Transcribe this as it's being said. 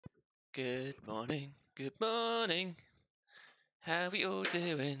Good morning, good morning. How are we all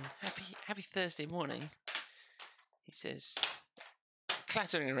doing? Happy Thursday morning. He says,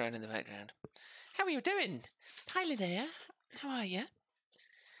 clattering around in the background. How are you doing? Hi, Linnea. How are you?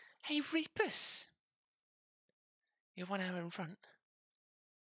 Hey, Reapus. You're 1 hour in front.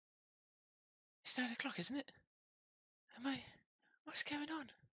 It's 9 o'clock, isn't it? What's going on?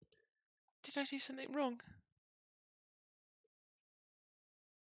 Did I do something wrong?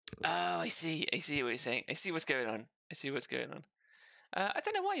 Oh, I see what you're saying. I see what's going on. I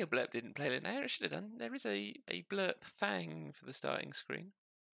don't know why your blurb didn't play Linnea. It should have done. There is a blurb thing for the starting screen.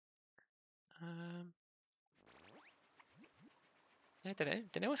 I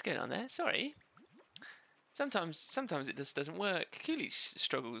don't know what's going on there. Sorry. Sometimes it just doesn't work. Cooley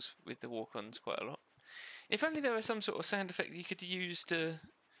struggles with the walk-ons quite a lot. If only there was some sort of sound effect you could use to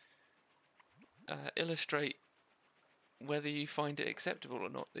illustrate whether you find it acceptable or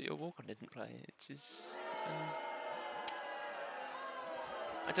not that your walk-on didn't play.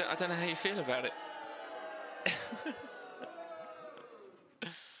 I don't know how you feel about it.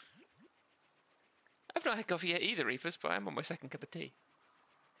 I've not had coffee yet either, Reapers, but I'm on my second cup of tea.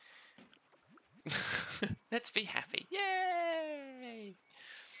 Let's be happy. Yay!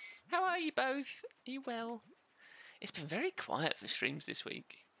 How are you both? Are you well? It's been very quiet for streams this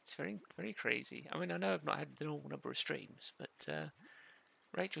week. It's very, very crazy. I mean, I know I've not had the normal number of streams, but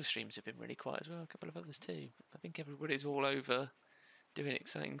Rachel's streams have been really quiet as well. A couple of others too. I think everybody's all over doing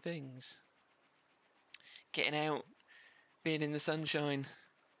exciting things. Getting out, being in the sunshine,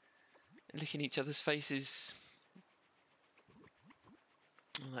 licking each other's faces.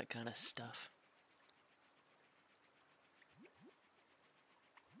 All that kind of stuff.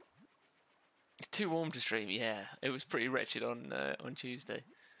 It's too warm to stream, yeah. It was pretty wretched on Tuesday.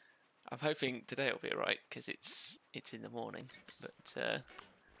 I'm hoping today it'll be alright, because it's in the morning.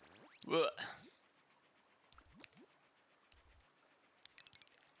 But,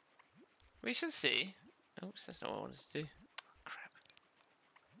 we shall see. Oops, that's not what I wanted to do. Oh, crap.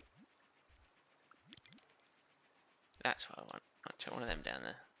 That's what I want. I'll chuck one of them down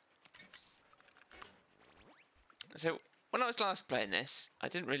there. So, when I was last playing this, I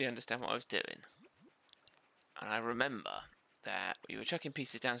didn't really understand what I was doing. And I remember that we were chucking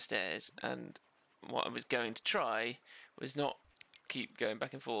pieces downstairs, and what I was going to try was not keep going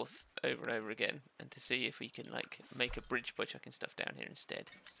back and forth over and over again, and to see if we can like make a bridge by chucking stuff down here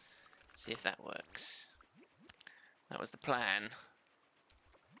instead. See if that works. That was the plan.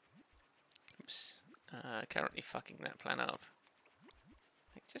 Oops. Currently fucking that plan up.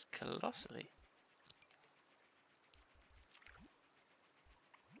 Like, just colossally.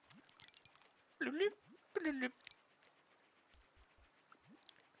 Bloop, bloop, bloop.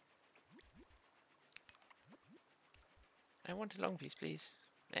 I want a long piece, please.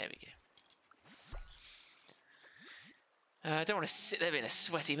 There we go. I don't want to sit there being a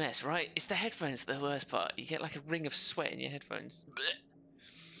sweaty mess, right? It's the headphones that are the worst part. You get like a ring of sweat in your headphones. Blech.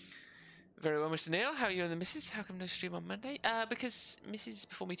 Very well, Mr. Neil. How are you and the missus? How come no stream on Monday? Because Mrs.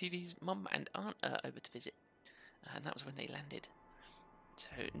 Before Me TV's mum and aunt are over to visit. And that was when they landed. So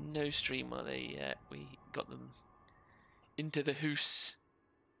no stream while we got them into the house.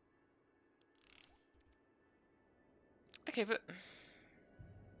 Okay, but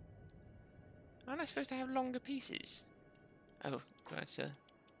aren't I supposed to have longer pieces? Oh, right, yeah,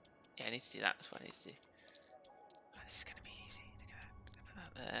 I need to do that. That's what I need to do. Oh, this is going to be easy. Look at that. I'm going to put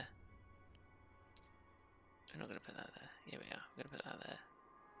that there. I'm not going to put that there. Here we are. I'm going to put that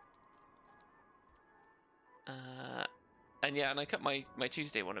there. And yeah, and I cut my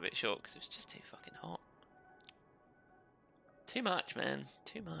Tuesday one a bit short because it was just too fucking hot. Too much, man.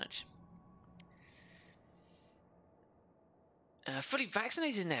 Too much. Fully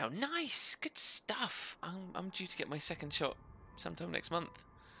vaccinated now. Nice. Good stuff. I'm due to get my second shot sometime next month.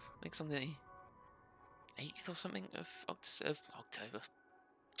 I think it's on the 8th or something of October.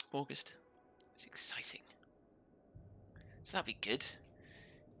 August. It's exciting. So that'd be good.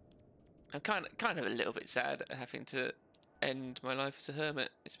 I'm kind of a little bit sad at having to end my life as a hermit.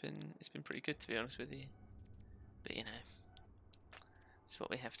 It's been pretty good, to be honest with you. But you know, it's what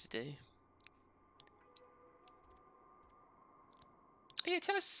we have to do. Yeah,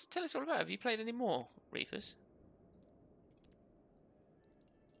 tell us all about it. Have you played any more Reapers?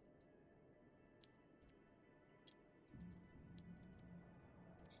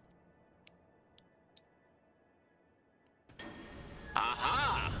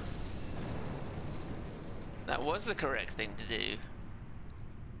 Aha! That was the correct thing to do.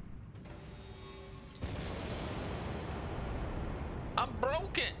 I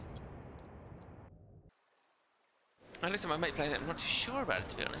broke it! I looked at my mate playing it, I'm not too sure about it,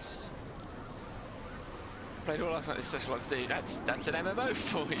 to be honest. Played all last night, this is such a lot to do. That's an MMO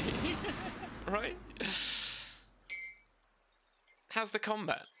for you. Right? How's the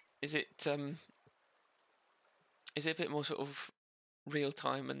combat? Is it a bit more sort of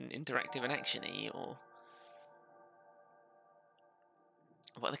real-time and interactive and action-y, or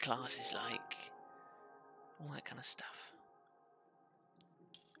what are the classes like? All that kind of stuff.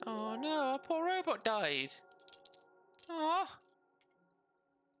 Oh no, our poor robot died. Oh.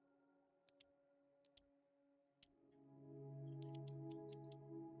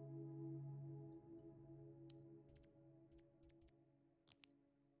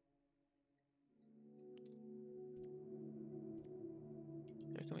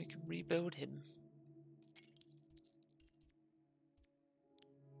 I reckon we can rebuild him.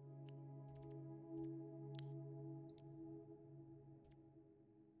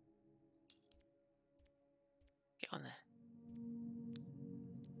 Get on there.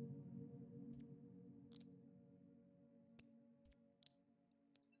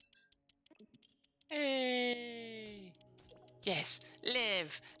 Hey! Yes!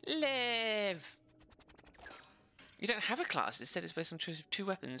 Live! Live! You don't have a class, instead it's based on choice of 2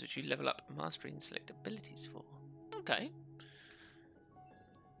 weapons which you level up mastery and select abilities for. Okay.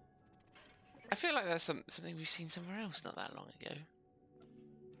 I feel like that's something we've seen somewhere else not that long ago.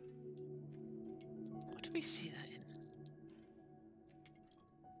 What did we see that in?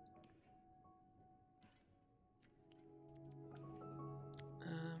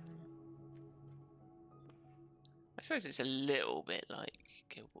 I suppose it's a little bit like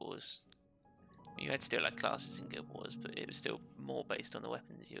Guild Wars. You had still like classes in Guild Wars, but it was still more based on the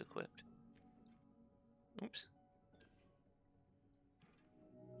weapons you equipped. Oops.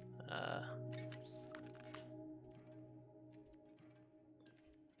 I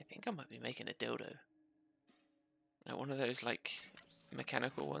think I might be making a dildo. One of those like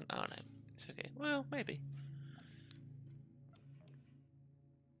mechanical ones. Oh no, it's okay. Well, maybe.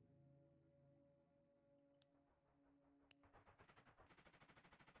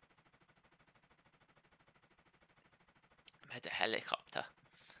 I made a helicopter.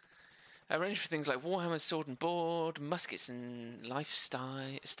 Arranged for things like Warhammer sword and board, muskets and life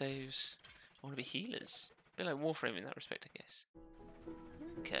stoves. I want to be healers. A bit like Warframe in that respect, I guess.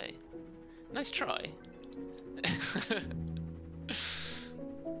 Okay. Nice try.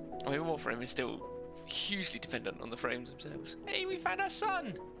 I mean, Warframe is still hugely dependent on the frames themselves. Hey, we found our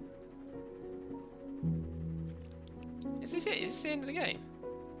son! Is this it? Is this the end of the game?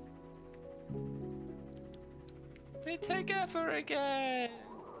 We take over again!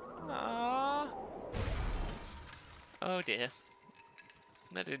 Aww. Oh dear.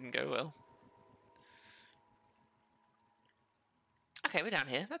 That didn't go well. Okay, we're down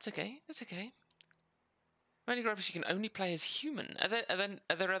here. That's okay. That's okay. Only graphics you can only play as human. Are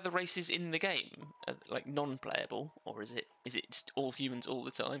there other races in the game, like non-playable, or is it just all humans all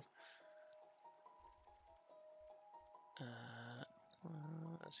the time?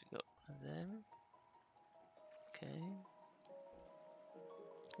 What else we got? Them. Okay.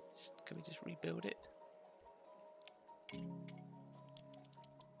 Can we just rebuild it?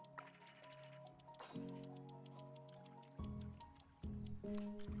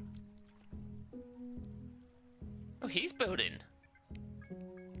 Oh, he's building.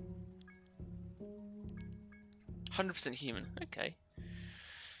 100% human. Okay.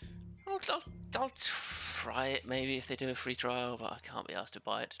 I'll try it maybe if they do a free trial, but I can't be asked to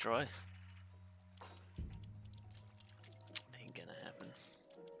buy it to try. Ain't gonna happen.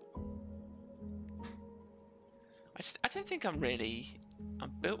 I don't think I'm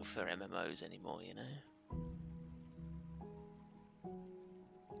built for MMOs anymore, you know.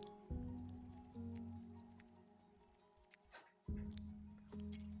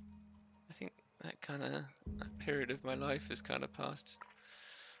 I think that period of my life has kind of passed.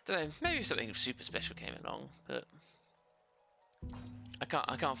 I don't know, maybe if something super special came along, but I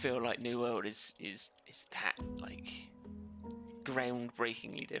can't feel like New World is that like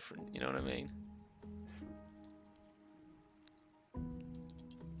groundbreakingly different, you know what I mean?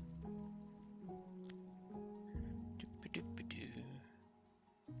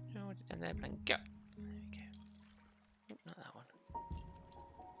 And they're playing go. There we go. Oh, not that one.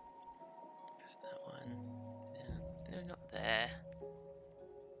 That one. No, not there.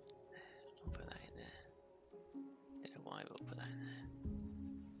 I'll put that in there. Don't know why, but we'll put that in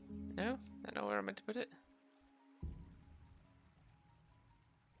there. No? I know where I meant to put it.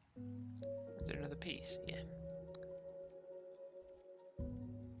 Is there another piece? Yeah.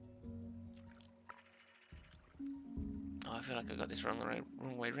 Oh, I feel like I got this wrong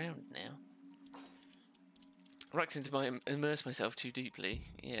way round now. Right into my immerse myself too deeply.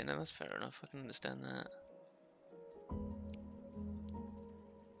 Yeah, no, that's fair enough. I can understand that.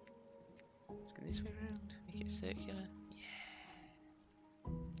 Go this way around. Make it circular.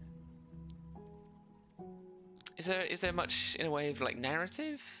 Yeah. Is there much in a way of like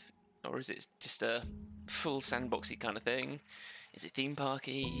narrative, or is it just a full sandboxy kind of thing? Is it theme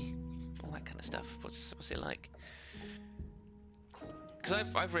parky? All that kind of stuff. What's it like? Because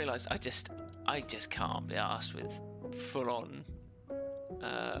I've realised I just can't be arsed with full on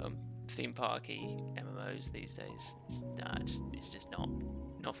theme parky MMOs these days. It's just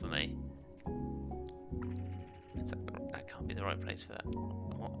not for me. That can't be the right place for that.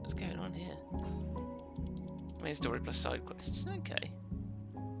 What's going on here? Main story plus side quests. Okay.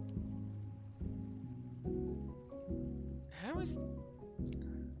 How is?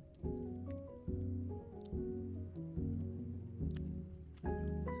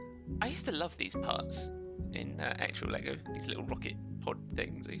 I used to love these parts in actual Lego. These little rocket pod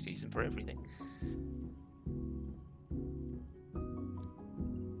things. I used to use them for everything.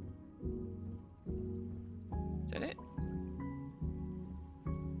 Is that it?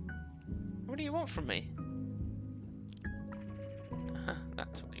 What do you want from me?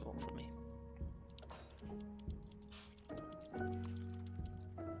 That's what you want from me.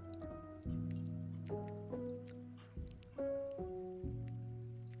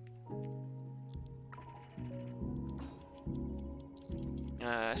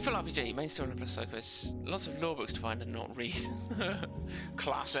 It's full RPG, main story plus side quests. Lots of lore books to find and not read.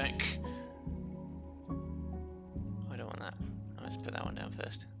 Classic. I don't want that. Let's put that one down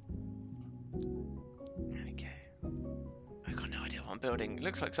first. There we go. I've got no idea what I'm building. It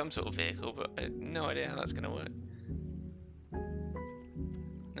looks like some sort of vehicle, but I have no idea how that's going to work.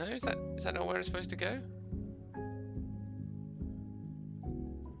 No, is that not where it's supposed to go?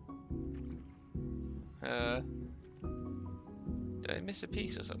 Did I miss a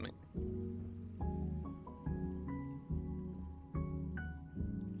piece or something?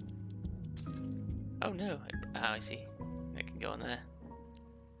 Oh no! I see. I can go on there.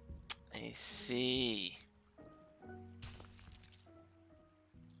 I see.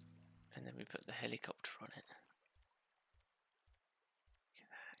 And then we put the helicopter on it. Look at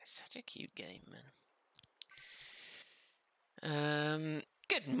that. It's such a cute game, man.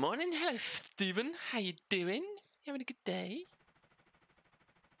 Good morning. Hello, Stephen. How you doing? You having a good day?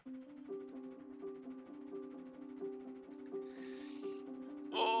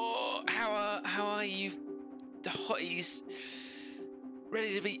 Oh, how are you, the hotties?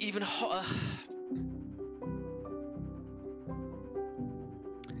 Ready to be even hotter?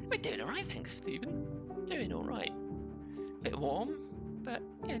 We're doing all right, thanks, Stephen. Doing all right. Bit warm, but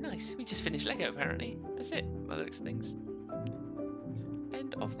yeah, nice. We just finished Lego, apparently. That's it, by the looks of things.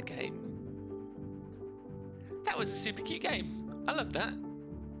 End of the game. That was a super cute game. I loved that.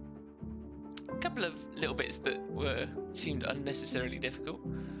 A couple of little bits that seemed unnecessarily difficult.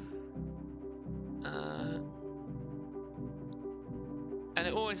 And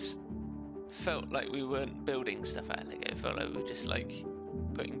it always felt like we weren't building stuff out of Lego. It felt like we were just like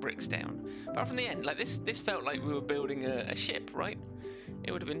putting bricks down. Apart from the end, like this felt like we were building a ship, right?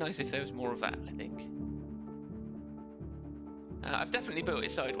 It would have been nice if there was more of that, I think. I've definitely built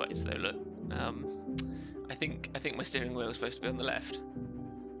it sideways though, look. I think my steering wheel was supposed to be on the left.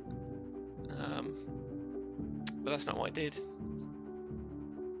 But that's not what I did.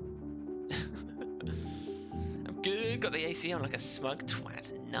 I'm good, got the AC on like a smug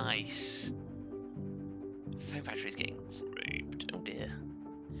twat. Nice. Phone battery's getting raped. Oh dear.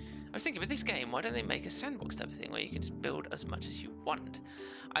 I was thinking, with this game, why don't they make a sandbox type of thing where you can just build as much as you want?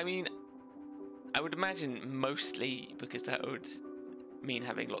 I mean, I would imagine mostly because that would mean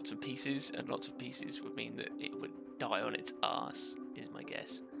having lots of pieces, and lots of pieces would mean that it would die on its arse, is my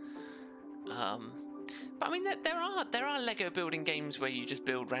guess. But I mean, there are Lego building games where you just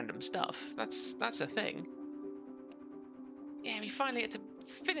build random stuff. That's a thing. Yeah, we finally get to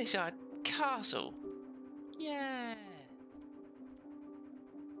finish our castle. Yeah.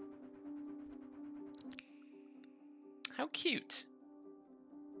 How cute.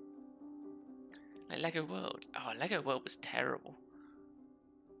 Like Lego World. Oh, Lego World was terrible.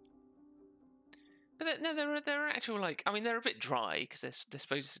 But no, there are actual, like, I mean, they're a bit dry because they're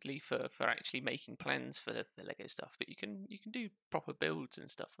supposedly for actually making plans for the Lego stuff. But you can do proper builds and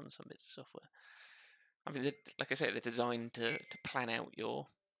stuff on some bits of software. I mean, like I say, they're designed to plan out your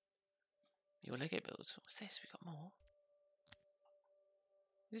Lego builds. What's this? We got more.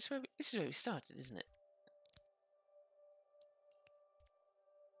 This is where we started, isn't it?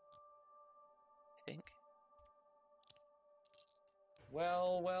 I think.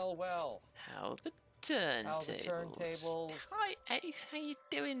 Well. How the Turntables. Hi Ace, how you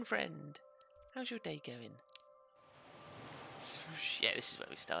doing, friend? How's your day going? Yeah, this is where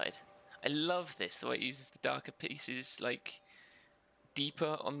we started. I love this, the way it uses the darker pieces, like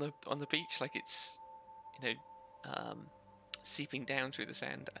deeper on the beach, like it's, you know, seeping down through the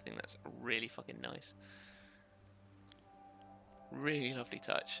sand. I think that's really fucking nice. Really lovely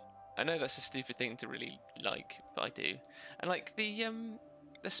touch. I know that's a stupid thing to really like, but I do. And like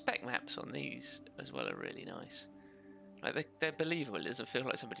the spec maps on these as well are really nice. Like they're believable. It doesn't feel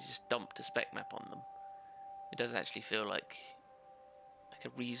like somebody just dumped a spec map on them. It does actually feel like a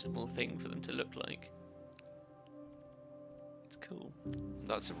reasonable thing for them to look like. It's cool.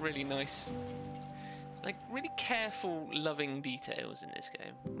 That's a really nice, like really careful, loving details in this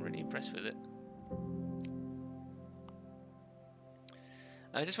game. I'm really impressed with it.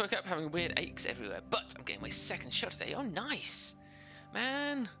 I just woke up having weird aches everywhere, but I'm getting my second shot today. Oh, nice!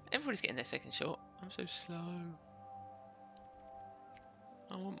 Man, everybody's getting their second shot. I'm so slow.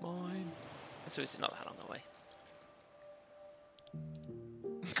 I want mine. So it's not that long away.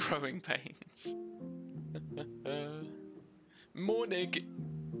 Growing pains. Morning.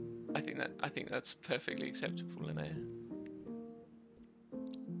 I think that's perfectly acceptable, Linnea.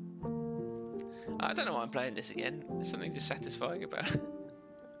 I don't know why I'm playing this again. There's something just satisfying about it.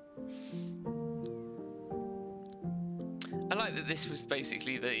 I like that this was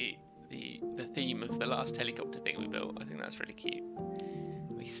basically the theme of the last helicopter thing we built. I think that's really cute.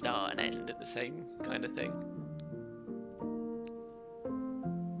 We start and end at the same kind of thing.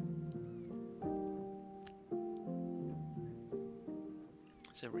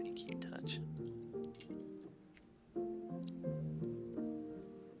 It's a really cute touch.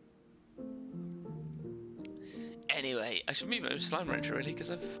 Anyway, I should move over to Slime Rancher really,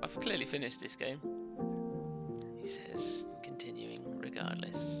 because I've clearly finished this game. He says, continuing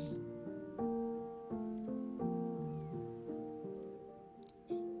regardless.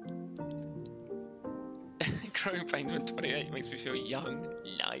 Growing pains when 28 makes me feel young.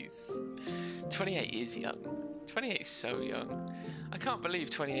 Nice. 28 is young. 28 is so young. I can't believe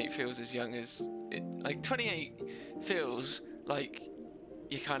 28 feels as young as... like, 28 feels like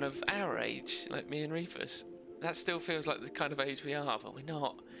you're kind of our age, like me and Reefus. That still feels like the kind of age we are, but we're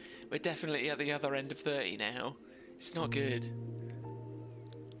not. We're definitely at the other end of 30 now. It's not good.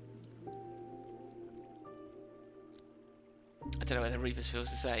 I don't know whether Reefus feels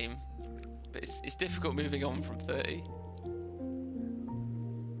the same, but it's difficult moving on from 30.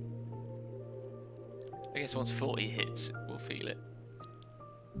 I guess once 40 hits, we'll feel it.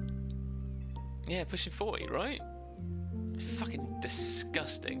 Yeah, pushing 40, right? Fucking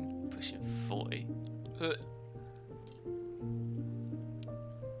disgusting. Pushing 40.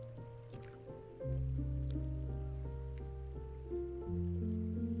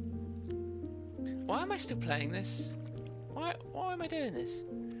 Why am I still playing this? Why am I doing this?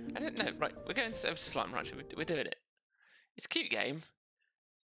 I don't know. Right, we're going over to Slime Rancher. We're doing it. It's a cute game,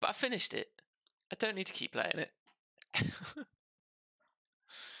 but I finished it. I don't need to keep playing it.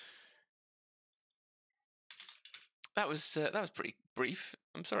 That was pretty brief.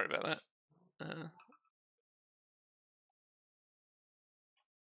 I'm sorry about that.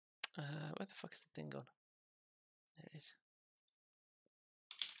 Where the fuck is the thing gone? There it is.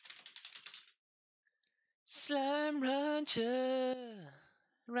 Slime Rancher,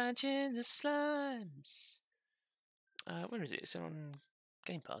 ranching the slimes. Where is it? It's on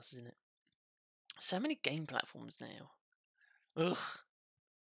Game Pass, isn't it? So many game platforms now. Ugh.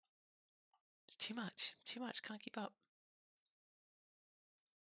 It's too much. Too much. Can't keep up.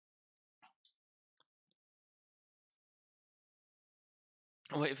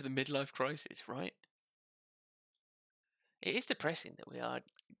 I'm waiting for the midlife crisis, right? It is depressing that we are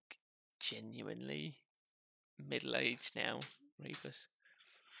genuinely middle-aged now, Reefus.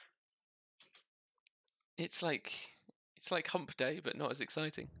 It's like Hump Day, but not as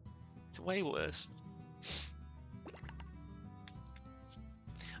exciting. It's way worse.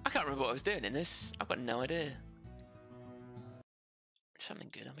 I can't remember what I was doing in this. I've got no idea. Something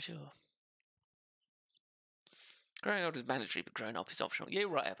good, I'm sure. Growing old is mandatory, but growing up is optional. You're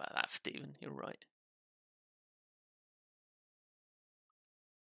right about that, Stephen. You're right.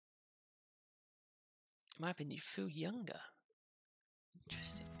 In my opinion, you feel younger.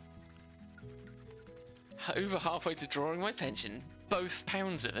 Interesting. Over halfway to drawing my pension. Both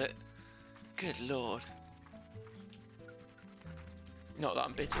pounds of it. Good lord. Not that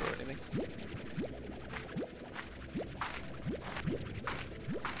I'm bitter or anything.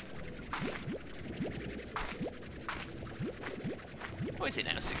 What is it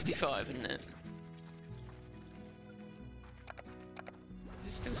now? 65, isn't it? Is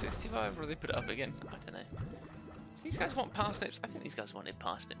it still 65? survive or they put it up again? I don't know. So these guys want parsnips? I think these guys wanted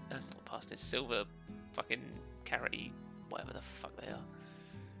parsnip. Not parsnips, silver fucking carroty, whatever the fuck they are.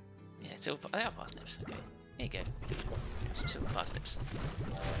 Yeah, silver. They are parsnips. Okay, here you go. Some silver parsnips.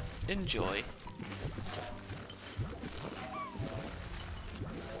 Enjoy.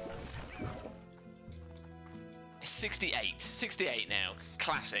 It's 68. 68 now.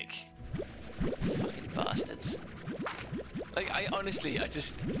 Classic. Fucking bastards. Like, I honestly, I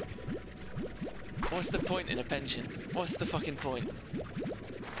just... What's the point in a pension? What's the fucking point?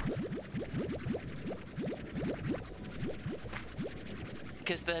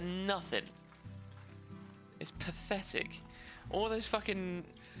 Because they're nothing. It's pathetic. All those fucking...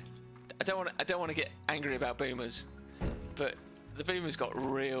 I don't want to get angry about boomers, but the boomers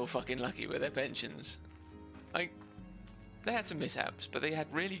got real fucking lucky with their pensions. Like, they had some mishaps, but they had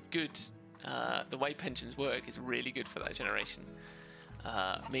really good... the way pensions work is really good for that generation,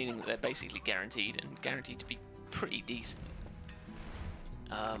 meaning that they're basically guaranteed and guaranteed to be pretty decent.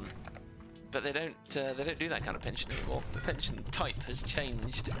 But they don't do that kind of pension anymore. The pension type has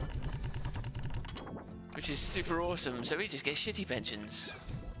changed, which is super awesome. So we just get shitty pensions,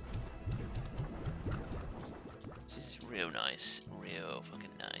 which is real nice, real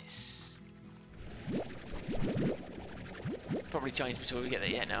fucking nice. Probably change before we get there.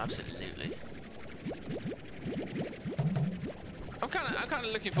 Yeah, no, absolutely. I'm kind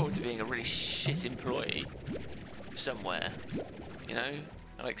of looking forward to being a really shit employee somewhere, you know,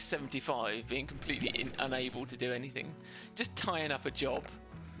 like 75, being completely unable to do anything, just tying up a job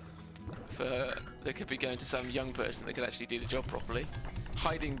for that could be going to some young person that could actually do the job properly,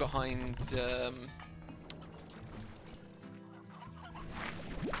 hiding behind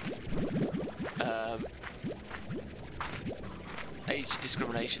age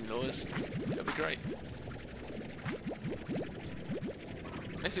discrimination laws. That'd be great.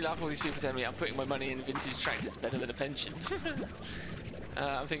 Makes me laugh all these people telling me I'm putting my money in vintage tractors better than a pension.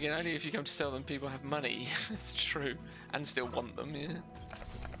 I'm thinking only if you come to sell them people have money. It's true. And still want them, yeah.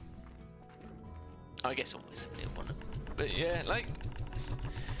 I guess always somebody will want them. But yeah, like,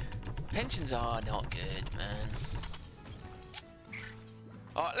 pensions are not good, man.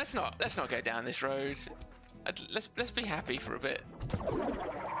 Oh, let's not go down this road. Let's be happy for a bit.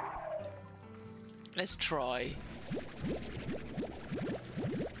 Let's try.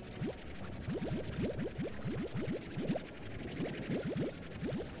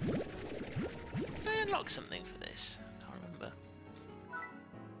 Did I unlock something for this? I can't remember.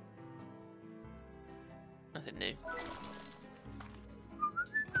 Nothing new.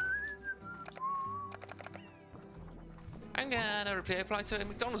 I'm gonna apply to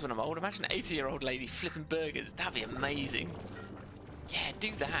McDonald's when I'm old. Imagine an 80-year-old lady flipping burgers. That'd be amazing. Yeah,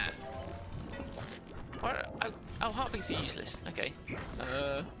 do that. What? Oh, heartbeats are useless. Okay.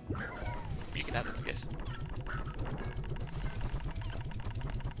 You can have them, I guess.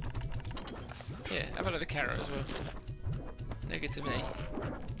 Yeah, have a load of carrot as well. No good to me.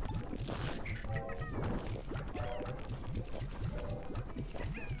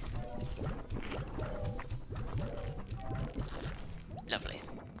 Lovely.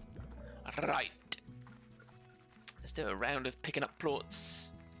 Right. Let's do a round of picking up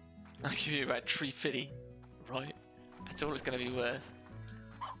plots. I'll give you about 350. Right. That's all it's going to be worth.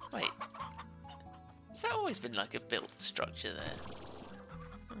 Wait. Has that always been like a built structure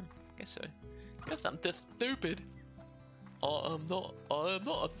there? Guess so. Guess I'm just stupid. I'm not a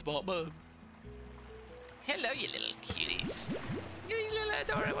smart man. Hello, you little cuties. You little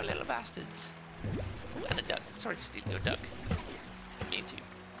adorable little bastards. And a duck. Sorry for stealing your duck. Me too.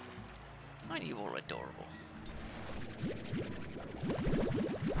 Aren't you all adorable?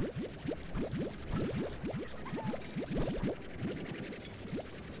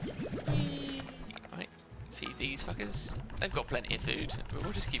 Right, feed these fuckers. They've got plenty of food.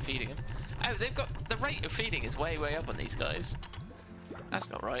 We'll just keep feeding them. Oh, they've got... The rate of feeding is way up on these guys. That's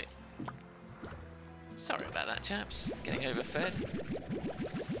not right. Sorry about that, chaps. Getting overfed.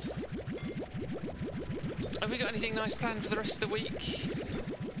 Have we got anything nice planned for the rest of the week?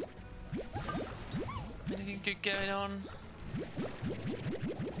 Anything good going on?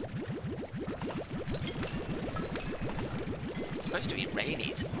 It's supposed to be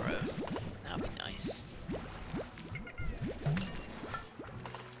rainy tomorrow. That'll be nice.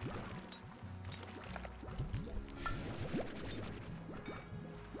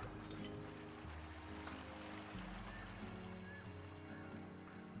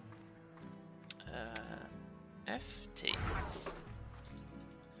 FT.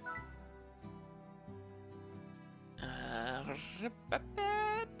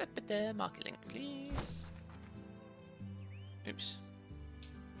 Market link, please. Oops.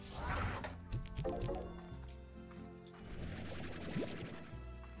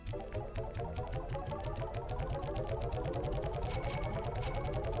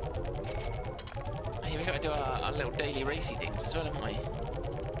 Hey, we've got to do our little daily racy things as well, haven't we?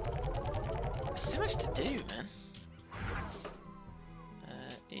 There's so much to do, man.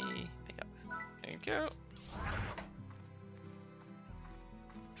 E, pick up. There you go.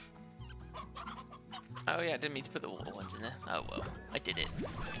 Oh yeah, I didn't mean to put the water ones in there. Oh well, I did it.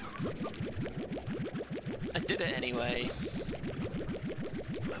 I did it anyway.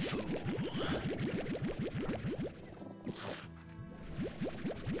 I'm a fool.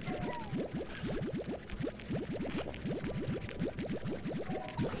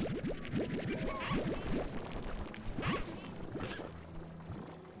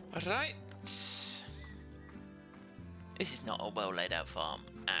 Right. This is not a well laid out farm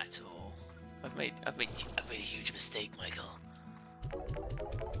at all. I've made a huge mistake, Michael.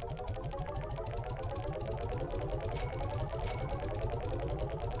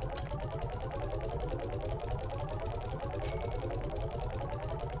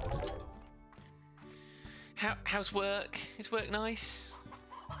 How's work? Is work nice?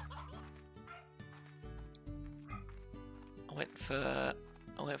 I went for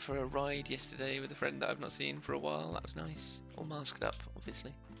a ride yesterday with a friend that I've not seen for a while. That was nice. All masked up,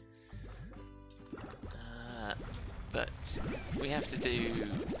 obviously. But we have to do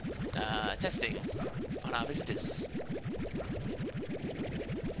testing on our visitors.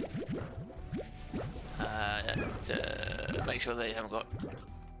 To make sure they haven't got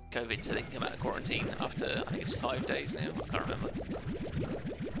COVID so they can come out of quarantine after, I think it's 5 days now, I can't remember.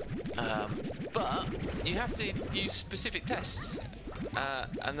 But you have to use specific tests,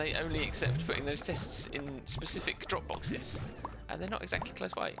 and they only accept putting those tests in specific drop boxes, and they're not exactly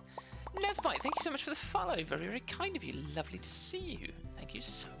close by. Nevbite, thank you so much for the follow. Very, very kind of you. Lovely to see you. Thank you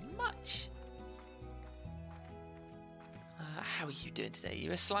so much. How are you doing today?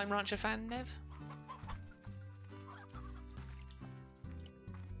 You a Slime Rancher fan, Nev?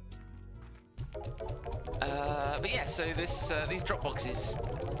 But yeah, so these drop boxes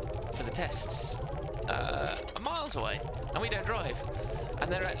for the tests are miles away, and we don't drive, and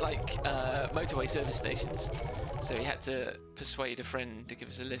they're at like motorway service stations. So we had to persuade a friend to give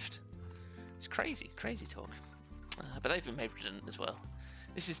us a lift. It's crazy, crazy talk. But they've been made redundant as well.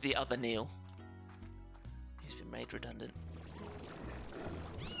 This is the other Neil who's been made redundant.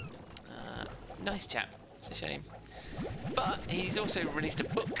 Nice chap. It's a shame. But he's also released a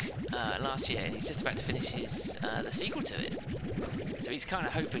book last year, and he's just about to finish his the sequel to it. So he's kind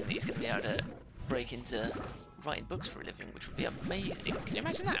of hoping that he's going to be able to break into writing books for a living, which would be amazing. Can you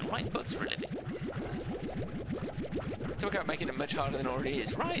imagine that? Writing books for a living. Talk about making it much harder than it already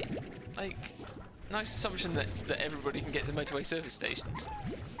is, right? Like, nice assumption that everybody can get to motorway service stations.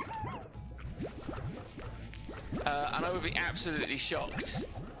 And I would be absolutely shocked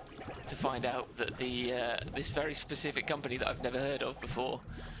to find out that this very specific company that I've never heard of before,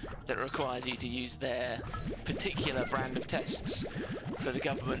 that requires you to use their particular brand of tests for the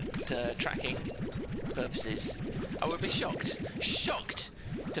government tracking purposes, I would be shocked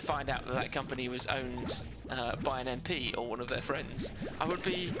to find out that that company was owned by an MP or one of their friends. I would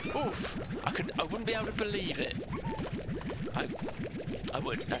be, oof, I wouldn't be able to believe it. I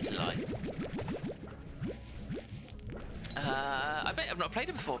would, that's a lie. I bet I've not played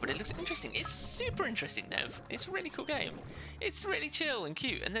it before, but it looks interesting. It's super interesting, Nev. It's a really cool game. It's really chill and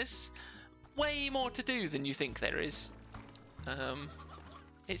cute, and there's way more to do than you think there is.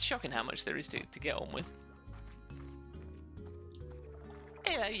 It's shocking how much there is to get on with.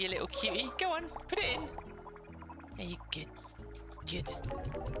 Hello, you little cutie. Go on, put it in. There you good. Good.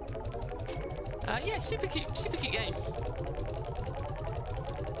 Yeah, super cute game.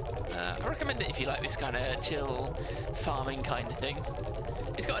 I recommend it if you like this kind of chill farming kind of thing.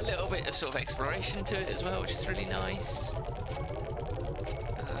 It's got a little bit of sort of exploration to it as well, which is really nice.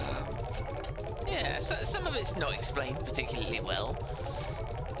 Yeah, so some of it's not explained particularly well.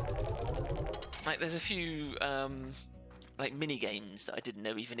 Like there's a few like mini games that I didn't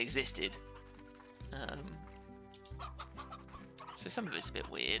know even existed. So some of it's a bit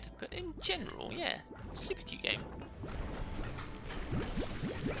weird, but in general, yeah, super cute game.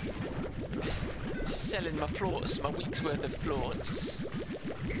 I'm just selling my plots, my week's worth of plots.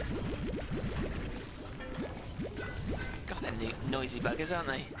 God, they're noisy buggers, aren't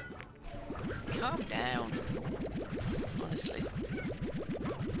they? Calm down. Honestly.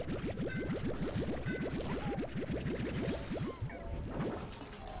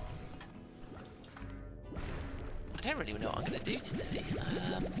 I don't really know what I'm going to do today.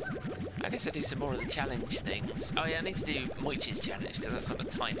 I guess I do some more of the challenge things. Oh yeah, I need to do Moich's challenge because that's on a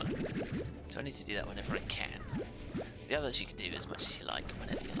timer. So I need to do that whenever I can. The others you can do as much as you like,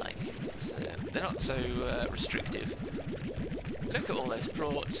 whenever you like. So they're not so restrictive. Look at all those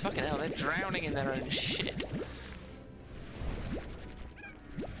plots. Fucking hell, they're drowning in their own shit.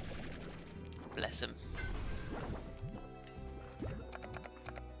 Bless them.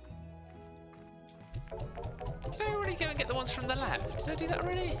 Did I already go and get the ones from the lab? Did I do that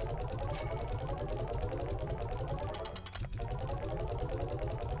already?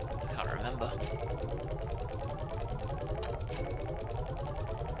 I can't remember.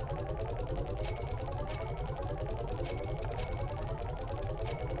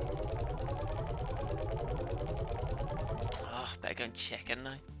 Oh, better go and check, hadn't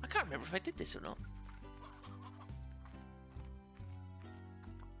I? I can't remember if I did this or not.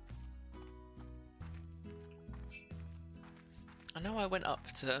 I know I went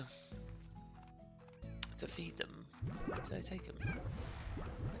up to feed them. Did I take them?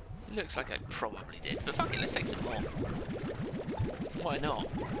 It looks like I probably did, but fuck it, let's take some more. Why not?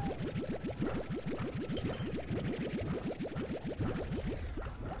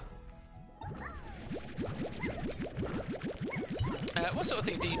 What sort of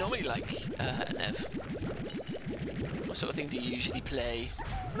thing do you normally like, Nev? What sort of thing do you usually play?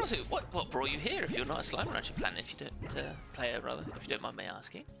 And also, what brought you here if you're not a Slime Rancher planet, if you don't player rather, if you don't mind me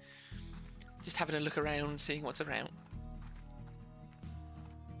asking? Just having a look around, seeing what's around.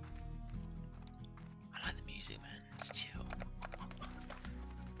 I like the music, man. It's chill.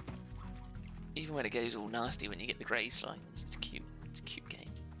 Even when it goes all nasty when you get the grey slimes, it's cute. It's a cute game.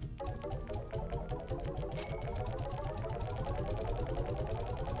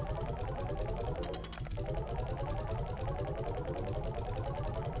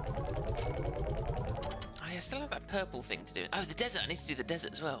 I still have that purple thing to do. Oh, the desert! I need to do the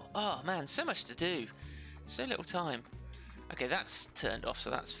desert as well. Oh man, so much to do. So little time. Okay, that's turned off,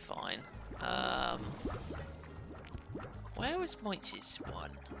 so that's fine. Where was Moitch's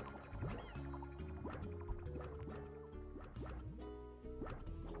one?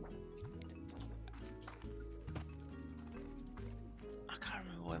 I can't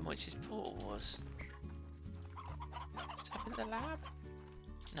remember where Moitch's portal was. Is it up in the lab?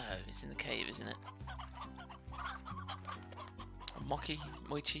 No, it's in the cave, isn't it? Moki,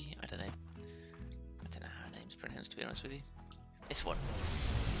 Moichi, I don't know. I don't know how her name's pronounced, to be honest with you. This one.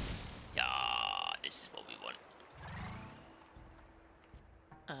 Yeah, this is what we want.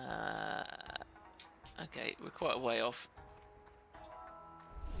 Okay, we're quite a way off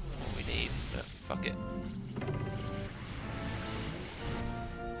what we need, but fuck it.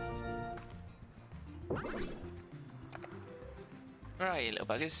 Where are you, little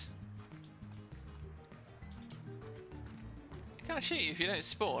buggers? I can't shoot you if you don't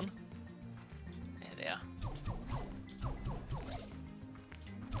spawn. There they are.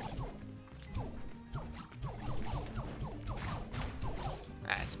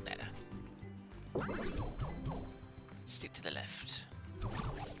 That's better. Stick to the left.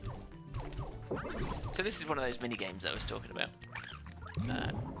 So this is one of those mini games that I was talking about.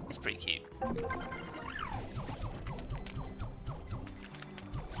 It's pretty cute.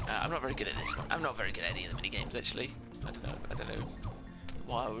 I'm not very good at this one. I'm not very good at any of the mini games actually. I don't know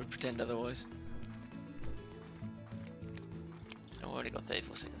why I would pretend otherwise. Oh, I've already got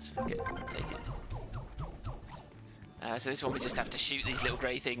 34 seconds. Fuck it, take it. So this one we just have to shoot these little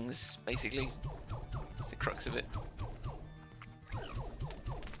grey things, basically. That's the crux of it.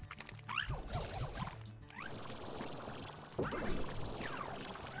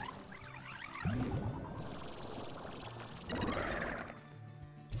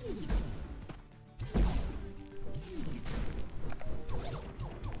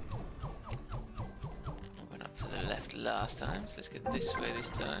 Last time, so let's get this way this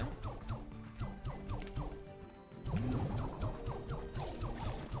time.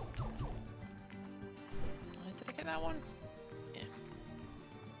 Did I get that one? Yeah.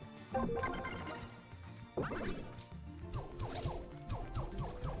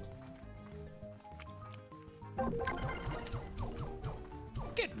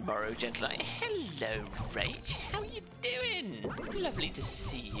 Good morrow, gentlemen. Hello, Rach. How you doing? Lovely to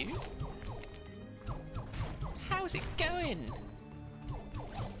see you. How's it going?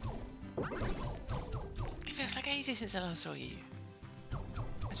 It feels like ages since I last saw you.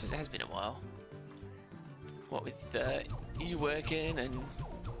 I suppose it has been a while. What with you working and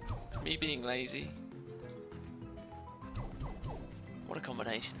me being lazy. What a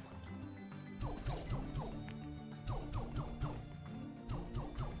combination.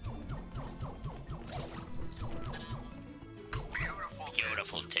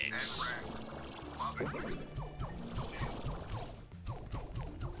 Beautiful tits.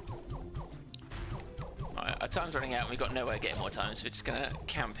 time's running out and we've got nowhere to get more time, so we're just gonna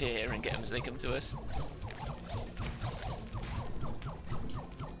camp here and get them as they come to us.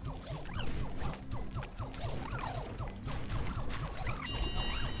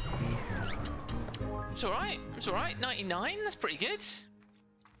 It's alright, it's alright. 99, that's pretty good.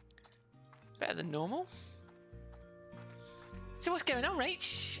 Better than normal. So what's going on,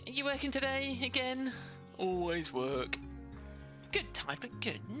 Rach? Are you working today again? Always work. Good type, but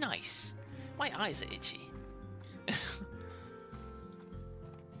good, nice. My eyes are itchy.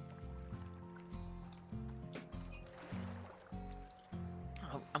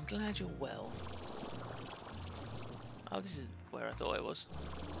 Oh, I'm glad you're well. Oh, this is where I thought I was.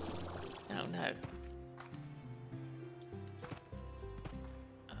 Oh no.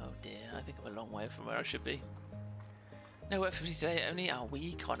 Oh dear, I think I'm a long way from where I should be. No work for me today, only our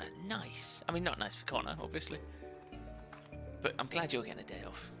wee Connor. Nice. I mean, not nice for Connor, obviously. But I'm glad you're getting a day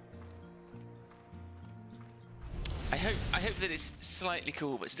off. I hope that it's slightly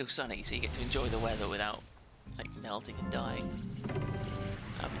cool but still sunny, so you get to enjoy the weather without like melting and dying.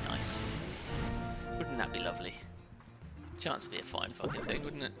 That'd be nice. Wouldn't that be lovely? Chance to be a fine fucking thing,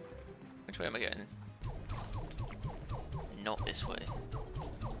 wouldn't it? Which way am I going? Not this way.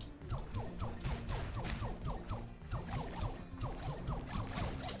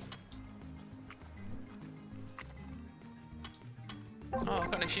 Oh,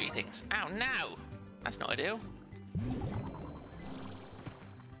 I've got no shooty things. Ow, no! That's not ideal.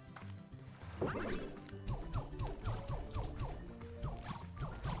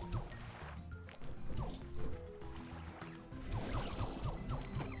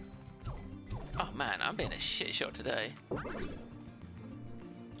 Oh man, I'm being a shit shot today.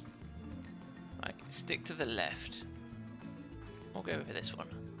 Right, stick to the left. We'll go over this one.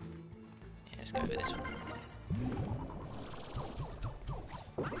 Yeah, let's go over this one.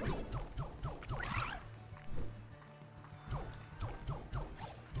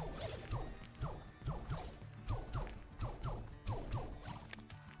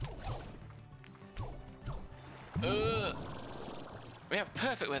 We have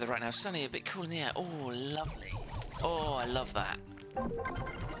perfect weather right now, sunny, a bit cool in the air. Oh, lovely. Oh, I love that.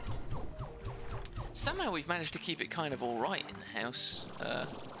 Somehow we've managed to keep it kind of alright in the house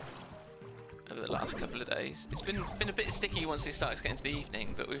over the last couple of days. It's been a bit sticky once it starts getting to the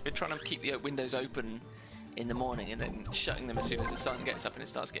evening, but we've been trying to keep the windows open in the morning and then shutting them as soon as the sun gets up and it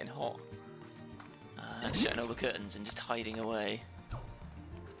starts getting hot. Shutting all the curtains and just hiding away.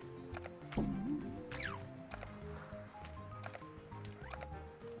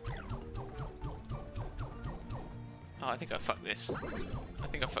 Oh, I think I fucked this. I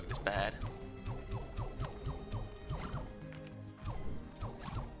think I fucked this bad.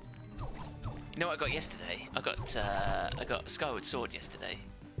 You know what I got yesterday? I got Skyward Sword yesterday.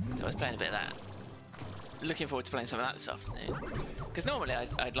 So I was playing a bit of that. Looking forward to playing some of that this afternoon. Because normally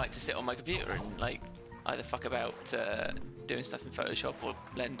I'd like to sit on my computer and like either fuck about doing stuff in Photoshop or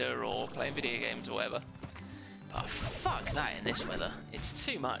Blender or playing video games or whatever. But fuck that in this weather. It's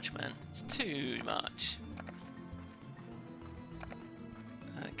too much, man. It's too much.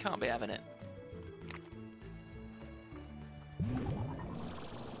 I can't be having it.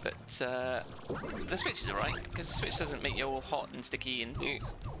 But the Switch is alright, because the Switch doesn't make you all hot and sticky and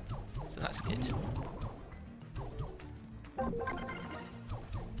so that's good.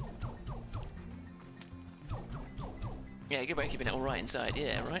 Yeah, good way of keeping it alright inside,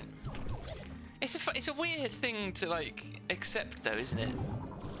 yeah, right? It's a weird thing to like accept though, isn't it?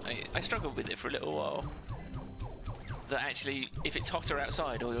 I struggled with it for a little while. That actually, if it's hotter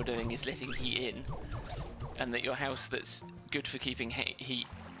outside, all you're doing is letting heat in, and that your house that's good for keeping heat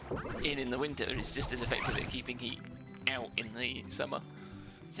in the winter is just as effective at keeping heat out in the summer.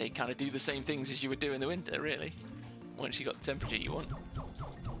 So you kind of do the same things as you would do in the winter, really, once you got the temperature you want.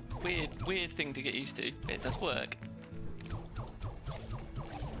 Weird thing to get used to. It does work.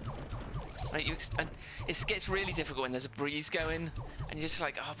 Like and it gets really difficult when there's a breeze going, and you're just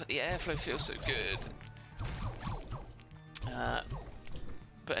like, oh, but the airflow feels so good.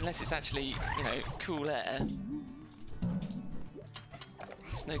 But unless it's actually, you know, cool air,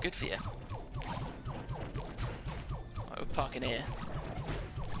 it's no good for you. Right, we're parking here.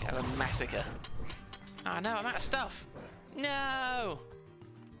 Have a massacre. Oh no, I'm out of stuff. No!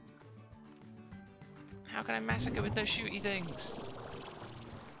 How can I massacre with no shooty things?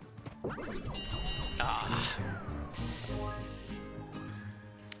 Ah.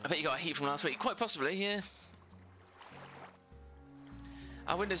 I bet you got a heat from last week. Quite possibly, yeah.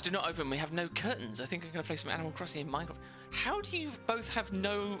 Our windows do not open, we have no curtains. I think I'm going to play some Animal Crossing in Minecraft. How do you both have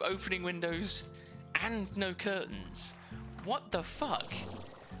no opening windows and no curtains? What the fuck?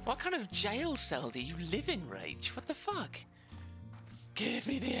 What kind of jail cell do you live in, Rage? What the fuck? Give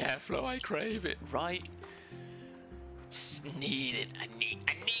me the airflow, I crave it, right? Just need it. I need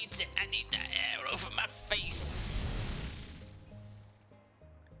it. I need that air over my face.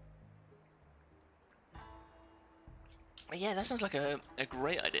 Yeah, that sounds like a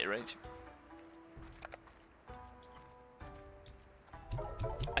great idea, Rage.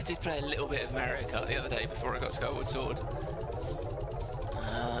 I did play a little bit of Mario Kart the other day before I got Skyward Sword.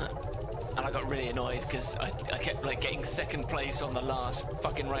 And I got really annoyed because I kept like getting second place on the last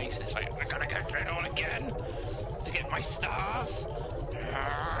fucking race. It's like, I gotta go through it all again to get my stars.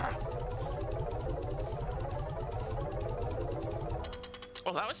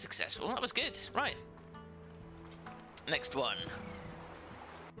 Oh, that was successful. That was good. Right. Next one.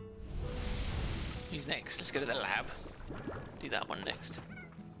 Who's next? Let's go to the lab. Do that one next.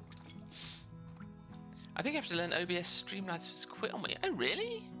 I think I have to learn OBS Streamlabs has quit on me. Oh,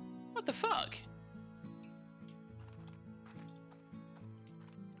 really? What the fuck?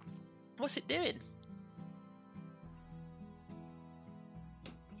 What's it doing?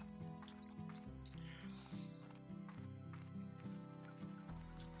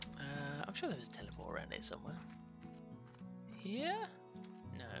 I'm sure there was a teleport around here somewhere. Here?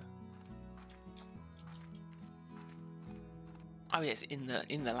 No. Oh yes, in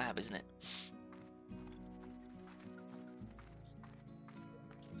the lab, isn't it?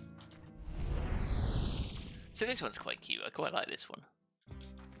 So this one's quite cute. I quite like this one.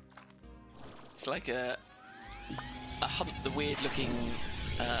 It's like a Hunt the Weird looking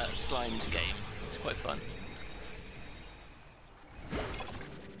slimes game. It's quite fun.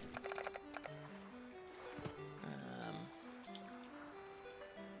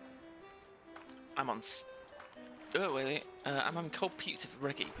 I'm on. Oh wait, I'm on cold pizza for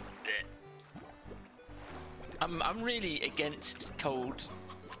Ricky. I'm really against cold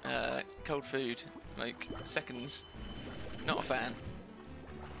food. Like seconds, not a fan.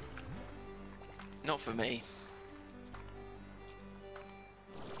 Not for me.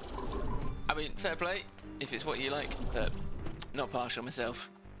 I mean, fair play if it's what you like, but not partial myself.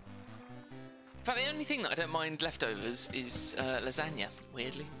 In fact, the only thing that I don't mind leftovers is lasagna.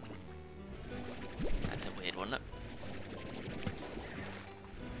 Weirdly, that's a weird one. Look.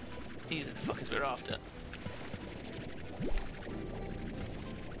 These are the fuckers we're after.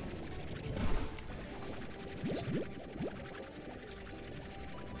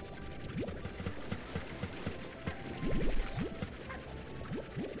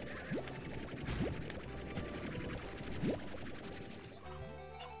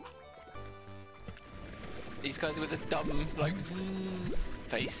 These guys with a dumb, like,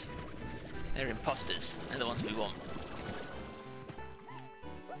 face, they're imposters. They're the ones we want.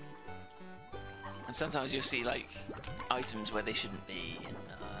 And sometimes you'll see, like, items where they shouldn't be, and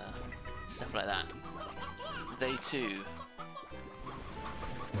stuff like that. They too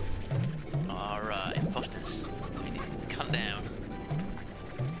are imposters. We need to cut down.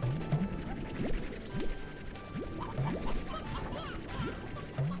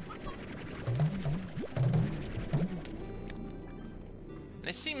 And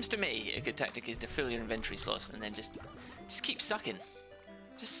it seems to me a good tactic is to fill your inventory slots and then just keep sucking.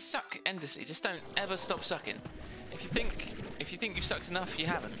 Just suck endlessly. Just don't ever stop sucking. If you think you've sucked enough, you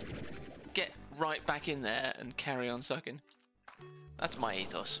haven't. Get right back in there and carry on sucking. That's my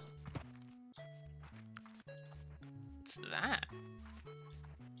ethos. What's that?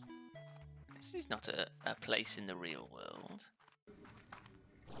 This is not a place in the real world.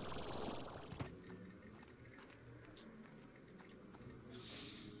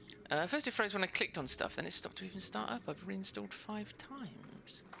 First it froze when I clicked on stuff, then it stopped to even start up. I've reinstalled 5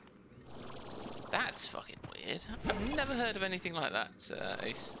 times. That's fucking weird. I've never heard of anything like that,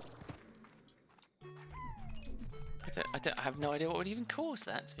 Ace. I have no idea what would even cause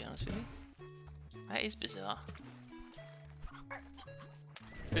that, to be honest with you. That is bizarre.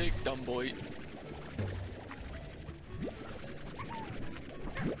 Big dumb boy.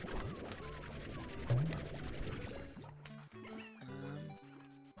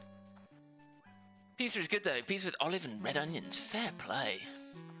 Pizza is good though. Pizza with olive and red onions. Fair play.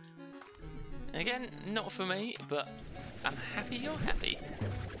 Again, not for me, but I'm happy you're happy.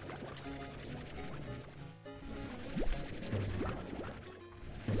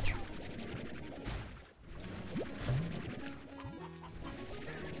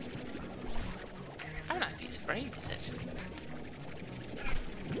 I haven't had these for ages, actually.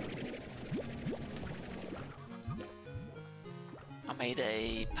 I made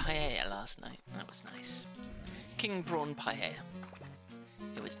a paella last night. That was nice. King prawn paella.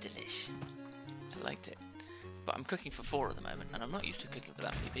 It was delish. I liked it. but I'm cooking for 4 at the moment, and I'm not used to cooking for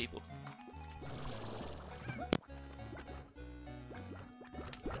that many people.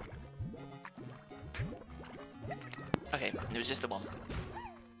 Okay, it was just the one.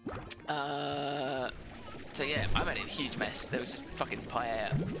 So yeah, I made a huge mess. There was just fucking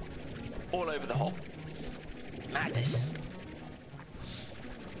paella all over the hob. Madness.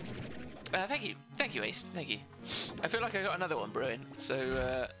 Thank you, Ace. Thank you. I feel like I got another one brewing.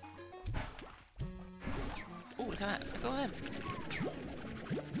 So, oh, look at that! Look at all them.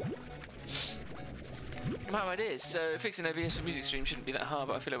 My ideas. So fixing OBS for music stream shouldn't be that hard,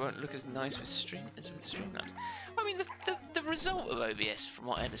 but I feel it won't look as nice with Streamlabs. I mean, the result of OBS, from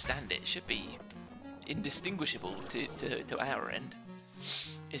what I understand it, should be indistinguishable to our end.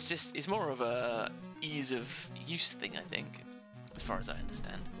 It's more of a ease of use thing, I think, as far as I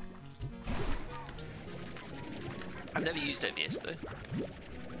understand. I've never used OBS though,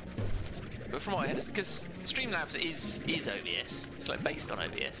 but from what I understand, because Streamlabs is OBS, it's like based on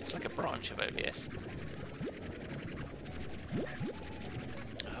OBS. It's like a branch of OBS.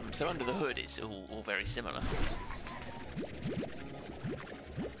 So under the hood, it's all very similar.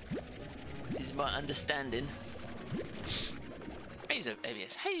 Is my understanding. I use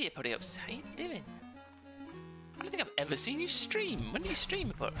OBS. Hey, Podiopsis, how you doing? I don't think I've ever seen you stream. When do you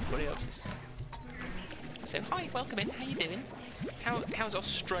stream, Podiopsis? So hi, welcome in. How you doing? How's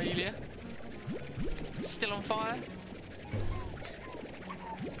Australia? Still on fire?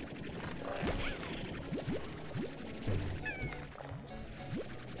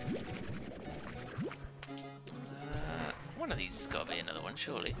 One of these has got to be another one,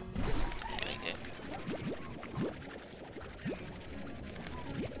 surely. There we go.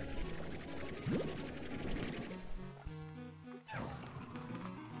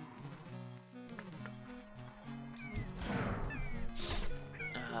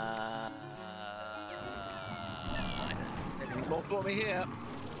 I don't think there's anything more for me here.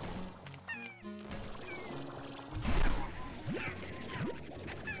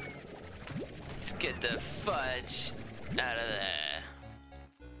 Let's get the fudge out of there.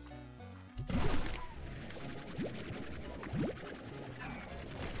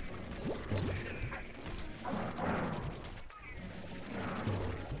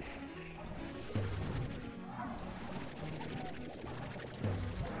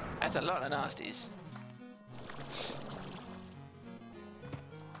 That's a lot of nasties.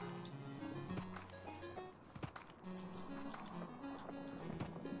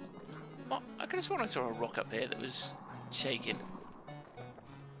 Oh, I could have sworn I saw a rock up here that was shaking.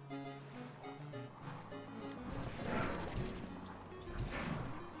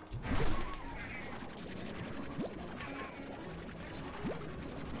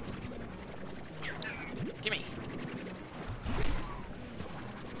 Gimme.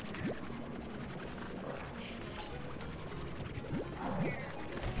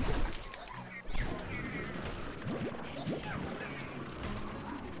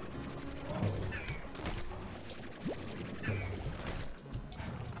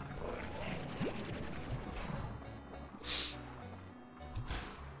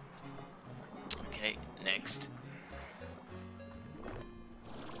 Okay, next.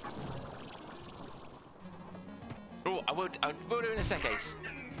 Oh, I will do it in a sec, Ace.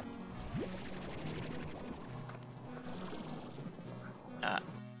 I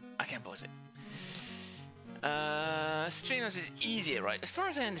can pause it. Streamlabs is easier, right? As far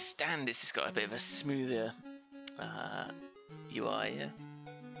as I understand, it's just got a bit of a smoother UI. Yeah.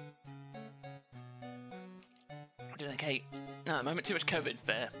 Doing okay. No, at the moment, too much COVID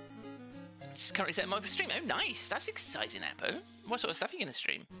there. Just currently setting up a stream. Oh, nice. That's exciting, Apo. What sort of stuff are you going to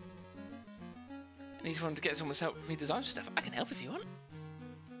stream? I need someone to get someone to help me design stuff. I can help if you want.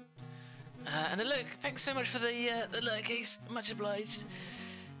 And a look. Thanks so much for the look, Ace. Much obliged.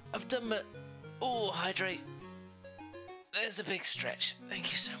 I've done my... Oh, hydrate. There's a big stretch.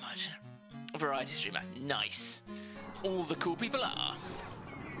 Thank you so much. Variety streamer. Nice. All the cool people are.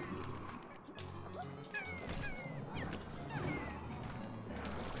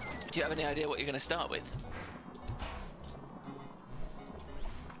 Do you have any idea what you're going to start with?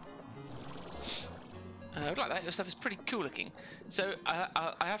 I would like that. Your stuff is pretty cool looking. So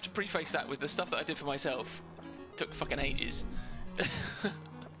I have to preface that with the stuff that I did for myself. Took fucking ages.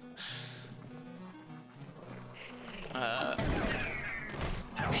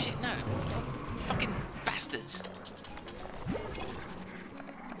 Oh shit, no. Fucking bastards.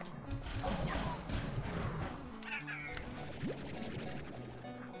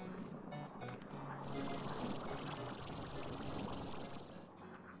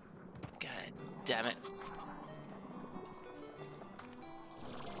 God damn it.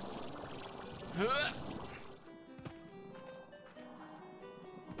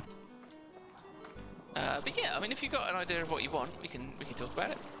 you've got an idea of what you want, we can talk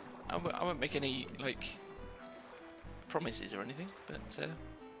about it. I won't make any like promises or anything, but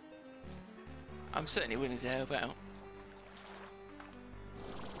I'm certainly willing to help out.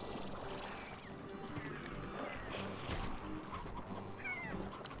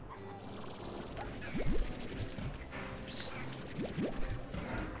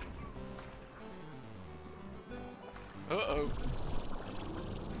 Uh-oh.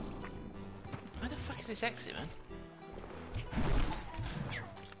 Where the fuck is this exit, man?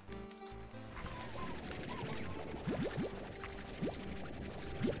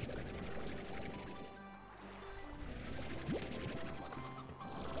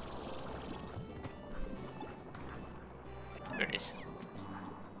 There it is.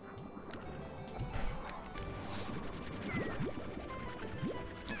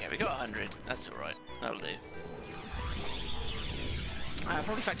 Okay, we got 100. That's alright. That'll do.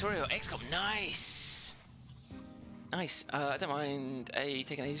 Probably Factorio. XCOM. Nice! Nice. I don't mind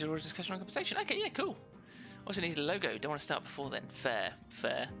taking an easy or discussion on compensation. Okay, yeah, cool. Also need a logo. Don't want to start before then. Fair.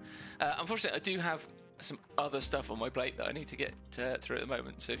 Unfortunately, I do have some other stuff on my plate that I need to get through at the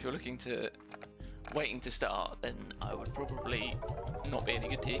moment. So if you're waiting to start, then I would probably not be any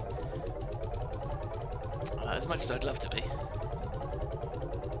good to you. As much as I'd love to be.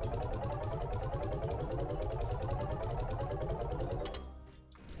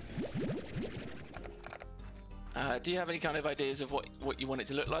 Do you have any kind of ideas of what you want it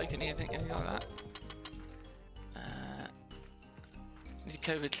to look like? Anything like that? Need a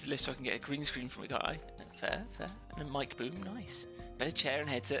COVID list so I can get a green screen from a guy. Fair. And a mic boom, nice. Better chair and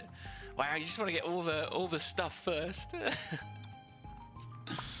headset. Wow, you just want to get all the stuff first. You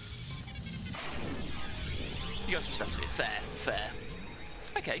got some stuff to do. Fair.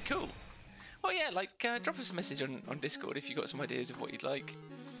 Okay, cool. Well, yeah, like drop us a message on Discord if you got some ideas of what you'd like.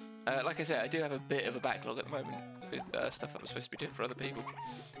 Like I said, I do have a bit of a backlog at the moment with stuff that I'm supposed to be doing for other people,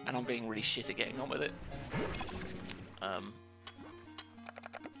 and I'm being really shit at getting on with it. But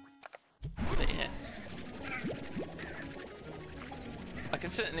yeah, I can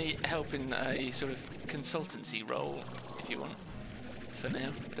certainly help in a sort of consultancy role if you want. For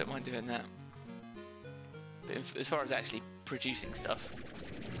now, I don't mind doing that. But as far as actually producing stuff,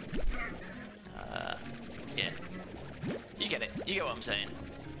 yeah, you get it. You get what I'm saying.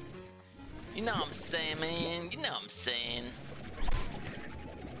 You know what I'm saying, man. You know what I'm saying.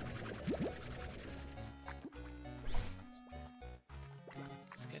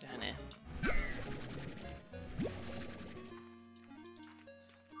 Let's go down here.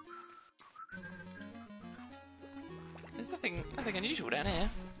 There's nothing unusual down here.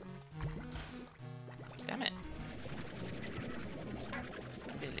 Damn it.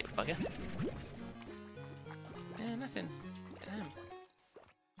 Be a little bugger. Yeah, nothing. Damn.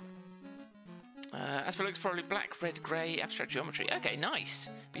 As for looks, probably black, red, grey, abstract geometry. Okay, nice.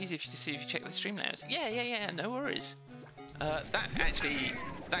 Be easy if you see if you check the stream layouts. Yeah. No worries.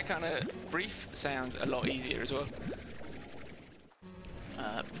 That kind of brief sounds a lot easier as well.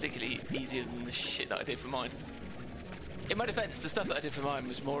 Particularly easier than the shit that I did for mine. In my defence, the stuff that I did for mine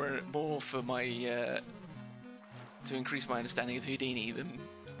was more for my to increase my understanding of Houdini than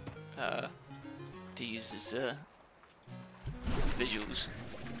to use as visuals.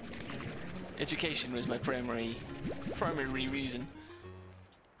 Education was my primary reason.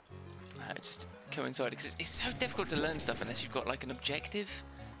 Just coincided because it's so difficult to learn stuff unless you've got like an objective.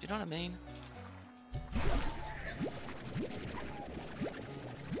 Do you know what I mean?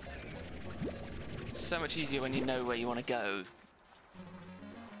 It's so much easier when you know where you want to go.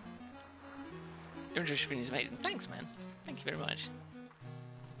 Your intro screen is amazing. Thanks, man. Thank you very much.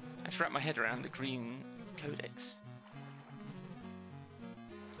 I have to wrap my head around the green codex.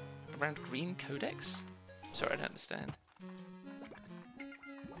 Around green codex? Sorry, I don't understand.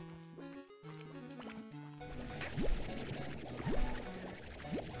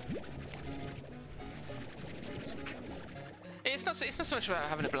 It's not so much about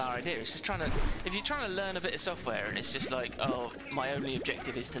having a blur idea. It's just if you're trying to learn a bit of software and it's just like, oh, my only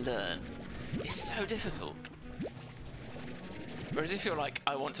objective is to learn. It's so difficult. Whereas if you're like,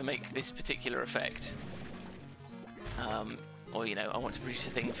 I want to make this particular effect, or you know, I want to produce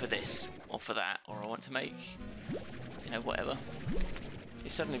a thing for this or for that, or I want to make, you know, whatever,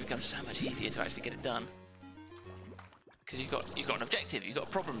 it suddenly becomes so much easier to actually get it done. Because you've got an objective, you've got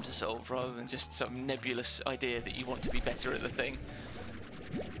a problem to solve, rather than just some nebulous idea that you want to be better at the thing.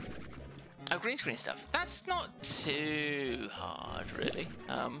 Oh, green screen stuff. That's not too hard, really.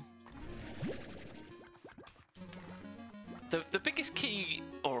 The biggest key,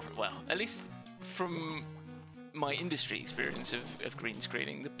 or well, at least from my industry experience of green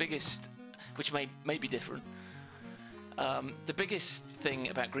screening, the biggest, which may be different, The biggest thing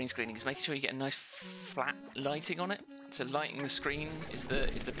about green screening is making sure you get a nice flat lighting on it. So lighting the screen is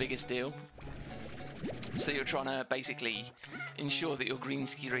the biggest deal. So you're trying to basically ensure that your green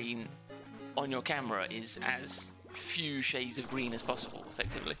screen on your camera is as few shades of green as possible,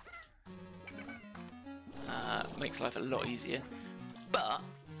 effectively. Makes life a lot easier. But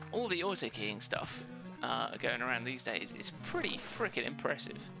all the auto keying stuff going around these days is pretty freaking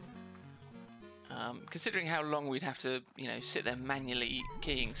impressive. Considering how long we'd have to, you know, sit there manually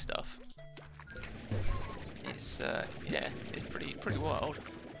keying stuff, it's yeah, it's pretty wild.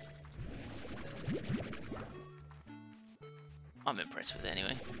 I'm impressed with it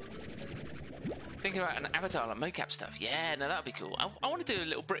anyway. Thinking about an avatar like mocap stuff, yeah, no, that'd be cool. I want to do a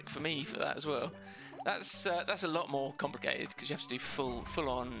little brick for me for that as well. That's a lot more complicated because you have to do full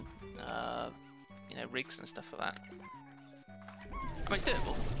on, you know, rigs and stuff for that. I mean, it's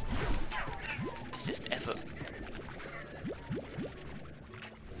doable. It's just effort.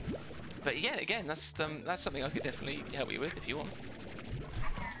 But yeah, again, that's something I could definitely help you with if you want.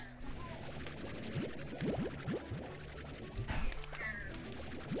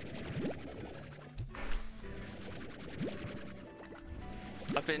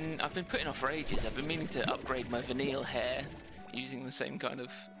 I've been putting off for ages. I've been meaning to upgrade my Vanille hair using the same kind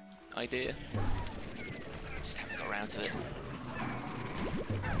of idea. Just haven't got around to it.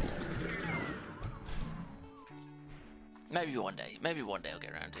 Maybe one day I'll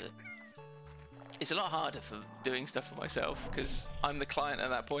get around to it. It's a lot harder for doing stuff for myself because I'm the client at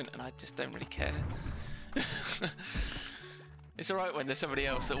that point and I just don't really care. It's alright when there's somebody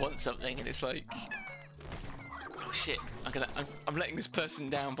else that wants something and it's like, oh shit, I'm letting this person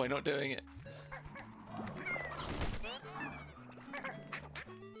down by not doing it.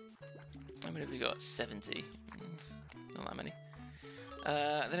 How many have we got? 70. Not that many.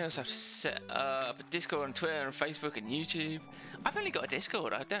 Then I also have to set up a Discord on Twitter and Facebook and YouTube. I've only got a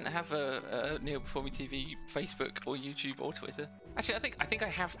Discord. I don't have a Neil Before Me TV Facebook or YouTube or Twitter. Actually, I think I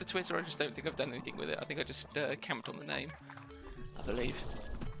have the Twitter. I just don't think I've done anything with it. I think I just camped on the name, I believe.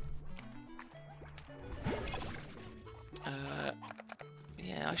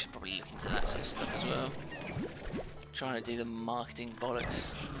 Yeah, I should probably look into that sort of stuff as well. Trying to do the marketing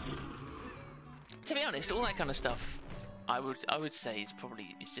bollocks. To be honest, all that kind of stuff, I would say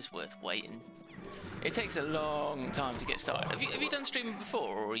it's just worth waiting. It takes a long time to get started. Have you done streaming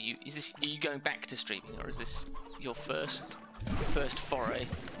before, or are you going back to streaming, or is this your first foray?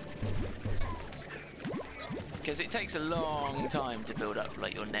 Because it takes a long time to build up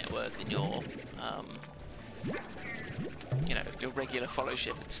like your network and your you know, your regular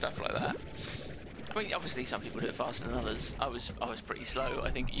followship and stuff like that. I mean, obviously some people do it faster than others. I was pretty slow,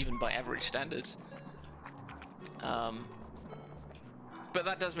 I think, even by average standards. But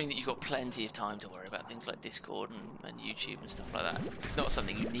that does mean that you've got plenty of time to worry about things like Discord and YouTube and stuff like that. It's not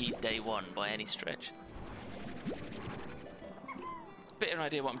something you need day one by any stretch. Bit of an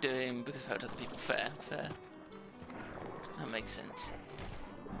idea what I'm doing because I've helped other people. Fair. That makes sense.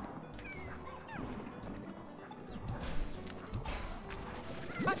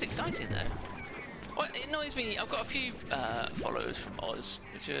 That's exciting though. Well, it annoys me. I've got a few followers from Oz,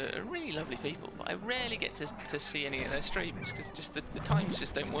 which are really lovely people, but I rarely get to see any of their streams because just the times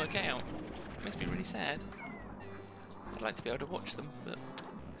just don't work out. It makes me really sad. I'd like to be able to watch them, but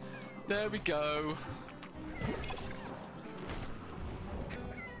there we go.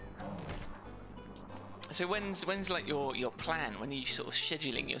 So when's like your plan? When are you sort of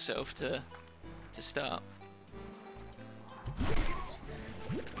scheduling yourself to start?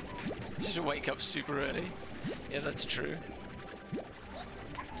 Just to wake up super early. Yeah, that's true.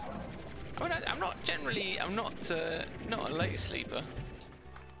 I mean, I'm not a late sleeper.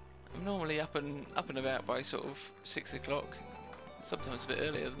 I'm normally up and about by sort of 6 o'clock. Sometimes a bit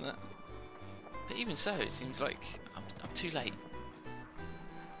earlier than that. But even so, it seems like I'm too late.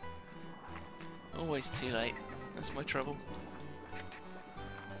 Always too late. That's my trouble.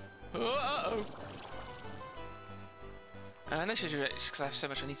 Uh-oh! No schedule because I have so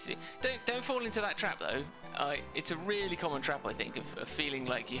much I need to do. Don't fall into that trap though. It's a really common trap, I think, of feeling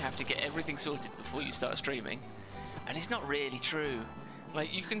like you have to get everything sorted before you start streaming, and it's not really true.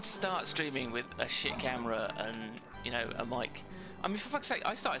 Like, you can start streaming with a shit camera and, you know, a mic. I mean, for fuck's sake,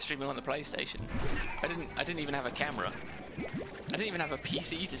 I started streaming on the PlayStation. I didn't even have a camera. I didn't even have a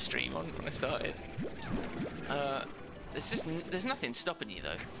PC to stream on when I started. There's nothing stopping you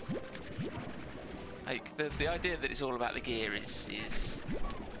though. Like, the idea that it's all about the gear is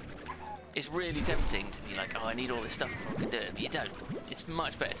really tempting to be like, oh, I need all this stuff before I can do it, but you don't. It's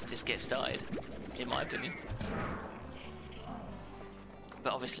much better to just get started, in my opinion.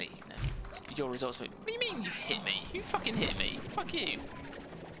 But obviously, you know, your results. What do you mean you hit me? You fucking hit me. Fuck you.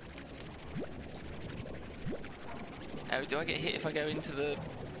 Oh, do I get hit if I go into the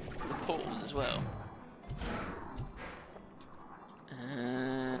portals as well?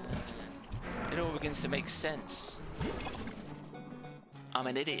 It all begins to make sense. I'm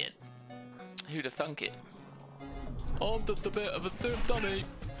an idiot. Who'd have thunk it? I'm the bit of a dummy.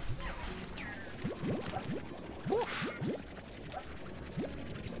 Woof.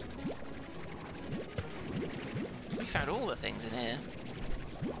 We found all the things in here.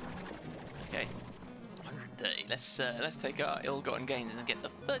 Okay. 130. Let's take our ill-gotten gains and get the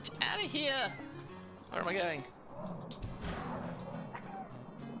fudge out of here. Where am I going?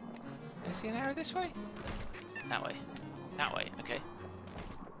 Do I see an arrow this way? That way. That way. Okay.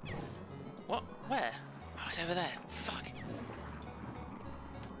 What? Where? Oh, it's over there. Fuck.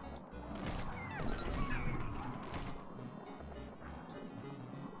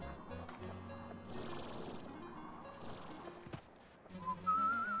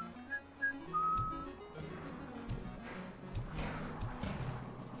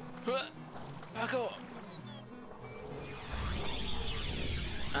 Parkour.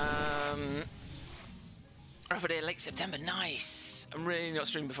 Rough day, late September. Nice. I'm really not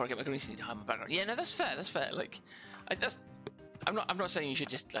streaming before I get my green screen to hide my background. Yeah, no, that's fair. That's fair. Like, I'm not saying you should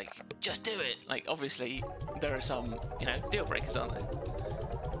just do it. Like, obviously, there are some, you know, deal breakers, aren't there?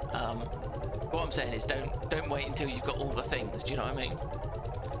 What I'm saying is, don't wait until you've got all the things. Do you know what I mean?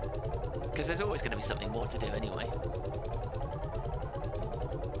 Because there's always going to be something more to do anyway.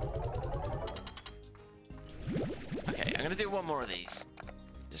 Okay, I'm going to do one more of these.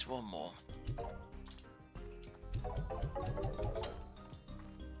 Just one more.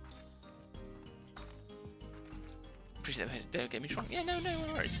 Appreciate that. Don't get me wrong. Yeah, no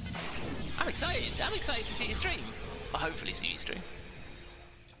worries. I'm excited. I'm excited to see you stream. Or hopefully see you stream.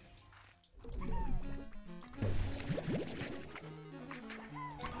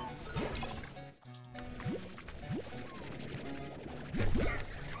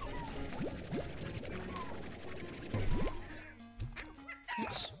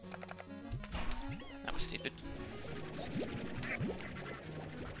 Oops. That was stupid.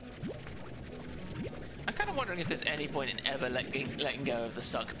 I'm kind of wondering if there's any point in ever letting go of the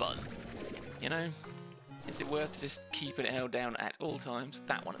suck button. You know? Is it worth just keeping it held down at all times?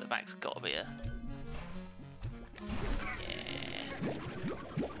 That one at the back's got to be a... Yeah.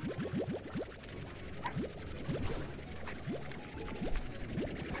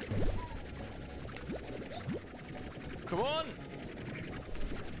 Come on!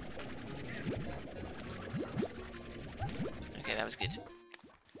 Okay, that was good.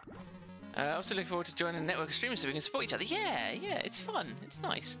 Also looking forward to joining a network of streamers so we can support each other. Yeah, it's fun. It's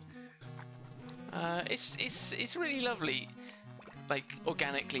nice. It's really lovely, like,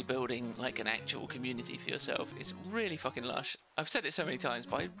 organically building like an actual community for yourself. It's really fucking lush. I've said it so many times,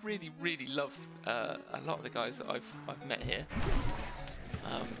 but I really love a lot of the guys that I've met here.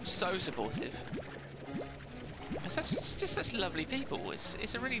 So supportive. It's just such lovely people.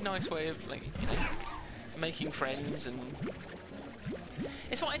 It's a really nice way of, like, you know, making friends. And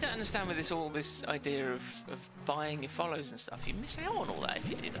it's what I don't understand with this idea of buying your follows and stuff. You miss out on all that if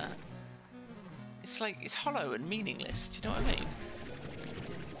you do that. It's like, it's hollow and meaningless. Do you know what I mean?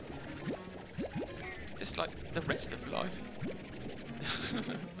 Just like the rest of life.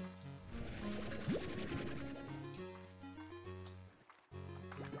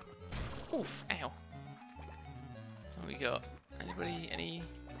 Oof, ow. What we got? Anybody, any...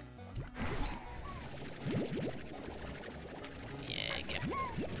 Yeah, get him.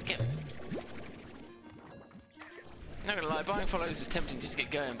 Not gonna lie, buying follows is tempting just to get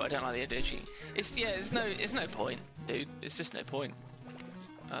going, but I don't like the idea of cheating. It's no point, dude. It's just no point.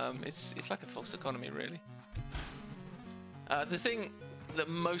 It's like a false economy, really. The thing that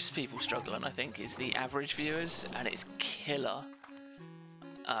most people struggle on, I think, is the average viewers, and it's killer.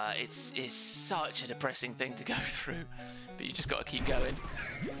 It's such a depressing thing to go through, but you just got to keep going.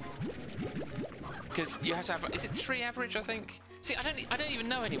 Because you have to have, is it 3 average, I think? See, I don't even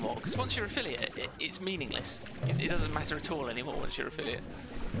know anymore, because once you're affiliate, it's meaningless. It doesn't matter at all anymore once you're affiliate.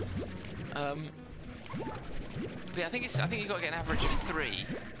 But yeah, I think you've got to get an average of 3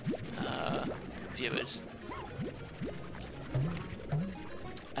 viewers.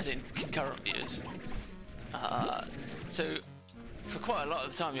 As in concurrent viewers. So for quite a lot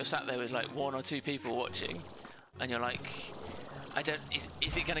of the time you're sat there with like 1 or 2 people watching, and you're like,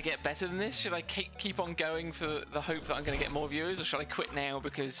 is it going to get better than this? Should I keep on going for the hope that I'm going to get more viewers, or should I quit now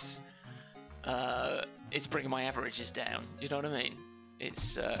because it's bringing my averages down? You know what I mean?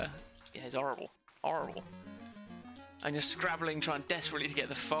 It's yeah, it's horrible. and you're scrabbling, trying desperately to get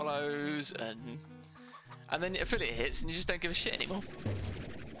the follows, and then affiliate hits, and you just don't give a shit anymore.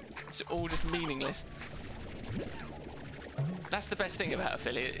 It's all just meaningless. That's the best thing about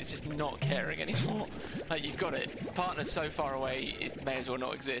affiliate, it's just not caring anymore. Like, you've got it. Partner's so far away, it may as well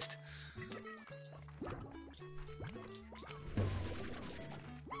not exist.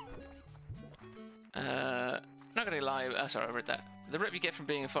 Not gonna lie, sorry, I read that. The rep you get from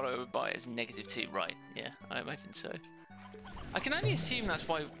being a follower by is -2, right? Yeah, I imagine so. I can only assume that's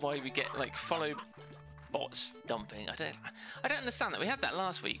why we get like follow bots dumping. I don't understand that. We had that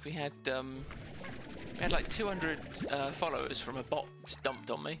last week. We had like 200 followers from a bot just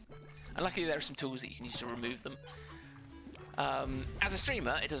dumped on me, and luckily there are some tools that you can use to remove them. As a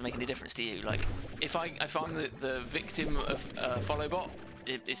streamer, it doesn't make any difference to you. Like, if I'm the victim of a follow bot,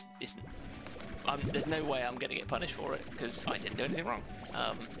 there's no way I'm going to get punished for it because I didn't do anything wrong.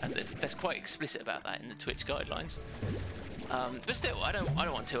 And that's quite explicit about that in the Twitch guidelines. But still, I don't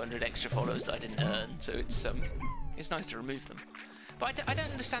want 200 extra followers that I didn't earn. So it's nice to remove them. But I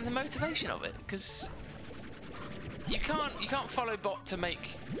don't understand the motivation of it, because you can't follow bot to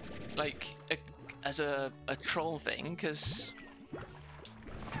make like as a troll thing, because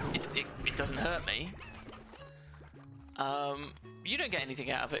it doesn't hurt me. You don't get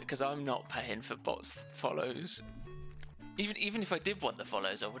anything out of it because I'm not paying for bots follows. Even if I did want the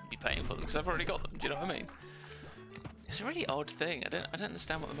follows, I wouldn't be paying for them because I've already got them. Do you know what I mean? It's a really odd thing. I don't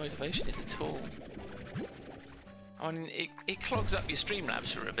understand what the motivation is at all. I mean, it clogs up your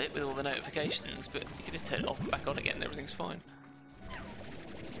Streamlabs for a bit with all the notifications, but you can just turn it off and back on again and everything's fine.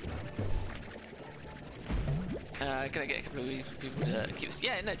 Can I get a couple of people to keep this?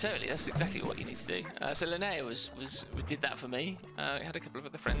 Yeah, no, totally. That's exactly what you need to do. So Linnea did that for me. I had a couple of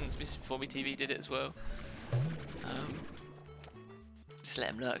other friends before me. TV did it as well. Just let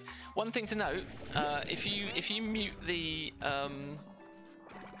them know. One thing to note: if you mute the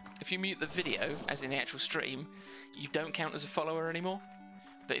video, as in the actual stream, you don't count as a follower anymore.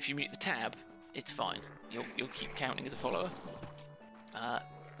 But if you mute the tab, it's fine. You'll keep counting as a follower.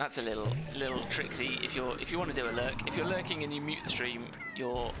 That's a little tricksy. If you want to do a lurk, if you're lurking and you mute the stream,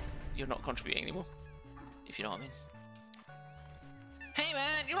 you're not contributing anymore. If you know what I mean. Hey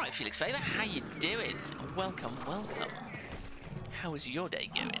man, you're right, Felix Faber. How you doing? Welcome. How is your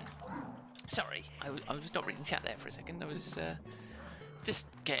day going? Sorry, I was not reading chat there for a second. I was just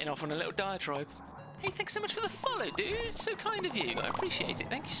getting off on a little diatribe. Hey, thanks so much for the follow, dude. It's so kind of you. I appreciate it.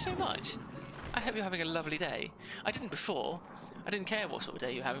 Thank you so much. I hope you're having a lovely day. I didn't before. I didn't care what sort of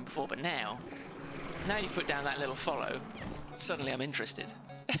day you were having before, but now you've put down that little follow, suddenly I'm interested.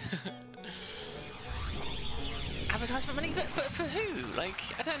 Advertisement money, but for who? Like,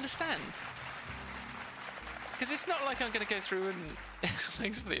 I don't understand. Because it's not like I'm going to go through and...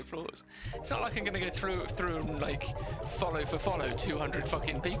 Thanks for the applause. It's not like I'm going to go through and, like, follow for follow 200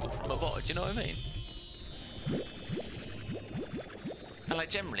 fucking people from a bot, do you know what I mean? And,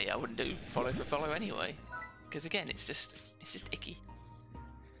 like, generally, I wouldn't do follow for follow anyway. Because, again, it's just icky.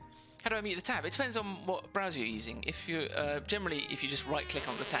 How do I mute the tab? It depends on what browser you're using. If you generally, if you just right-click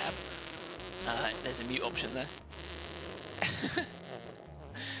on the tab, there's a mute option there.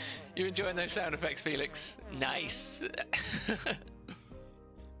 You enjoying those sound effects, Felix? Nice.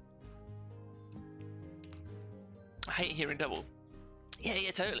 I hate hearing double.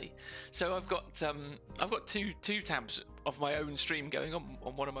 Yeah, totally. So I've got two tabs of my own stream going on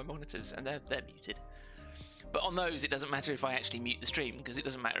one of my monitors, and they're muted. But on those, it doesn't matter if I actually mute the stream, because it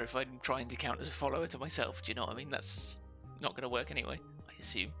doesn't matter if I'm trying to count as a follower to myself. Do you know what I mean? That's not going to work anyway, I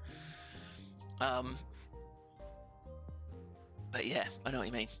assume. But yeah, I know what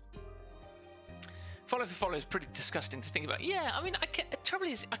you mean. Follow for follow is pretty disgusting to think about. Yeah, I mean, the trouble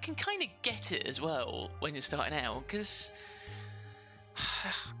is, I can kind of get it as well when you're starting out, because...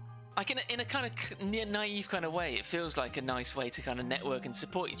 Like in a kind of naive kind of way, it feels like a nice way to kind of network and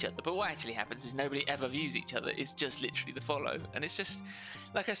support each other. But what actually happens is nobody ever views each other. It's just literally the follow, and it's just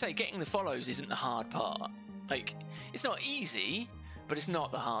like I say, getting the follows isn't the hard part. Like, it's not easy, but it's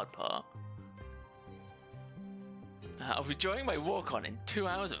not the hard part. I'll be joining my walk on in 2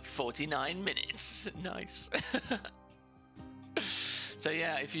 hours and 49 minutes. Nice. So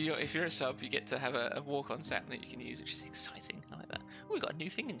yeah, if you're a sub, you get to have a walk-on sound that you can use, which is exciting. I like that. Oh, we got a new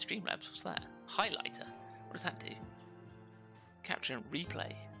thing in Streamlabs. What's that? Highlighter. What does that do? Capture and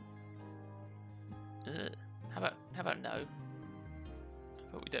replay. Ugh. How about no? How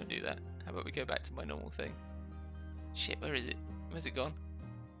about we don't do that? How about we go back to my normal thing? Shit, where is it? Where's it gone?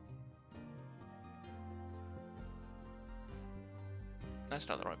 That's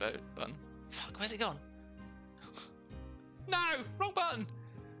not the right button. Fuck, where's it gone? No! Wrong button!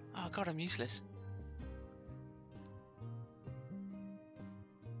 Oh god, I'm useless.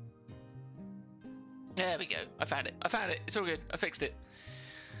 There we go. I found it. I found it. It's all good. I fixed it.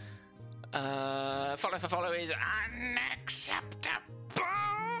 Follow for follow is unacceptable.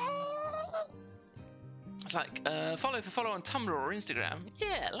 It's like follow for follow on Tumblr or Instagram.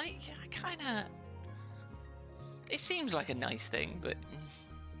 Yeah, like I kind of. It seems like a nice thing, but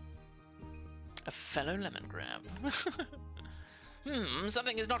a fellow lemon grab.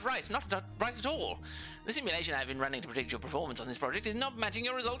 Something is not right. Not right at all. The simulation I've been running to predict your performance on this project is not matching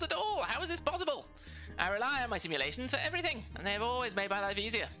your results at all. How is this possible? I rely on my simulations for everything, and they have always made my life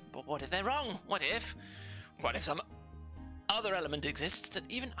easier. But what if they're wrong? What if some other element exists that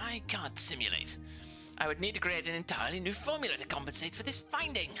even I can't simulate? I would need to create an entirely new formula to compensate for this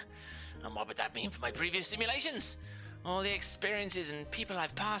finding. And what would that mean for my previous simulations? All the experiences and people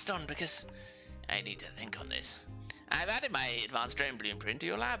I've passed on, because I need to think on this. I've added my advanced drone blueprint to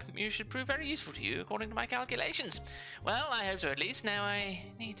your lab. You should prove very useful to you, according to my calculations. Well, I hope so at least. Now I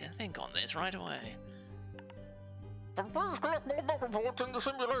need to think on this right away. Please collect more bug reports in the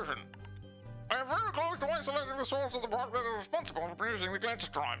simulation. I am very close to isolating the source of the bug that is responsible for producing the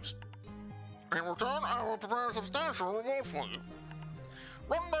glitch drives. In return, I will prepare a substantial reward for you.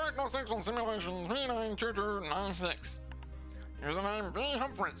 Run diagnostics on simulation 392296. Username B.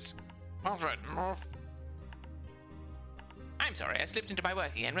 Humphreys. Password Morph. I'm sorry, I slipped into my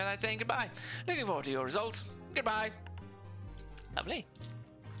work again without saying goodbye. Looking forward to your results. Goodbye. Lovely.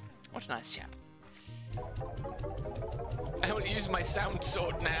 What a nice chap. I will use my sound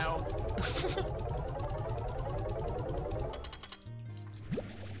sword now.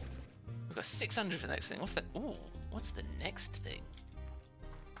 We've got 600 for the next thing. What's that? Ooh, what's the next thing?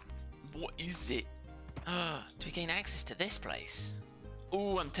 What is it? Do we gain access to this place?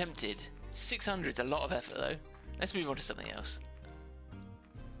 Ooh, I'm tempted. 600's a lot of effort though. Let's move on to something else.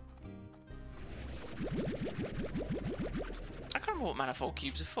 I can't remember what manifold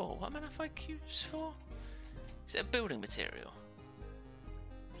cubes are for. What are manifold cubes for? Is it a building material?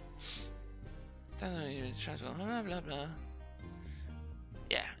 Blah, blah, blah.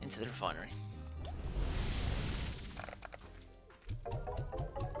 Yeah, into the refinery.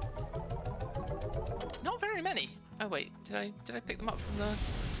 Not very many. Oh wait, did I pick them up from the...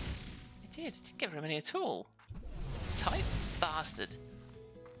 I didn't get very many at all. Tight bastard.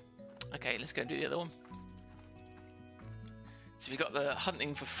 Okay, let's go and do the other one. So we've got the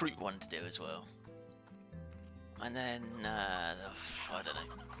hunting for fruit one to do as well. And then, I don't know.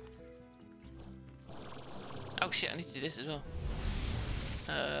 Oh shit, I need to do this as well.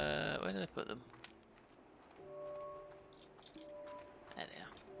 Where did I put them? There they are.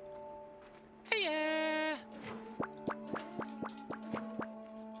 Hey yeah!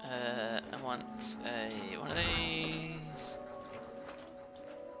 I want one of these.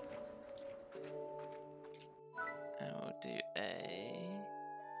 I will do a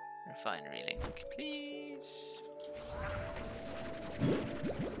refinery link, please.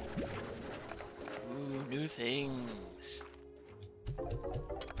 Ooh, new things.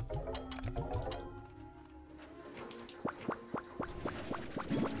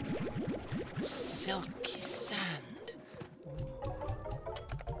 Silky sand.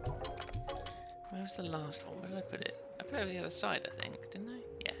 Where was the last one? Where did I put it? I put it over the other side, I think, didn't I?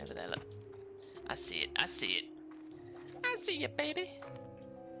 Yeah, over there, look. I see it, I see it. I see you, baby.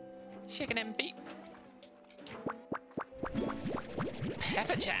 Shaking them feet.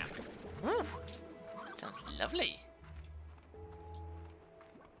 Pepper jam. Woo. That sounds lovely.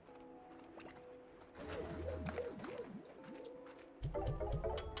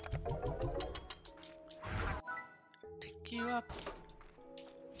 Pick you up.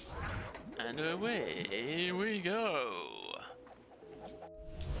 And away we go.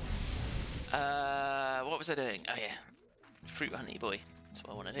 What was I doing? Oh yeah. Fruit honey boy. That's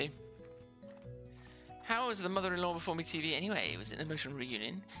what I want to do. How was the mother-in-law before me TV anyway? Was it an emotional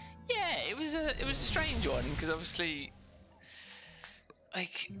reunion? Yeah, it was a strange one because obviously,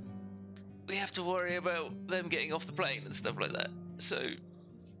 like, we have to worry about them getting off the plane and stuff like that. So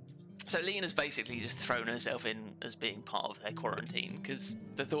Lena's basically just thrown herself in as being part of their quarantine because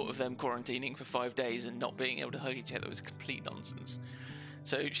the thought of them quarantining for 5 days and not being able to hug each other was complete nonsense.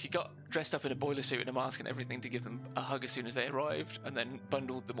 So she got dressed up in a boiler suit and a mask and everything to give them a hug as soon as they arrived, and then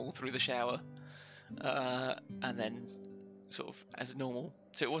bundled them all through the shower, and then sort of as normal.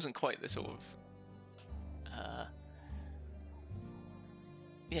 So it wasn't quite the sort of,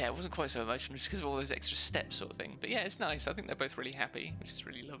 yeah, it wasn't quite so emotional just because of all those extra steps sort of thing. But yeah, it's nice. I think they're both really happy, which is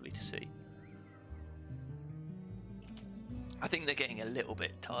really lovely to see. I think they're getting a little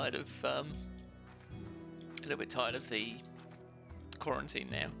bit tired of the quarantine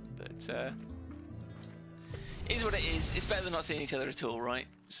now, but it is what it is. It's better than not seeing each other at all, right?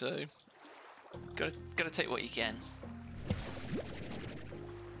 So Gotta take what you can.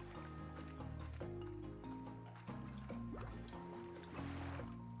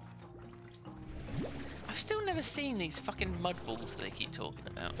 I've still never seen these fucking mud balls that they keep talking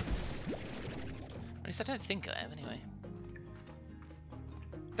about. At least I don't think I have, anyway.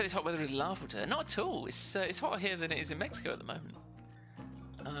 But this hot weather is laughable to her. Not at all. It's hotter here than it is in Mexico at the moment.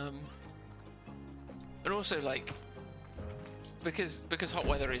 And also, like, because hot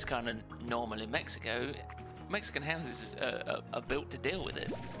weather is kind of normal in Mexico, Mexican houses are built to deal with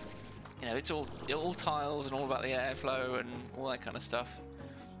it. You know, it's all tiles and all about the airflow and all that kind of stuff.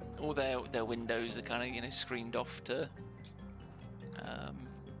 All their windows are kind of, you know, screened off to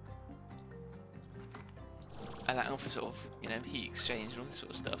allow for sort of, you know, heat exchange and all this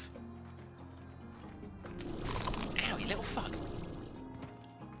sort of stuff. Ow, you little fuck.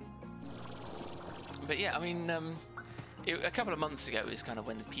 But yeah, I mean, a couple of months ago is kind of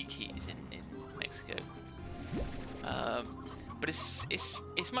when the peak heat is in Mexico. But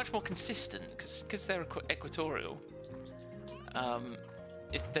it's much more consistent because they're equatorial.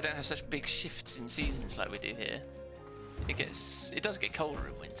 They don't have such big shifts in seasons like we do here. It does get colder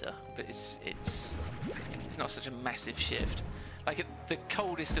in winter, but it's not such a massive shift. Like at the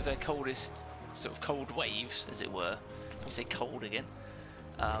coldest of their coldest sort of cold waves, as it were. Let me say cold again.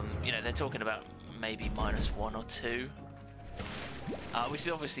 You know, they're talking about maybe -1 or 2, which is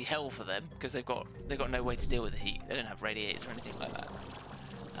obviously hell for them because they've got no way to deal with the heat. They don't have radiators or anything like that,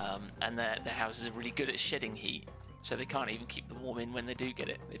 and their houses are really good at shedding heat, so they can't even keep them warm in when they do get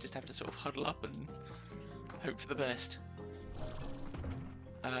it. They just have to sort of huddle up and hope for the best.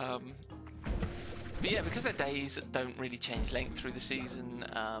 But yeah, because their days don't really change length through the season,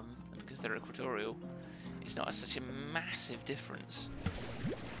 and because they're equatorial, it's not such a massive difference.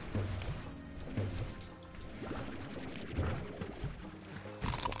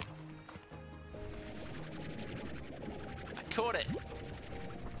 I caught it! I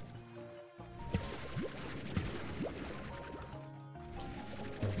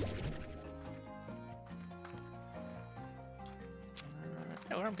don't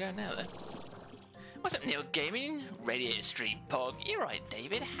know where I'm going now, though. What's up, Neil Gaming? Radiator Street Pog. You're right,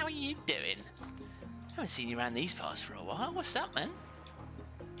 David. How are you doing? Haven't seen you around these parts for a while. What's up, man?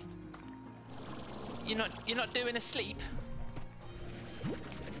 You're not doing asleep?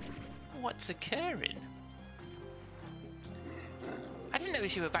 What's occurring? I didn't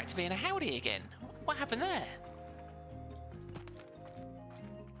notice you were back to being a howdy again. What happened there?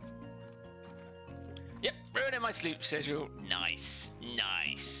 Yep, ruining my sleep schedule. Nice,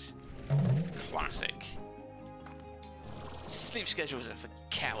 nice. Classic. Sleep schedules are for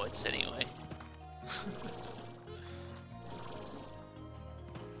cowards anyway.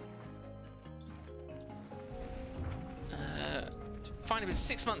 Finally been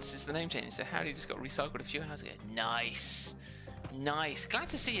 6 months since the name change, so Howdy just got recycled a few hours ago. Nice. Nice. Glad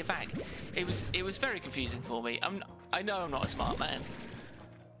to see you back. It was very confusing for me. I know I'm not a smart man,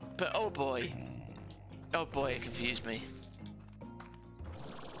 but oh boy, it confused me.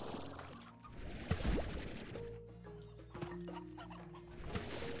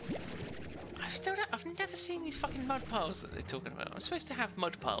 I've never seen these fucking mud piles that they're talking about. I'm supposed to have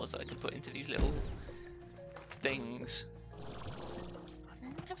mud piles that I can put into these little things.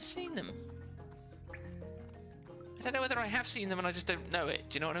 I've never seen them. I don't know whether I have seen them and I just don't know it.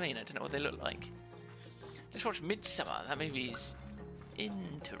 Do you know what I mean? I don't know what they look like. Just watched Midsummer. That movie is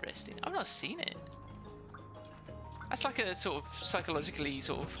interesting. I've not seen it. That's like a sort of psychologically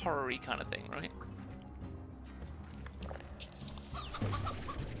sort of horror-y kind of thing, right?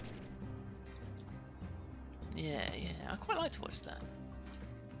 Yeah, I quite like to watch that.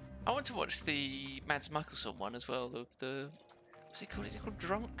 I want to watch the Mads Mikkelsen one as well. The what's it called? Is it called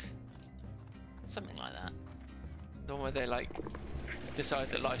Drunk? Something like that. The one where they like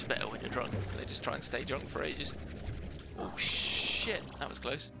decide that life's better when you're drunk. They just try and stay drunk for ages. Oh shit, that was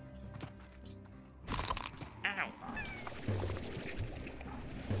close. Ow.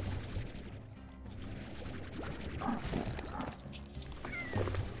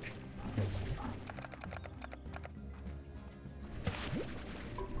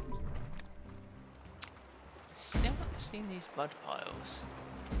 Still not seen these mud piles.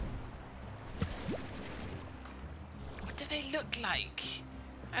 What do they look like?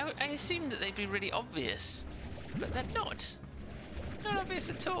 I assumed that they'd be really obvious, but they're not. Not obvious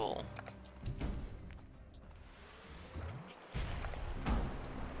at all.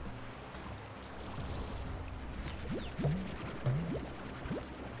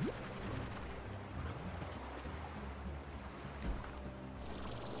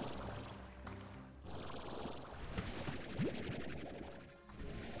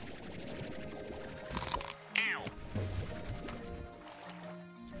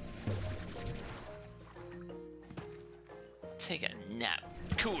 Take a nap.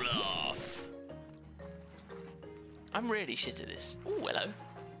 Cool off. I'm really shit at this. Oh,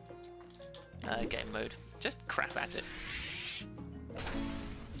 hello. Game mode. Just crap at it.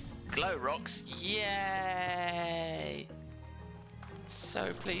 Glow rocks. Yay!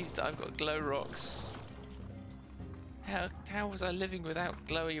 So pleased that I've got glow rocks. How was I living without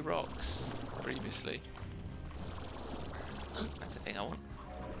glowy rocks previously? That's the thing I want.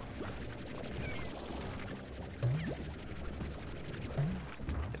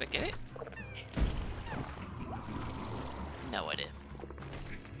 Did I get it? No idea.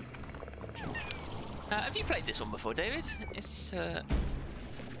 Have you played this one before, David? Is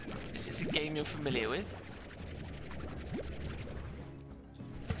this a game you're familiar with?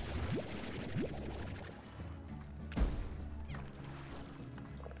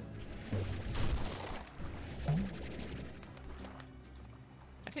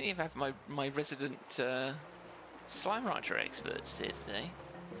 I didn't even have my resident Slime Rancher experts here today.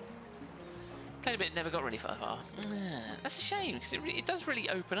 Played a bit, never got really far. That's a shame because it does really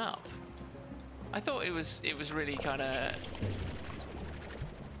open up. I thought it was really kind of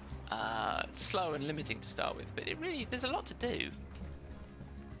slow and limiting to start with, but there's a lot to do.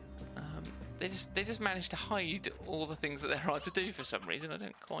 They just managed to hide all the things that there are to do for some reason. I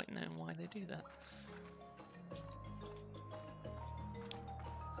don't quite know why they do that.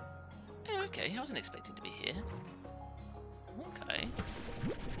 Oh, okay, I wasn't expecting to be here. Okay.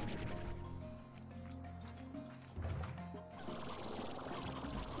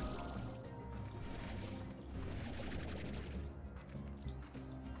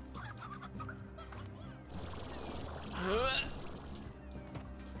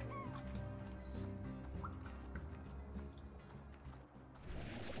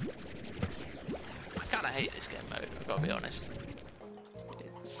 I kind of hate this game mode, I've got to be honest.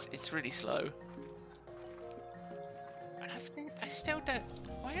 It's really slow. And I still don't...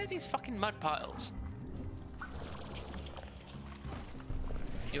 Why are these fucking mud piles?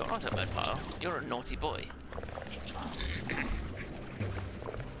 You're not a mud pile, you're a naughty boy.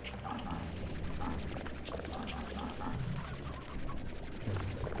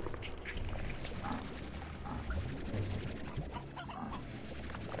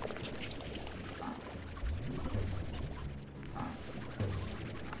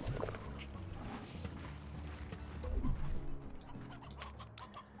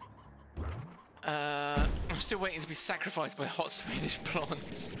 I'm still waiting to be sacrificed by hot Swedish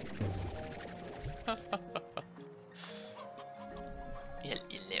blondes.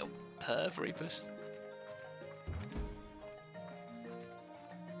 you little perv reapers.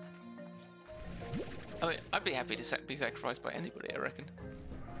 I mean, I'd be happy to be sacrificed by anybody, I reckon.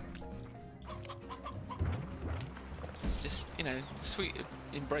 It's just, you know, the sweet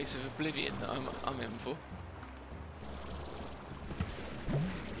embrace of oblivion that I'm in for. Do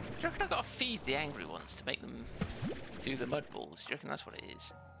you reckon I've got to feed the angry ones to make them do the mud balls? Do you reckon that's what it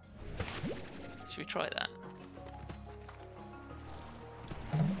is? Should we try that?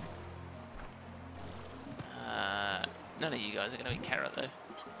 None of you guys are going to eat carrot, though.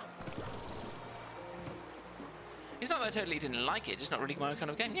 It's not that I totally didn't like it, just not really my kind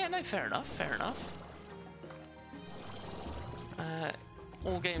of game. Yeah, no, fair enough, fair enough.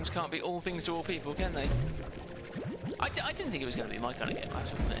 All games can't be all things to all people, can they? I didn't think it was going to be my kind of game, I have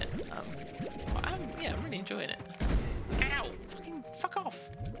to admit. Yeah, I'm really enjoying it. Ow! Fuck off!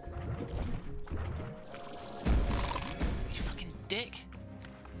 You fucking dick!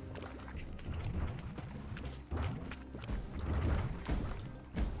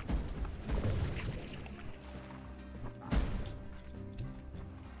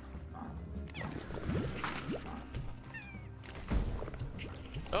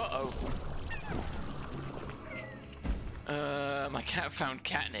 Uh-oh. My cat found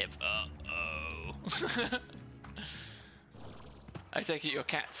catnip. Uh-oh. I take it your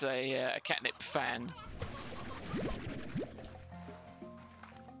cat's a catnip fan.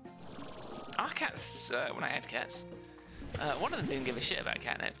 Our cats, when I had cats, one of them didn't give a shit about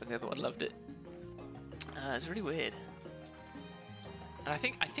catnip, but the other one loved it. It's really weird. And I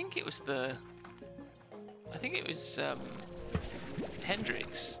think it was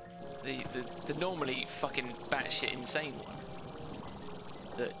Hendrix, the normally fucking batshit insane one,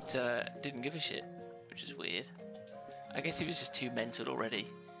 that didn't give a shit, which is weird. I guess he was just too mental already,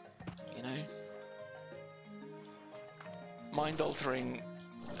 you know? Mind-altering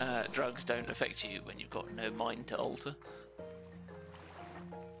drugs don't affect you when you've got no mind to alter.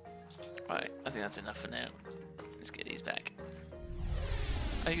 Right, I think that's enough for now. Let's get these back.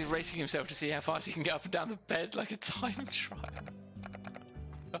 I think he's racing himself to see how fast he can get up and down the bed like a time trial.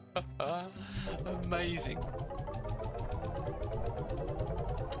 Amazing.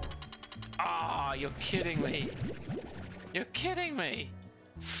 Ah, you're kidding me. You're kidding me.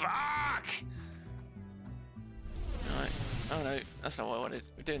 Fuck! Alright. Oh no, that's not what I wanted.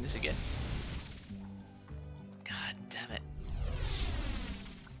 We're doing this again. God damn it.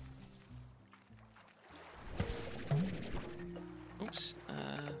 Oops.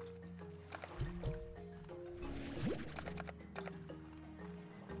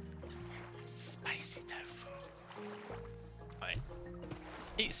 Spicy tofu. Right.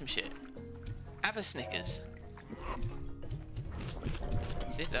 Eat some shit. Have a Snickers.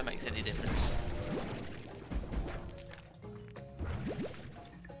 See if that makes any difference.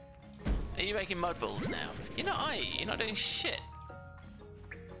 Are you making mud balls now? You're not, are you? You're not doing shit.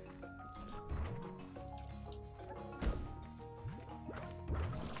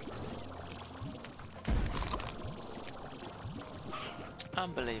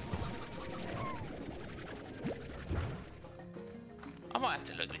 Unbelievable. I might have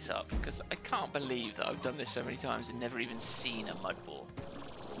to look this up because I can't believe that I've done this so many times and never even seen a mud ball.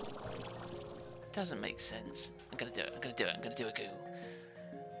 It doesn't make sense. I'm gonna do it. I'm gonna do it. I'm gonna do a Google.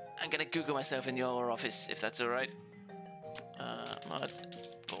 I'm gonna Google myself in your office if that's alright. Mud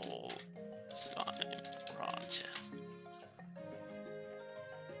ball slime rancher.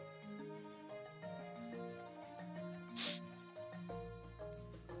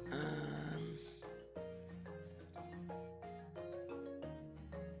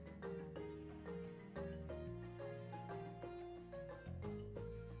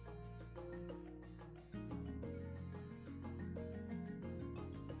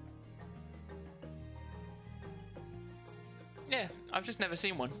 Yeah, I've just never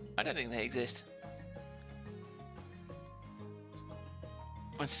seen one. I don't think they exist.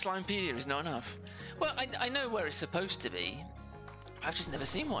 And Slimepedia is not enough. Well, I know where it's supposed to be. I've just never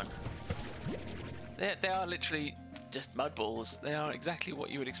seen one. They are literally just mud balls. They are exactly what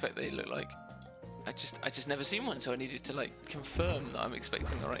you would expect they look like. I just never seen one, so I needed to like confirm that I'm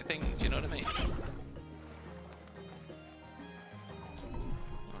expecting the right thing. Do you know what I mean? I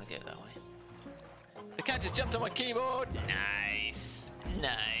want to go that way. The cat just jumped on my keyboard. Nice,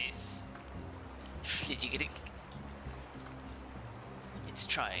 nice. Did you get it? It's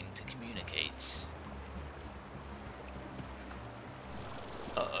trying to communicate.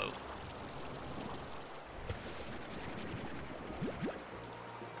 Uh-oh.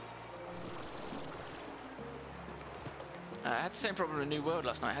 I had the same problem in New World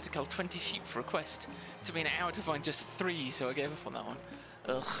last night. I had to kill 20 sheep for a quest. It took me an hour to find just 3, so I gave up on that one.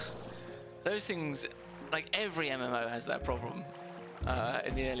 Ugh. Those things, like every MMO has that problem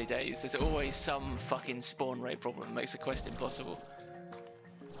in the early days. There's always some fucking spawn rate problem that makes a quest impossible.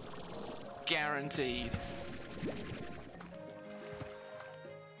 Guaranteed.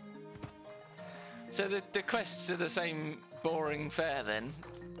 So the quests are the same boring fare then.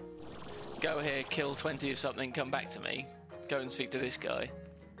 Go here, kill 20 of something, come back to me. Go and speak to this guy.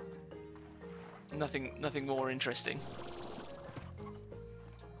 Nothing more interesting.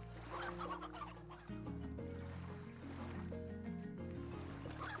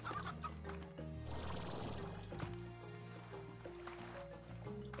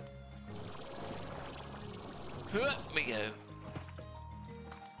 Up we go.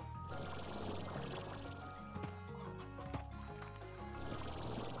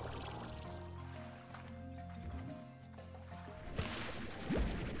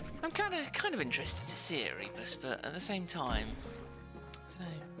 I'm kind of interested to see it, Rebus, but at the same time, I don't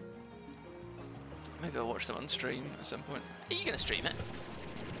know. Maybe I'll watch them on stream at some point. Are you going to stream it?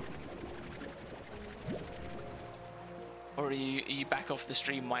 Or are you back off the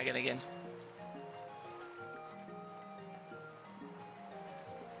stream wagon again?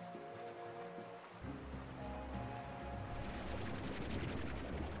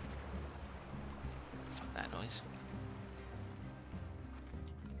 Fuck that noise.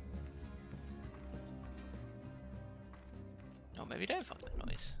 Or maybe don't fuck that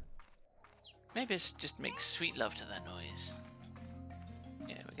noise. Maybe it just makes sweet love to that noise.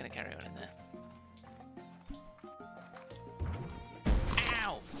 Yeah, we're gonna carry on in there.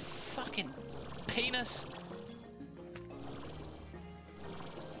 Ow! Fucking penis!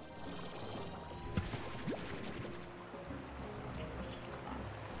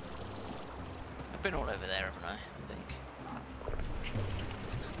 I've been all over there, haven't I think.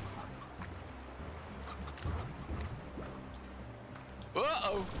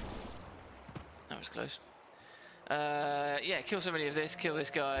 Uh-oh! That was close. Yeah, kill somebody of this, kill this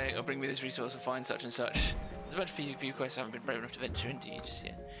guy, or bring me this resource, or find such and such. There's a bunch of PvP quests I haven't been brave enough to venture into just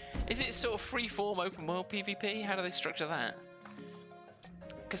yet. Is it sort of free-form, open-world PvP? How do they structure that?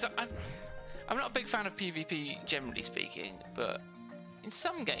 Because I I'm not a big fan of PvP generally speaking, but in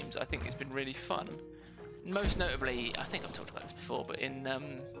some games I think it's been really fun. Most notably, I think I've talked about this before, but in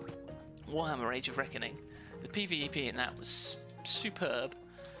Warhammer Age of Reckoning, the PvP in that was superb.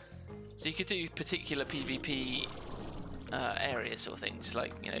 So you could do particular PvP areas or things,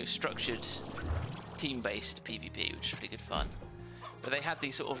 like, you know, structured team-based PvP, which is pretty good fun. But they had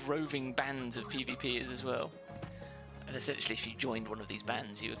these sort of roving bands of PvPers as well. And essentially, if you joined one of these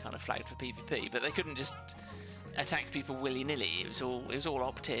bands, you were kind of flagged for PvP. But they couldn't just attack people willy-nilly. It was all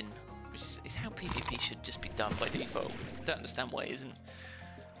opt-in, which is how PvP should just be done by default. I don't understand why it isn't.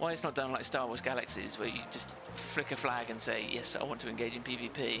 Why it's not done like Star Wars Galaxies, where you just flick a flag and say, yes, I want to engage in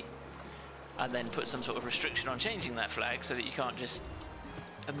PvP, and then put some sort of restriction on changing that flag so that you can't just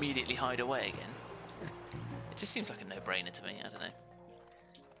immediately hide away again. It just seems like a no-brainer to me, I don't know.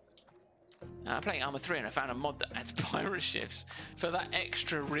 I'm playing Arma 3 and I found a mod that adds pirate ships for that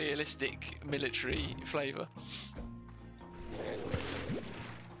extra realistic military flavour.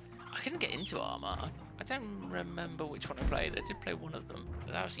 I couldn't get into Arma. I don't remember which one I played. I did play one of them,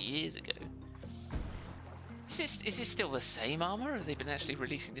 but that was years ago. Is this still the same Arma, or have they been actually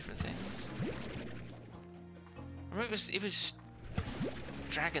releasing different things? I remember it was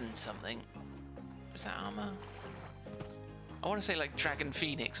Dragon something. Was that Arma? I want to say like Dragon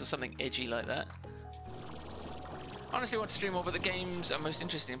Phoenix or something edgy like that. I honestly want to stream more, but the games I'm most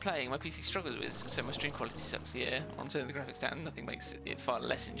interested in playing, my PC struggles with, so my stream quality sucks here. I'm turning the graphics down, nothing makes it far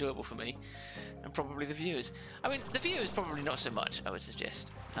less enjoyable for me. And probably the viewers. I mean, the viewers probably not so much, I would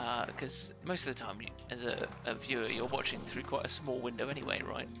suggest. Because most of the time, as a viewer, you're watching through quite a small window anyway,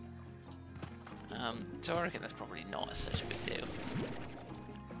 right? So I reckon that's probably not such a big deal.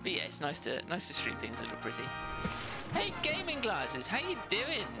 But yeah, it's nice to stream things that look pretty. Hey, Gaming Glasses, how you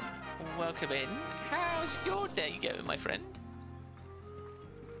doing? Welcome in. How's your day going, my friend?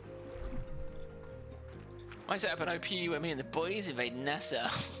 I set up an OP where me and the boys invade NASA.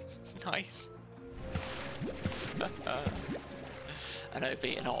 Nice. An OP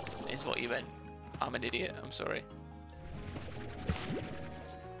and op is what you meant. I'm an idiot, I'm sorry.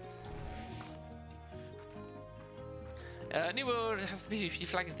 New World has the PvP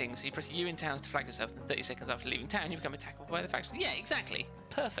flagging thing, so you press U in towns to flag yourself, and 30 seconds after leaving town, you become attackable by the faction. Yeah, exactly.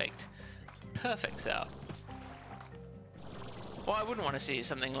 Perfect. Perfect setup. What I wouldn't want to see is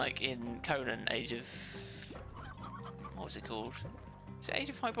something like in Conan, Age of... What was it called? Is it Age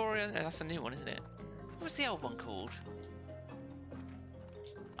of Hyboria? No, that's the new one, isn't it? What was the old one called?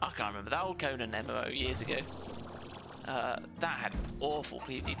 I can't remember. That old Conan MMO years ago. That had awful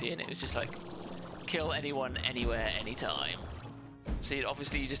PvP in it. It was just like, kill anyone, anywhere, anytime. So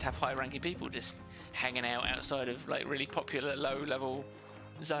obviously you just have high-ranking people just hanging out outside of like really popular low-level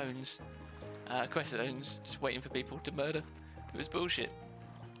zones, quest zones, just waiting for people to murder. It was bullshit.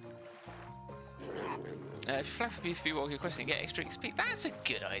 If you flag for PvP while you're questing, get extra XP. That's a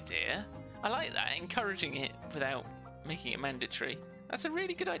good idea. I like that, encouraging it without making it mandatory. That's a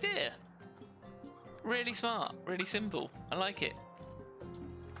really good idea. Really smart, really simple. I like it.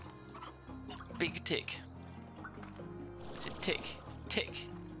 Big tick. It's a tick. Tick.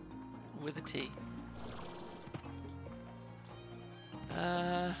 With a T.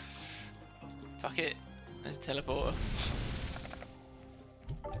 Fuck it. There's a teleporter.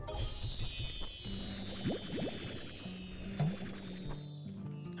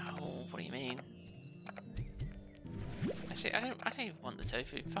 Oh, what do you mean? Actually, I don't even want the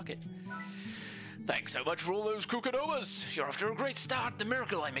tofu. Fuck it. Thanks so much for all those Kukadomas. You're off to a great start. The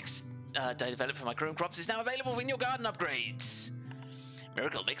Miracle I mix developed for my chrome crops is now available in your garden upgrades.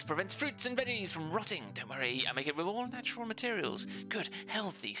 Miracle Mix prevents fruits and veggies from rotting. Don't worry, I make it with all natural materials. Good,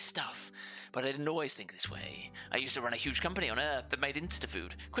 healthy stuff. But I didn't always think this way. I used to run a huge company on Earth that made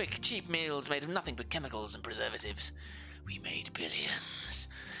Instafood. Quick, cheap meals made of nothing but chemicals and preservatives. We made billions.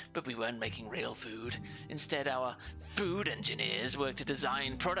 But we weren't making real food. Instead, our food engineers worked to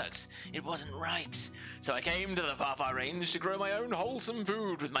design products. It wasn't right. So I came to the far range to grow my own wholesome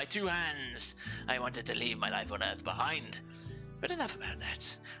food with my 2 hands. I wanted to leave my life on Earth behind. But enough about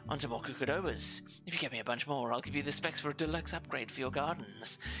that. On to more Kukadomas. If you get me a bunch more, I'll give you the specs for a deluxe upgrade for your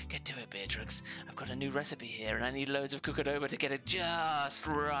gardens. Get to it, Beatrix. I've got a new recipe here, and I need loads of Kukadoma to get it just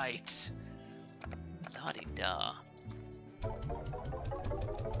right. La-di-da.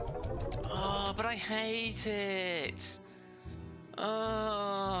 Oh, but I hate it.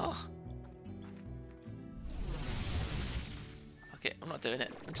 Oh. Okay, I'm not doing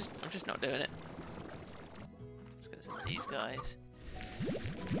it. I'm just not doing it. Let's get some of these guys.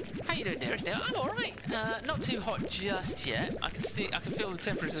 How you doing, dearest? I'm all right. Not too hot just yet. I can feel the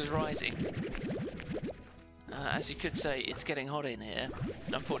temperatures rising. As you could say, it's getting hot in here.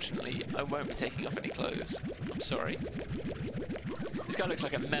 Unfortunately, I won't be taking off any clothes. I'm sorry. This guy looks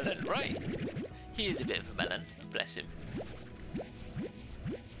like a melon, right? He is a bit of a melon. Bless him.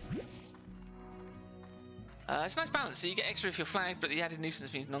 It's a nice balance. So you get extra if you're flagged, but the added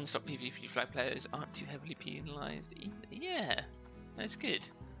nuisance means non-stop PvP flag players aren't too heavily penalised either. Yeah, that's good.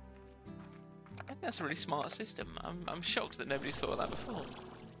 I think that's a really smart system. I'm shocked that nobody's thought of that before.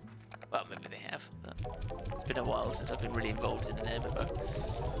 Well, maybe they have, but it's been a while since I've been really involved in an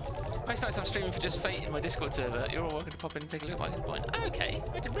MMO. Most nights I'm streaming for Just Fate in my Discord server. You're all welcome to pop in and take a look at my point. Oh, okay,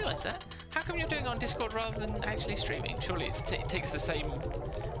 I didn't realise that. How come you're doing it on Discord rather than actually streaming? Surely it takes the same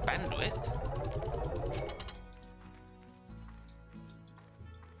bandwidth.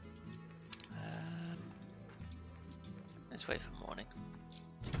 Let's wait for morning.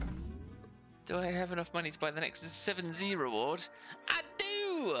 Do I have enough money to buy the next 7Z reward? I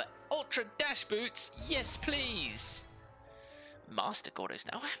do! Ultra Dash Boots, yes please! Master Gordo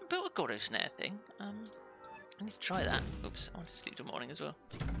Snare. Oh, I haven't built a Gordo Snare thing. I need to try that. Oops, I want to sleep till morning as well.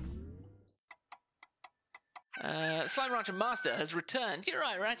 Slime Rancher Master has returned. You're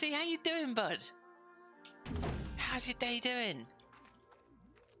right, Ratty. How you doing, bud? How's your day doing?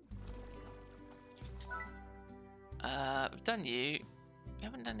 We've done you. We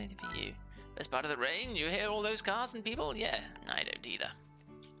haven't done anything for you. Best part of the rain, you hear all those cars and people? Yeah, I don't either.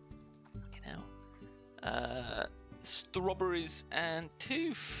 Fucking hell. Strawberries and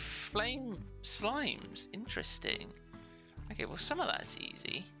 2 flame slimes. Interesting. Okay, well some of that's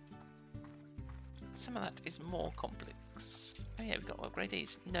easy. Some of that is more complex. Oh yeah, we've got upgrade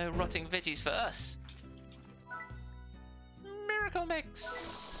these. No rotting veggies for us. Miracle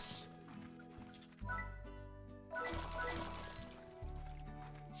Mix.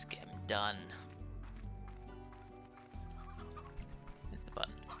 Let's get them done. There's the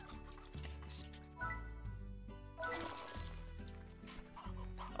button. Thanks.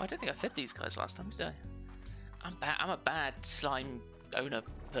 Oh, I don't think I fed these guys last time, did I? I'm a bad slime owner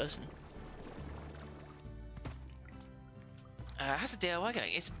person. How's the DIY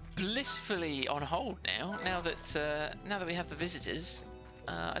going? It's blissfully on hold now. Now that we have the visitors,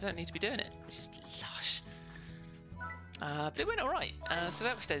 I don't need to be doing it, which is lush. But it went all right. So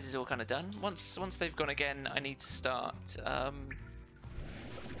that upstairs is all kind of done. Once they've gone again, I need to start. I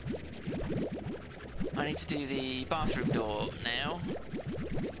need to do the bathroom door now.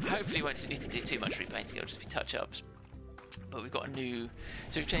 Hopefully, won't need to do too much repainting. It'll just be touch-ups. But we've got a new.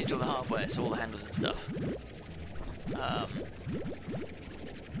 So we've changed all the hardware, so all the handles and stuff.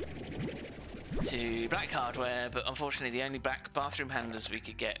 To black hardware, but unfortunately the only black bathroom handles we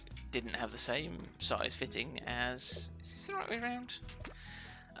could get didn't have the same size fitting as... Is this the right way around?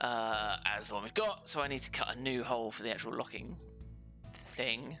 As the one we've got, so I need to cut a new hole for the actual locking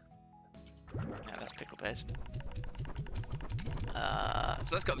thing. Yeah, that's pickle pears.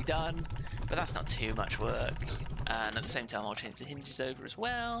 So that's got to be done, but that's not too much work. And at the same time I'll change the hinges over as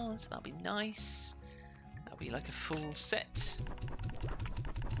well, so that'll be nice. That'll be like a full set.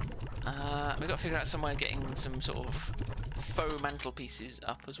 We've got to figure out some way of getting some sort of faux mantelpieces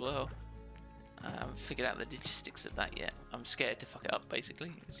up as well. I haven't figured out the logistics of that yet. I'm scared to fuck it up,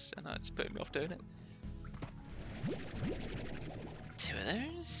 basically. It's putting me off doing it. 2 of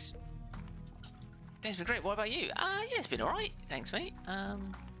those. Day's been great. What about you? Yeah, it's been alright. Thanks, mate.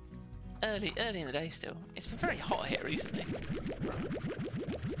 Early in the day still. It's been very hot here recently.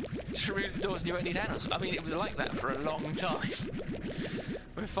 Just remove the doors and you won't need handles. I mean, it was like that for a long time.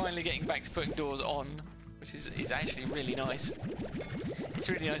 We're finally getting back to putting doors on, which is actually really nice. It's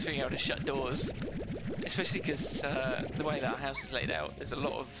really nice being able to shut doors, especially because the way that our house is laid out, there's a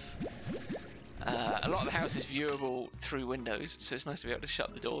lot of the house is viewable through windows, so it's nice to be able to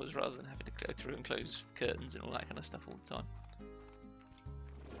shut the doors rather than having to go through and close curtains and all that kind of stuff all the time.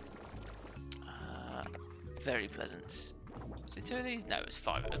 Very pleasant. Was it 2 of these? No, it was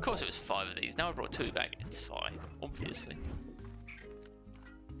 5. Of course it was 5 of these. Now I brought 2 back. It's 5, obviously.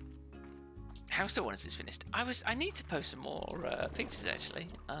 How still when is this finished? I need to post some more pictures actually.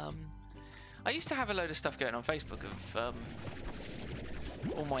 I used to have a load of stuff going on Facebook of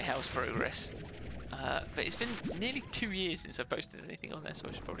all my house progress, but it's been nearly 2 years since I posted anything on there, so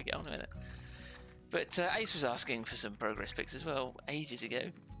I should probably get on with it. But Ace was asking for some progress pics as well ages ago,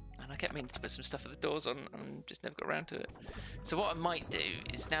 and I kept meaning to put some stuff at the doors on and just never got around to it. So what I might do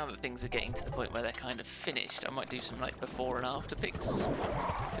is, now that things are getting to the point where they're kind of finished, I might do some like before and after pics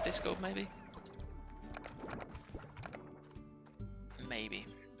for Discord maybe. Maybe.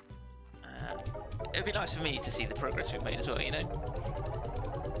 It'd be nice for me to see the progress we've made as well, you know?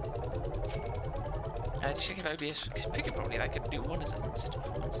 Just check if OBS, because probably that could do one as a system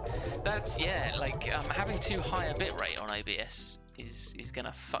performance. That's, yeah, like having too high a bitrate on OBS is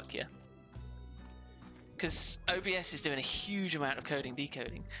gonna fuck you. Because OBS is doing a huge amount of coding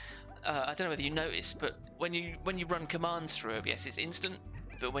decoding. I don't know whether you noticed, but when you run commands through OBS, it's instant.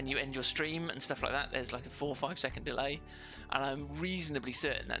 But when you end your stream and stuff like that, there's like a 4 or 5 second delay, and I'm reasonably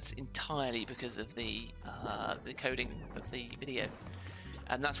certain that's entirely because of the coding of the video,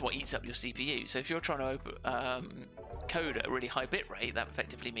 and that's what eats up your CPU. So if you're trying to code at a really high bit rate, that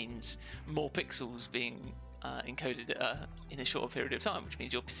effectively means more pixels being encoded in a shorter period of time, which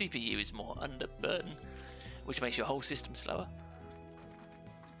means your CPU is more under burden, which makes your whole system slower.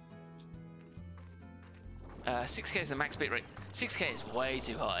 6K is the max bitrate. 6K is way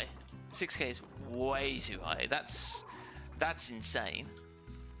too high. 6K is way too high. That's insane.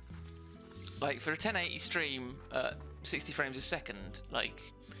 Like for a 1080 stream at 60 frames a second, like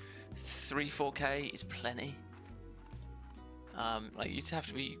 4K is plenty. Like you'd have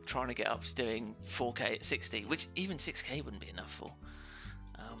to be trying to get up to doing 4K at 60, which even 6K wouldn't be enough for.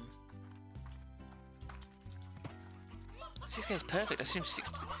 6K is perfect. I assume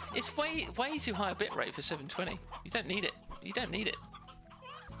 60. It's way too high a bitrate for 720. You don't need it. You don't need it.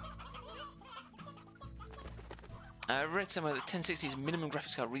 I read somewhere that 1060 is minimum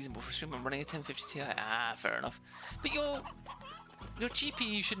graphics card reasonable for a stream. I'm running a 1050 Ti. Ah, fair enough. But your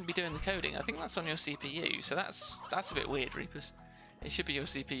GPU shouldn't be doing the coding. I think that's on your CPU. So that's a bit weird, Reapers. It should be your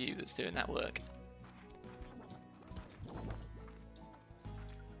CPU that's doing that work.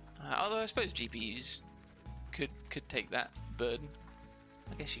 Although I suppose GPUs could take that burden.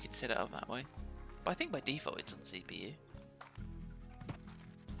 I guess you could set it up that way. But I think by default it's on CPU.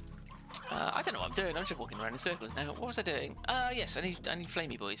 I don't know what I'm doing. I'm just walking around in circles now. What was I doing? Yes, I need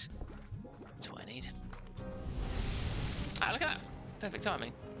flamey boys. That's what I need. Ah, look at that! Perfect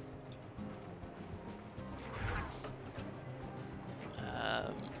timing.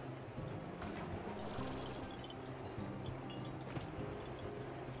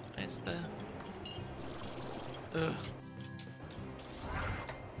 Where's the... Ugh.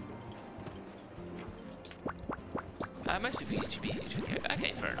 Most people use GPUs to encode.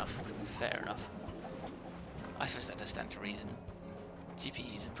 Okay, fair enough. Fair enough. I suppose that does stand to reason.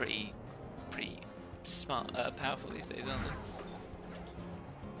 GPUs are pretty smart, powerful these days, aren't they?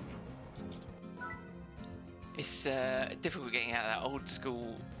 It's difficult getting out of that old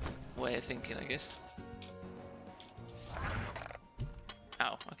school way of thinking, I guess.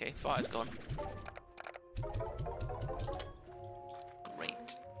 Oh, okay, fire's gone.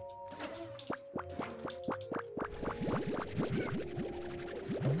 Great.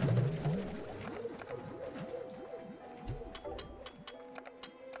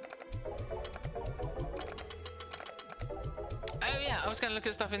 Oh yeah, I was going to look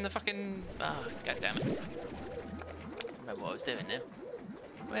at stuff in the fucking... Ah, god damn it. I don't remember what I was doing now.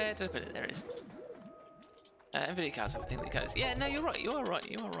 Where did I put it? There it is. NVIDIA cards have a thing that goes... Yeah, no, you're right, you are right,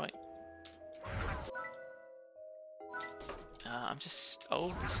 you are right. I'm just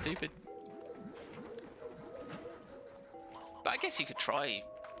old and stupid. But I guess you could try,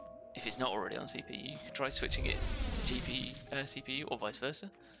 if it's not already on CPU, you could try switching it to CPU or vice versa.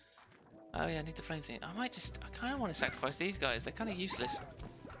 Oh yeah, I need the flame thing. I kind of want to sacrifice these guys. They're kind of useless.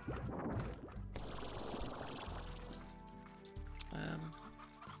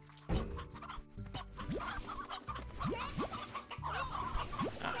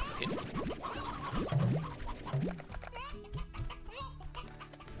 Ah, fuck it.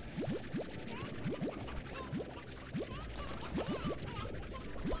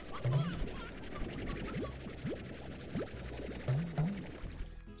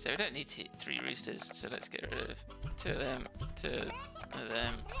 So we don't need 3 roosters, so let's get rid of 2 of them, 2 of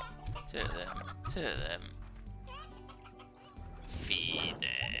them, 2 of them, 2 of them. Feed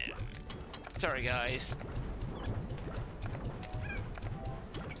them. Sorry guys.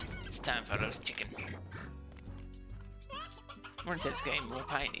 It's time for roast chicken. More intense game, more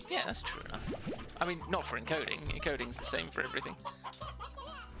painting. Yeah, that's true enough. I mean, not for encoding. Encoding's the same for everything.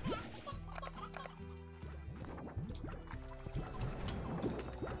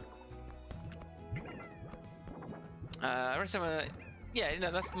 Yeah,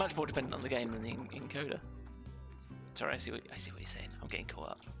 no, that's much more dependent on the game than the encoder. Sorry, I see what you're saying. I'm getting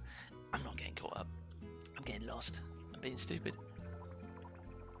caught up. I'm not getting caught up. I'm getting lost. I'm being stupid.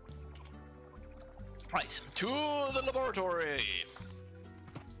 Right, to the laboratory.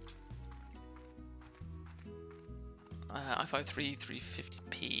 i5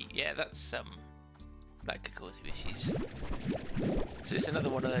 350p. Yeah, that's that could cause you issues. So it's another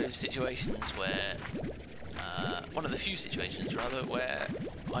one of those situations where one of the few situations, rather, where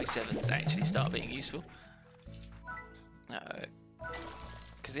i7s actually start being useful.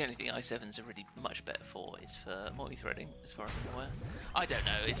 Because the only thing i7s are really much better for is for multi-threading, as far as I'm aware. I don't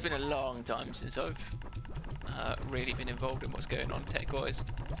know, it's been a long time since I've really been involved in what's going on tech-wise.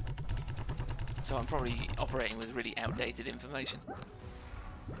 So I'm probably operating with really outdated information.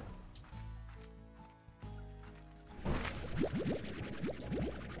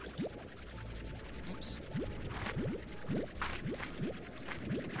 Oops.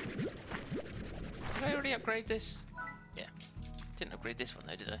 Did I already upgrade this? Yeah. Didn't upgrade this one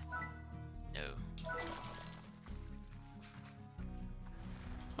though, did I? No.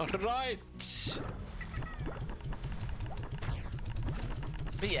 Alright!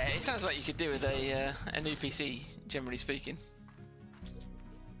 But yeah, it sounds like you could do with a new PC, generally speaking.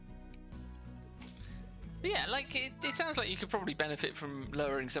 But yeah, like, it sounds like you could probably benefit from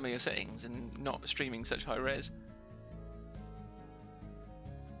lowering some of your settings and not streaming such high res.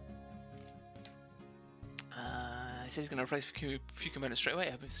 It says it's going to replace a few components straight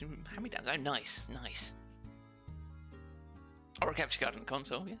away. Hand-me-downs. Oh, nice, nice. Or a capture card on the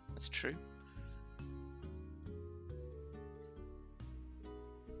console, yeah, that's true.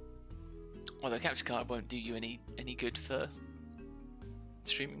 Although a capture card won't do you any good for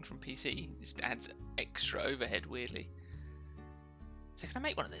streaming from PC. It just adds extra overhead, weirdly. So can I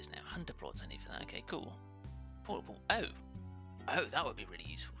make one of those now? 100 plots I need for that. Okay, cool. Portable. Oh, that would be really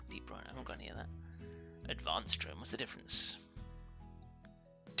useful. Deep brine. I haven't got any of that. Advanced drone. What's the difference?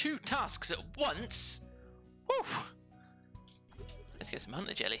 2 tasks at once. Woo! Let's get some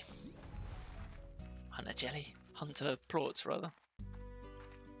hunter jelly. Hunter jelly. Hunter plots, rather.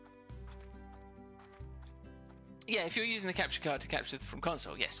 Yeah, if you're using the capture card to capture from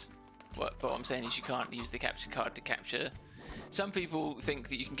console, yes. But what I'm saying is you can't use the capture card to capture. Some people think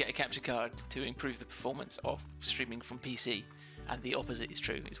that you can get a capture card to improve the performance of streaming from PC, and the opposite is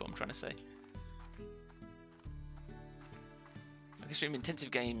true, is what I'm trying to say. I can stream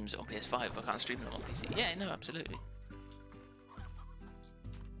intensive games on PS5, but I can't stream them on PC. Yeah, no, absolutely.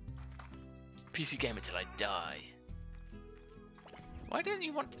 PC gamer till I die. Why don't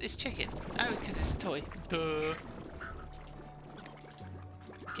you want this chicken? Oh, because it's a toy. Duh.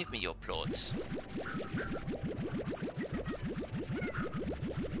 Give me your plots.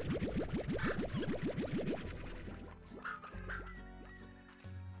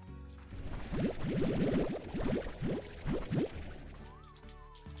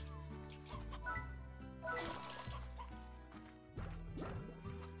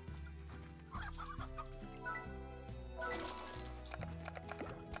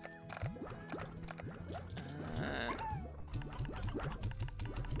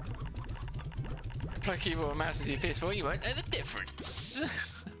 Plug keyboard and mouse into your PS4, you won't know the difference.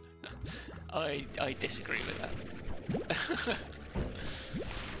 I disagree with that.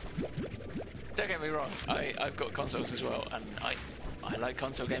 Don't get me wrong, I've got consoles as well, and I like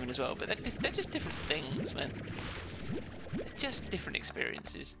console gaming as well, but they're just different things, man. They're just different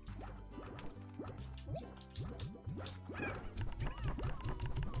experiences.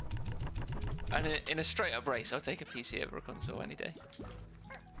 And in a straight up race, I'll take a PC over a console any day.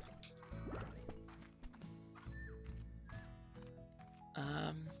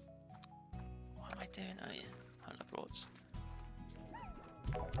 What am I doing? Oh yeah, Hunter plots.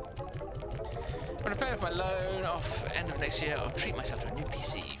 When I pay off my loan off end of next year, I'll treat myself to a new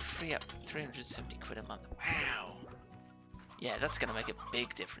PC, free up 370 quid a month. Wow. Yeah, that's gonna make a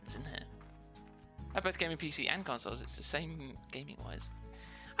big difference, isn't it? At both gaming PC and consoles, it's the same gaming wise.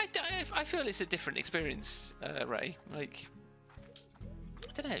 I feel it's a different experience, Ray. Like,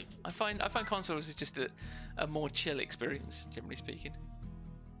 I don't know. I find consoles is just a more chill experience, generally speaking.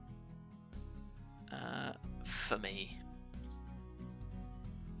 For me.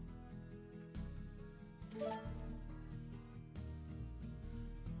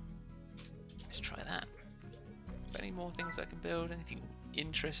 Let's try that. Any more things I can build? Anything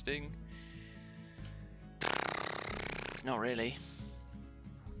interesting? Not really.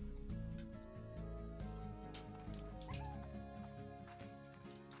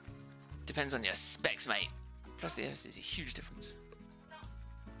 Depends on your specs, mate. Plus the OS is a huge difference.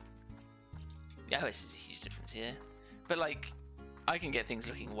 The OS is a huge difference here. But like, I can get things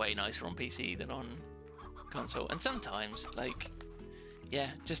looking way nicer on PC than on console. And sometimes, like,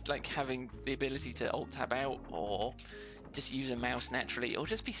 yeah, just like having the ability to alt-tab out or just use a mouse naturally or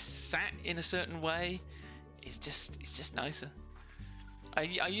just be sat in a certain way is just nicer.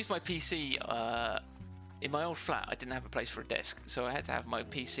 I use my PC in my old flat. I didn't have a place for a desk, so I had to have my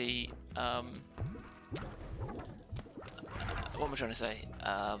PC what am I trying to say?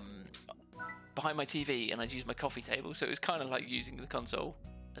 behind my TV and I'd use my coffee table, so it was kind of like using the console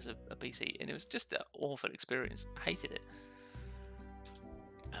as a PC, and it was just an awful experience. I hated it.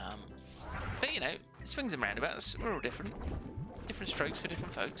 But you know, swings and roundabouts, we're all different. Different strokes for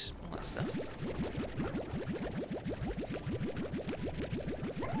different folks, all that stuff.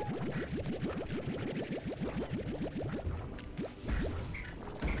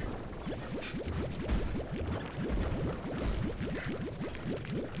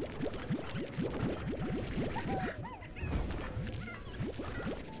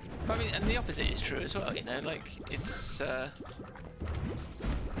 I mean, and the opposite is true as well, you know, like, it's,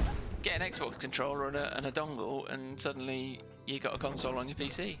 get an Xbox controller and a dongle, and suddenly you got a console on your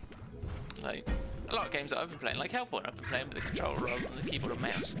PC. Like, a lot of games that I've been playing, like Hellpoint, I've been playing with the controller rather than the keyboard and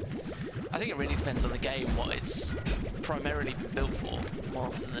mouse. I think it really depends on the game, what it's primarily built for, more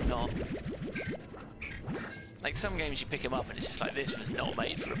often than not. Like, some games you pick them up and it's just like, this was not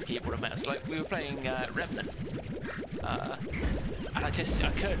made for a keyboard and mouse. Like, we were playing Remnant, and I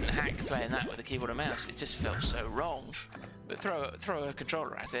couldn't hack playing that with a keyboard and mouse. It just felt so wrong. But throw a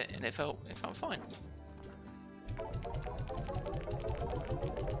controller at it and it felt fine.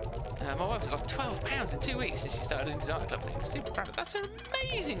 My wife's lost £12 in 2 weeks since she started doing Design Club things. Super proud of that. That's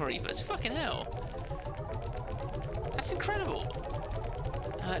amazing, Reapers. Fucking hell. That's incredible.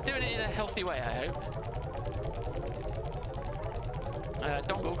 Doing it in a healthy way, I hope.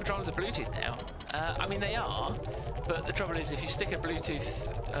 Dongle controllers are Bluetooth now. I mean, they are, but the trouble is if you stick a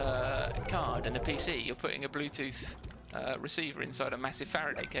Bluetooth card in a PC, you're putting a Bluetooth receiver inside a massive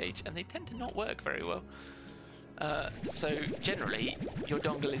Faraday cage, and they tend to not work very well. So generally, your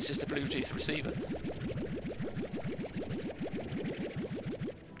dongle is just a Bluetooth receiver.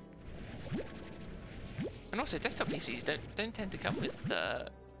 And also, desktop PCs don't tend to come with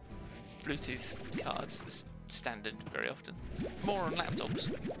Bluetooth cards as standard very often. It's more on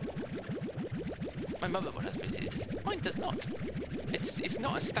laptops. My motherboard has Bluetooth. Mine does not. It's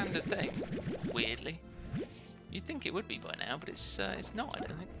not a standard thing. Weirdly, you'd think it would be by now, but it's not. I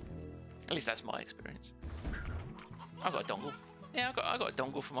don't think. At least that's my experience. I've got a dongle. Yeah, I got a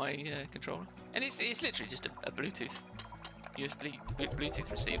dongle for my controller, and it's literally just a Bluetooth USB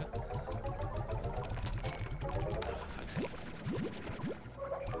Bluetooth receiver. Oh, for fuck's sake.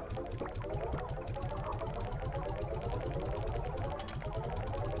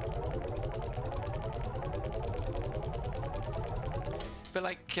 But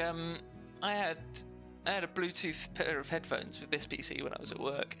like, I had a Bluetooth pair of headphones with this PC when I was at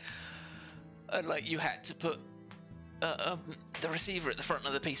work, and like you had to put the receiver at the front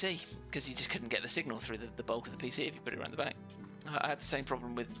of the PC because you just couldn't get the signal through the bulk of the PC if you put it around the back. I had the same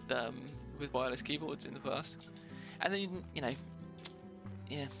problem with wireless keyboards in the past, and then you know,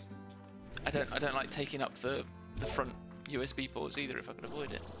 yeah, I don't like taking up the front USB ports either if I can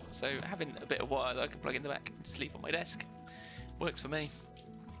avoid it. So having a bit of wire that I can plug in the back and just leave on my desk works for me.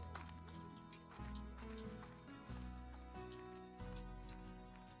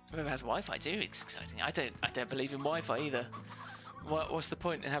 Whoever has Wi-Fi too, it's exciting. I don't believe in Wi-Fi either. What's the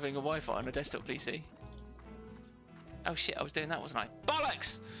point in having a Wi-Fi on a desktop PC? Oh shit, I was doing that, wasn't I?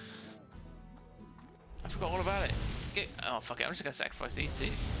 Bollocks! I forgot all about it. Oh fuck it, I'm just gonna sacrifice these two.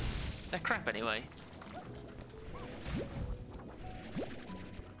 They're crap anyway.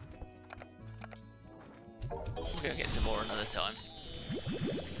 We're gonna get some more another time.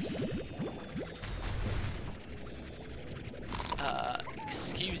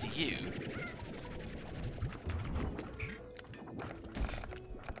 Excuse you.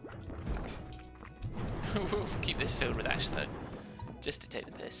 We'll keep this filled with ash though, just to take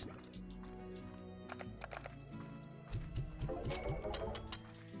the piss.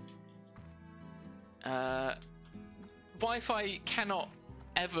 Wi-Fi cannot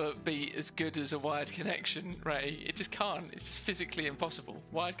ever be as good as a wired connection, Ray. It just can't. It's just physically impossible.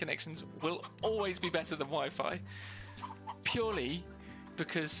 Wired connections will always be better than Wi-Fi, purely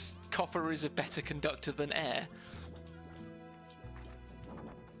because copper is a better conductor than air.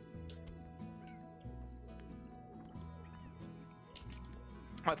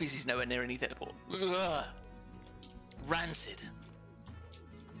 My PC's nowhere near an Ethernet port. Ugh. Rancid.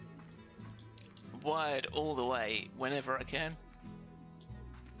 Wired all the way whenever I can.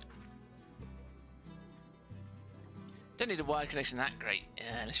 Don't need a wired connection that great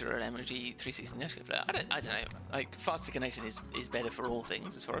unless you're an MOG 360 Nesco player. I don't know. Like, faster connection is better for all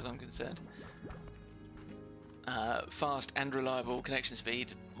things as far as I'm concerned. Fast and reliable connection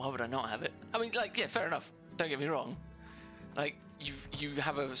speed. Why would I not have it? I mean, like, yeah, fair enough. Don't get me wrong. Like, you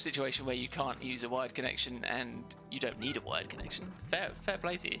have a situation where you can't use a wired connection and you don't need a wired connection. Fair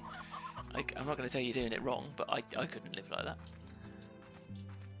play to you. Like, I'm not going to tell you you're doing it wrong, but I couldn't live like that.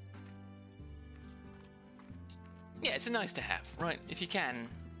 Yeah, it's a nice to have, right? If you can,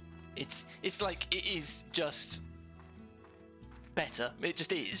 it's like it is just better. It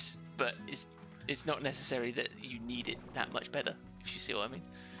just is, but it's not necessary that you need it that much better. If you see what I mean.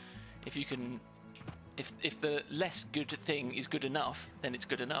 If you can, if the less good thing is good enough, then it's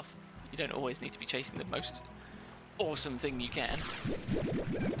good enough. You don't always need to be chasing the most awesome thing you can.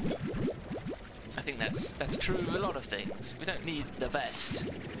 I think that's true of a lot of things. We don't need the best.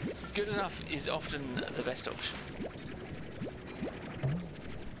 Good enough is often the best option.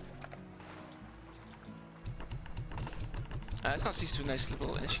 It's not used to be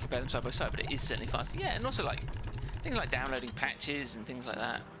noticeable unless you compare them side by side, but it is certainly faster. Yeah, and also like things like downloading patches and things like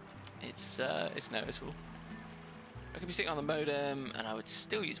that. It's noticeable. I could be sitting on the modem, and I would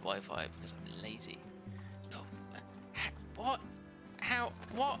still use Wi-Fi because I'm lazy. But, what? How?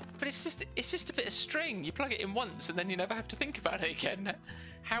 What? But it's just a bit of string. You plug it in once, and then you never have to think about it again.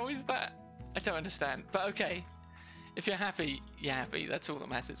 How is that? I don't understand. But okay, if you're happy, you're happy. That's all that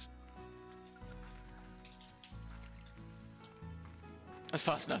matters. That's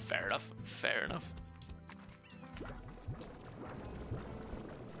fast enough. Fair enough. Fair enough.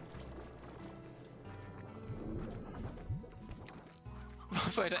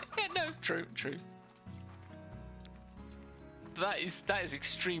 Yeah, no, true. That is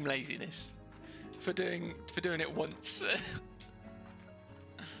extreme laziness for doing it once.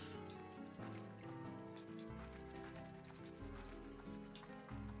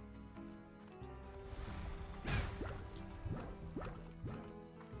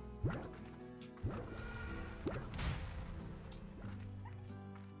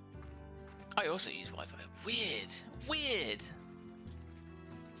 I also use Wi-Fi. Weird.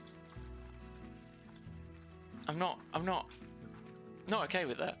 I'm not okay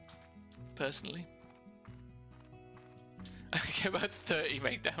with that, personally. I get about 30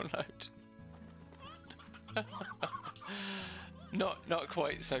 meg download. Not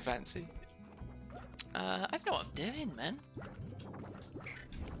quite so fancy. I don't know what I'm doing, man.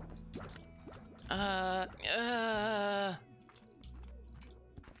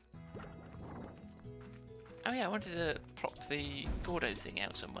 Oh yeah, I wanted to plop the Gordo thing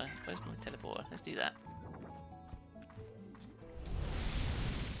out somewhere. Where's my teleporter? Let's do that.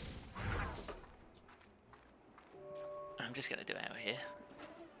 I'm just gonna do it out here.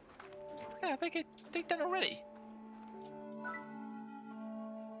 Yeah, they've done already.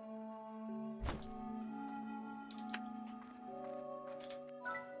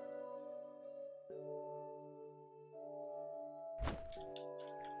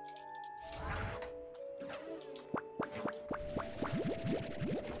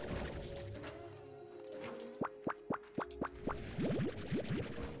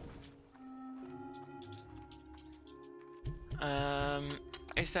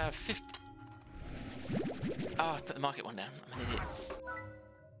 I used to have 50. Oh, I put the market one down. I'm an idiot.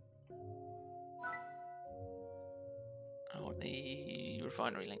 I want the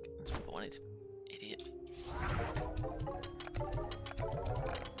refinery link. That's what I wanted. Idiot.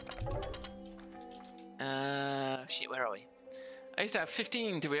 Shit, where are we? I used to have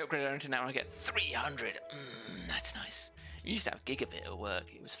 15 till we upgraded our internet. Now I get 300. That's nice. We used to have gigabit at work.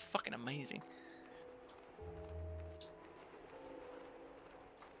 It was fucking amazing.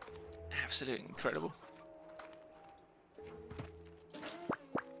 Absolutely incredible.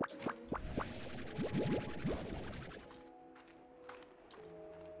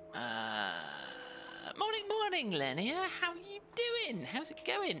 Morning, Lenia. How are you doing? How's it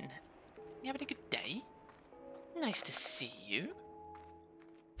going? You having a good day? Nice to see you.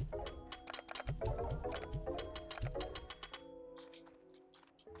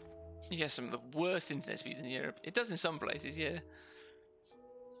 You get some of the worst internet speeds in Europe. It does in some places, yeah.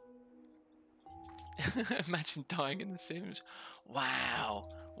 Imagine dying in The Sims. Wow.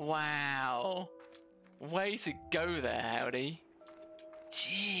 Way to go there, Howdy.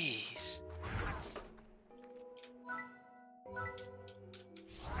 Jeez.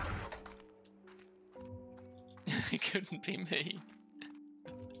 It couldn't be me.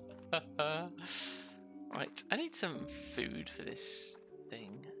 Right, I need some food for this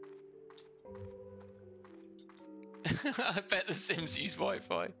thing. I bet The Sims use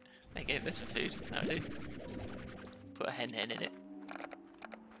Wi-Fi. They gave this some food. How do? Put a hen in it.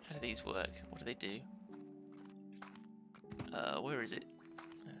 How do these work? What do they do? Where is it?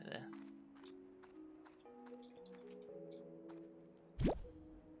 Over there.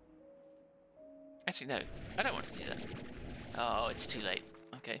 Actually, no. I don't want to do that. Oh, it's too late.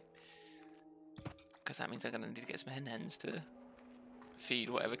 Okay. Because that means I'm going to need to get some hens to feed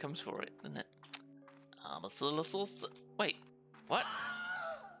whatever comes for it, doesn't it? Wait. What?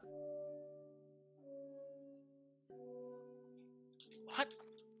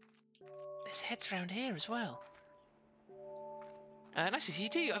 There's heads around here as well. Nice to see you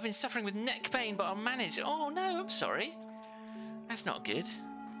too. I've been suffering with neck pain, but I'll manage. Oh no, I'm sorry. That's not good.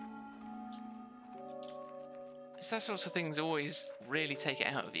 It's that sorts of things always really take it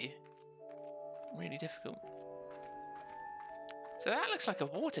out of you. Really difficult. So that looks like a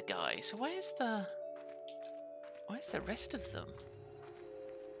water guy. So where's the rest of them?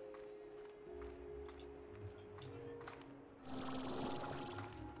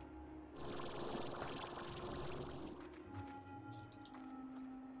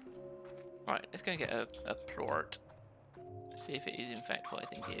 Right, let's go get a plort. See if it is in fact what I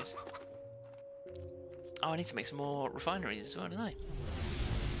think it is. Oh, I need to make some more refineries as well, don't I?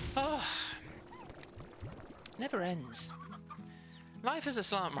 Oh, never ends. Life as a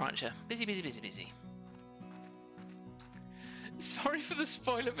slant rancher. Busy, busy, busy, busy. Sorry for the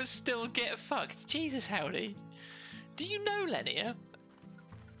spoiler, but still get fucked. Jesus, howdy. Do you know Lenia?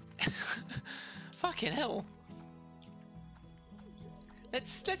 Fucking hell.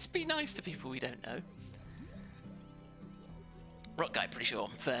 Let's be nice to people we don't know. Rock guy, pretty sure.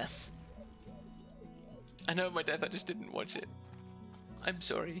 Fair. I know my death, I just didn't watch it. I'm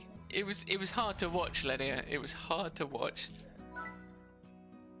sorry. It was hard to watch, Lenia. It was hard to watch.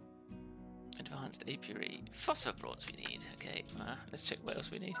 Advanced apiary. Phosphor plorts we need. Okay, let's check what else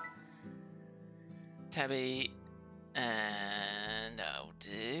we need. Tabby. And I'll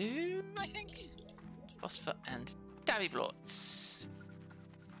do, I think, phosphor and tabby plorts.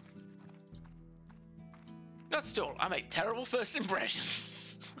 That's all. I make terrible first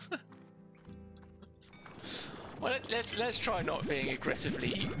impressions. Well, let's try not being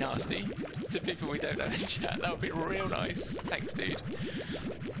aggressively nasty to people we don't know in chat. That would be real nice. Thanks, dude.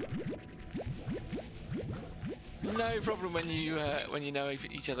 No problem when you know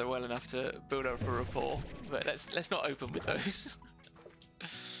each other well enough to build up a rapport. But let's not open with those. At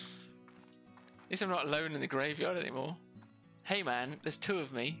least I'm not alone in the graveyard anymore. Hey man, there's two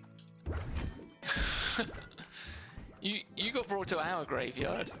of me. You got brought to our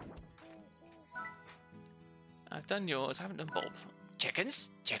graveyard. I've done yours, I haven't done Bob.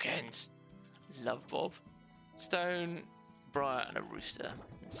 Chickens? Chickens! Love Bob. Stone, briar, and a rooster.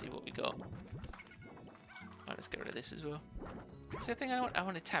 Let's see what we got. Right, let's get rid of this as well. Was the thing I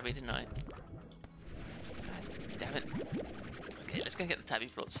wanted tabby, didn't I? God damn it. Okay, let's go and get the tabby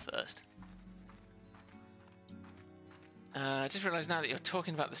plots first. I just realised now that you're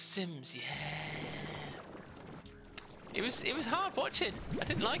talking about The Sims, yeah. It was hard watching. I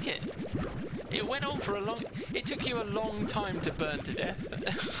didn't like it. It went on for a long... It took you a long time to burn to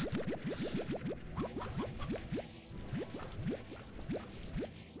death.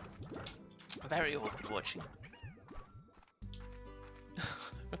 Very awkward watching.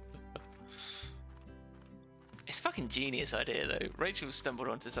 It's a fucking genius idea though. Rachel stumbled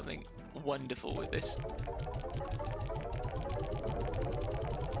onto something wonderful with this.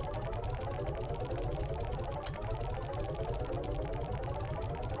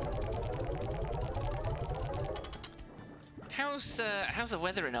 How's the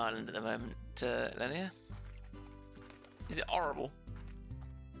weather in Ireland at the moment, Lenia? Is it horrible?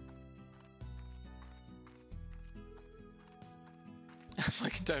 My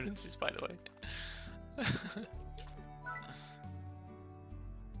condolences, by the way.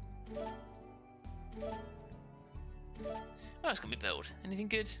 Oh, it's gonna be built. Anything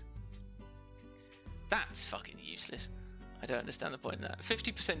good? That's fucking useless. I don't understand the point in that.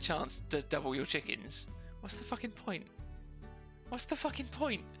 50% chance to double your chickens. What's the fucking point? What's the fucking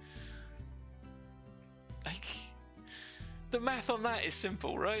point? Like, the math on that is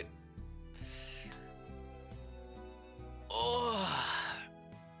simple, right? Oh.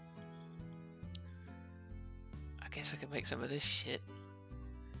 I guess I can make some of this shit.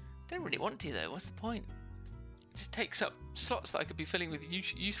 Don't really want to though. What's the point? It just takes up slots that I could be filling with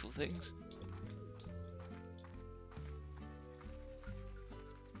useful things.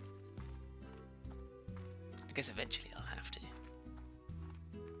 I guess eventually I'll have to.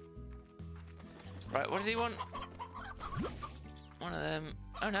 Right, what does he want? One of them.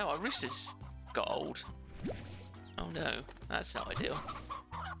 Oh no, our rooster's got old. Oh no, that's not ideal.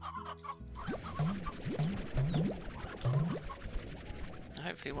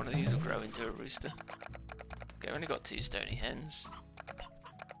 Hopefully one of these will grow into a rooster. Okay, I've only got 2 stony hens.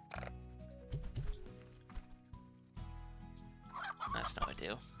 That's not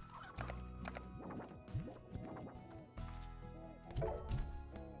ideal.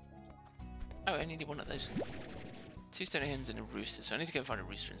 Oh, I needed one of those. 2 stony hens and a rooster, so I need to go find a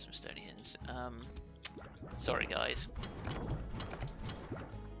rooster and some stony hens. Sorry guys.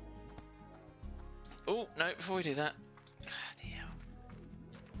 Oh, no, before we do that. God damn.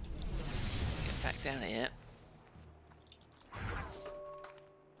 back down here.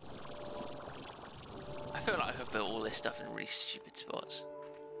 I feel like I've built all this stuff in really stupid spots.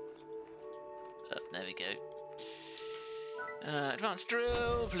 Oh, there we go. Advanced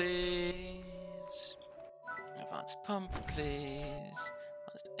drill, please. Advanced pump, please.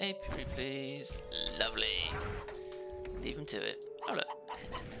 Advanced apiary, please. Lovely. Leave him to it. Oh look,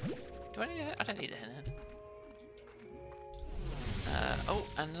 hen. Do I need a hen? I don't need a hen. Oh,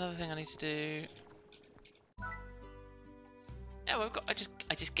 and another thing I need to do. Oh, I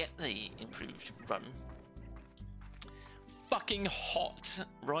just get the improved run. Fucking hot,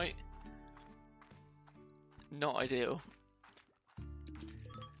 right? Not ideal.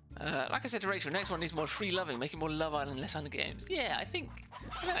 Like I said to Rachel, next one needs more free loving, making more Love Island, less Hunger Games. Yeah, I think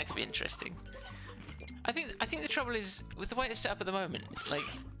that could be interesting. I think the trouble is with the way it's set up at the moment. Like,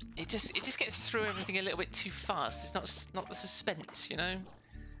 it just gets through everything a little bit too fast. It's not the suspense, you know.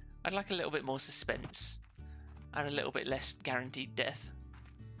 I'd like a little bit more suspense and a little bit less guaranteed death.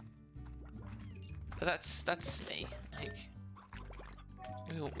 But that's me. Like,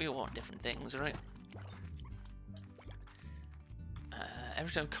 we all want different things, right?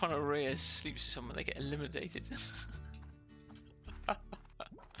 Every time Conor Reyes sleeps with someone, they get eliminated.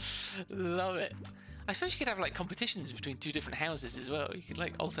 Love it. I suppose you could have like competitions between two different houses as well. You could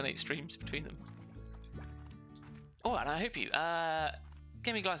like alternate streams between them. Oh, and I hope you,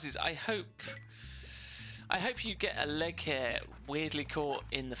 Gaming Glasses, I hope you get a leg hair weirdly caught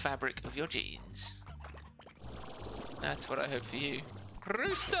in the fabric of your jeans. That's what I hope for you.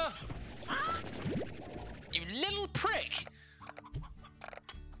 Rooster! You little prick!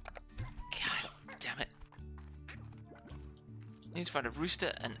 God damn it. Need to find a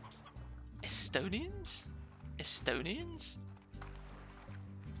rooster and Estonians? Estonians?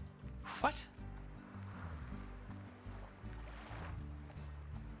 What?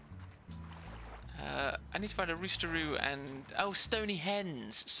 I need to find a roosteroo and... Oh, stony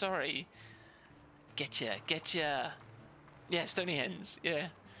hens. Sorry. Getcha. Yeah, stony hens. Yeah.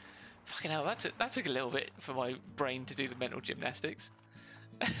 Fucking hell, that took a little bit for my brain to do the mental gymnastics.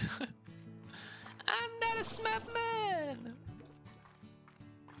 I'm not a smart man.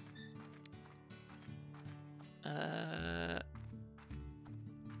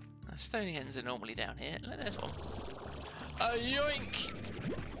 Stony hens are normally down here. There's one. A yoink!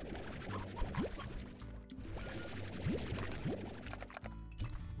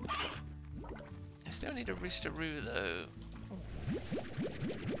 I still need a roosteroo though.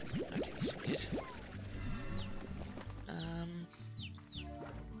 That would be some good.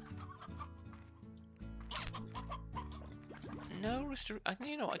 No rooster.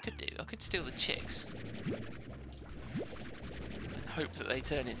 You know what I could do? I could steal the chicks and hope that they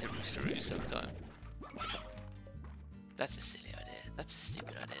turn into roosteroos sometime. That's a silly idea. That's a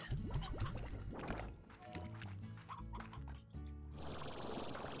stupid idea.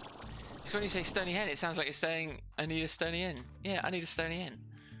 Because when you say stony hen, it sounds like you're saying, I need a stony hen. Yeah, I need a stony hen.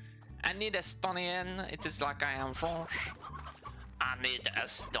 I need a stony hen. It is like I am French. I need a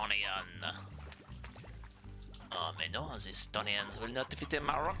stony hen. Oh, mais non, the stony hens will not fit in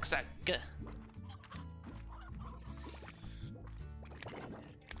my rucksack.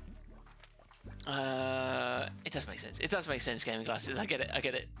 It does make sense. It does make sense, Gaming Glasses. I get it.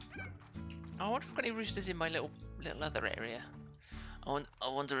 Oh, I wonder if I've got any roosters in my little other area. I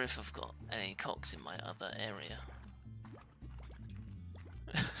wonder if I've got any cocks in my other area.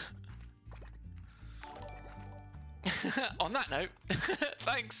 On that note,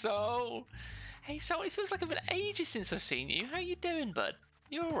 thanks, Soul. Hey, Soul, it feels like it's been ages since I've seen you. How you doing, bud?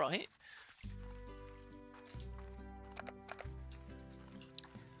 You all right?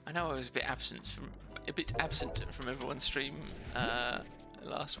 I know I was a bit absent from everyone's stream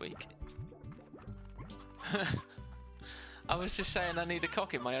last week. I was just saying I need a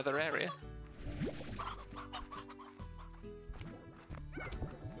cock in my other area.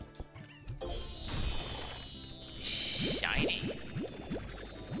 Shiny.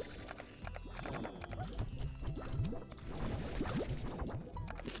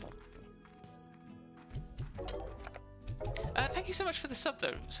 Thank you so much for the sub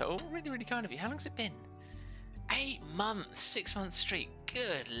though, so really, really kind of you. How long's it been? 8 months, 6 months straight.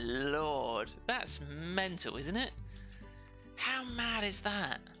 Good lord, that's mental, isn't it? How mad is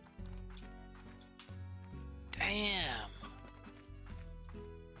that? Damn.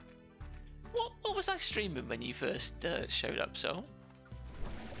 What was I streaming when you first showed up, Soul?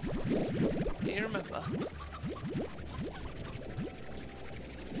 Do you remember?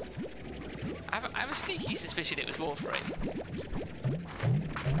 I have a sneaky suspicion it was Warframe.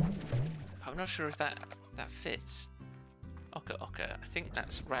 I'm not sure if that fits. Oka Oka. I think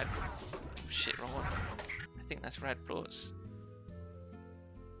that's Rad... Shit, wrong one. I think that's Radblatt's.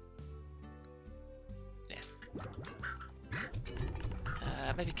 Yeah.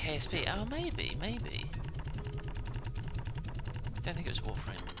 Maybe KSP. Oh, maybe. Don't think it was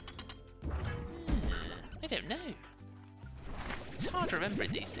Warframe. I don't know. It's hard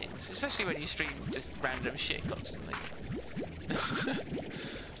remembering these things, especially when you stream just random shit constantly.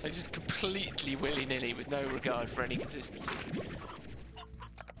 Like just completely willy-nilly with no regard for any consistency.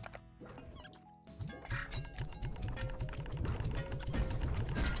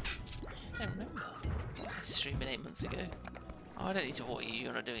 I don't remember. I was streaming 8 months ago. Oh, I don't need to water you,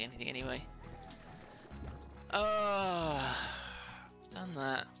 you're not doing anything anyway. Oh, done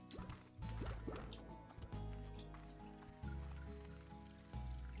that.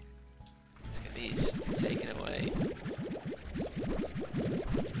 Let's get these taken away.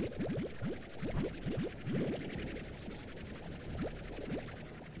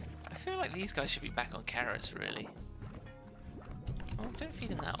 I feel like these guys should be back on carrots, really. Oh, don't feed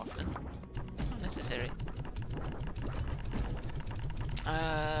them that often. Not necessary.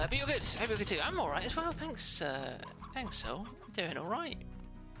 But you're good. Hope you're good too. I'm alright as well, thanks, thanks, Sol. I'm doing alright.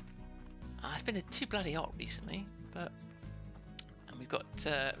 It's been too bloody hot recently, but... And we've got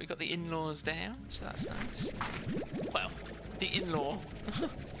the in-laws down, so that's nice. Well, the in-law.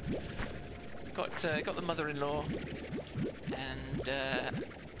 got the mother-in-law and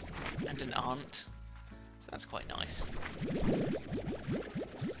an aunt, so that's quite nice.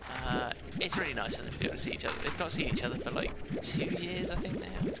 It's really nice for them to be able to see each other. They've not seen each other for like 2 years, I think now.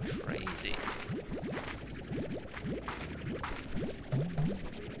 It's crazy.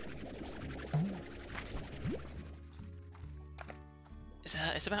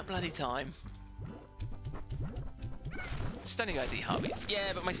 It's about bloody time. Stony guys eat heartbeats.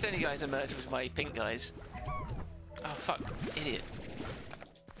 Yeah, but my stony guys are merged with my pink guys. Oh fuck, idiot.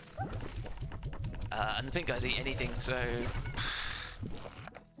 And the pink guys eat anything, so...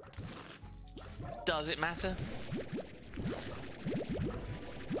 Does it matter?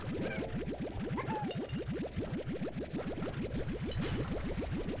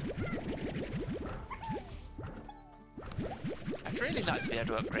 I'd really like to be able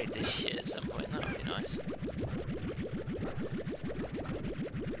to upgrade this shit at some point, that would be nice.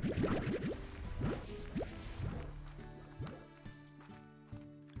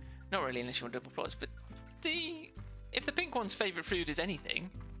 Not really unless you want double plots, but if the pink one's favourite food is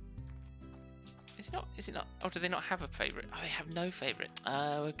anything... Is it not? Oh, do they not have a favourite? Oh, they have no favourite.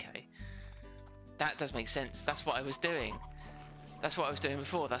 Oh, okay. That does make sense. That's what I was doing. That's what I was doing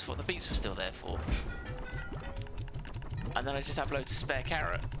before. That's what the beets were still there for. And then I just have loads of spare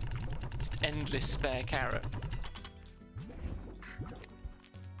carrot. Just endless spare carrot.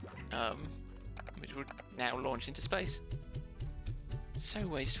 Which would now launch into space. So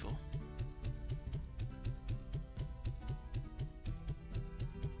wasteful.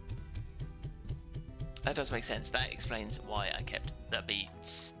 That does make sense. That explains why I kept the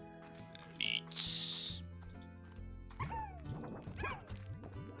beets.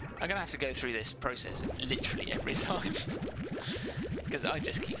 I'm gonna have to go through this process literally every time. Because I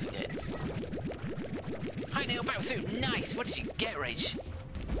just keep forgetting. Hi Neil, back with food. Nice! What did you get, Rage?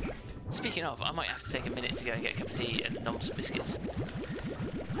 Speaking of, I might have to take a minute to go and get a cup of tea and nom some biscuits.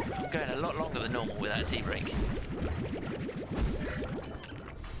 I'm going a lot longer than normal without a tea break.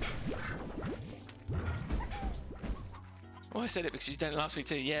 Oh, I said it because you done it last week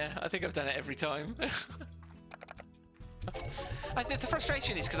too. Yeah, I think I've done it every time. I think the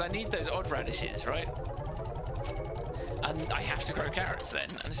frustration is because I need those odd radishes, right? And I have to grow carrots then,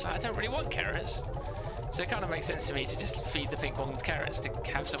 and it's like I don't really want carrots. So it kind of makes sense to me to just feed the pink ones carrots to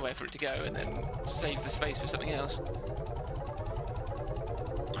have somewhere for it to go, and then save the space for something else.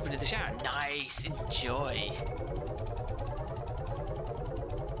 I've been in the shower. Nice, enjoy.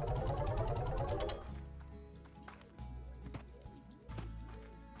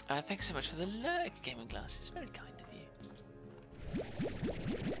 Thanks so much for the lurk, gaming glasses. Very kind of you.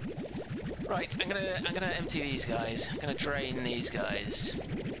 Right, I'm gonna empty these guys. I'm gonna drain these guys,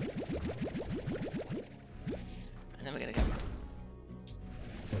 and then we're gonna go.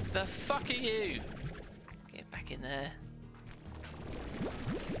 The fuck are you? Get back in there.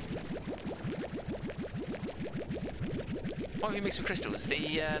 What have you mixed with crystals? The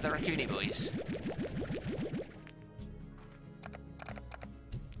Raccoony boys.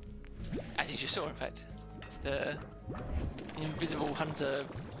 As you just saw, in fact. It's the invisible hunter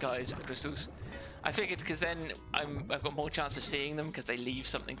guys with the crystals. I figured because then I've got more chance of seeing them because they leave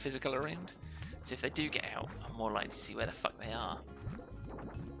something physical around. So if they do get out, I'm more likely to see where the fuck they are.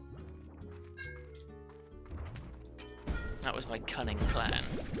 That was my cunning plan.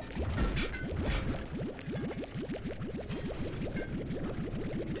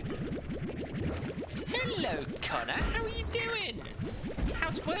 Hello, Connor. How are you doing?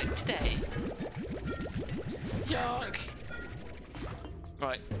 How's work today? Yark.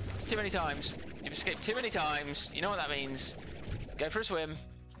 Right, it's too many times. You've escaped too many times. You know what that means. Go for a swim.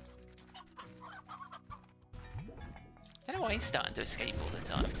 I don't know why he's starting to escape all the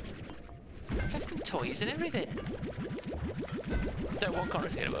time. Left them toys and everything. Don't want Connor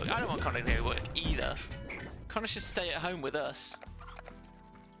to go to work. I don't want Connor to go to work either. Connor should stay at home with us.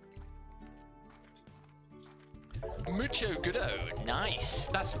 Mucho goodo. Nice.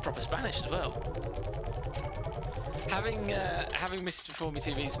 That's some proper Spanish as well. Having Mrs. Before Me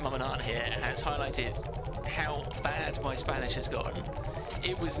TV's mum and aunt here has highlighted how bad my Spanish has gotten.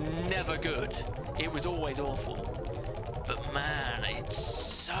 It was never good. It was always awful. But man, it's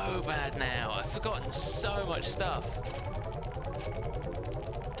so bad now. I've forgotten so much stuff.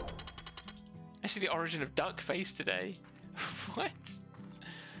 I see the origin of duck face today. What?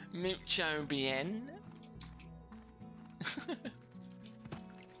 Mucho bien.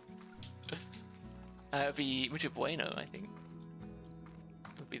 It'd be mucho bueno, I think.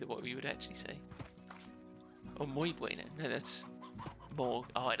 Would be what we would actually say. Or muy bueno. No, that's more.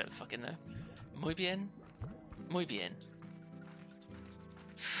 Oh, I don't fucking know. Muy bien? Muy bien.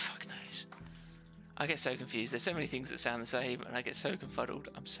 Fuck knows. I get so confused. There's so many things that sound the same, and I get so confuddled.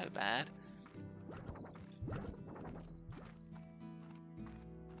 I'm so bad.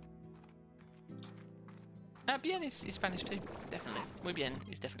 Bien is Spanish too, definitely. Muy bien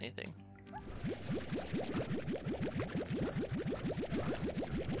is definitely a thing.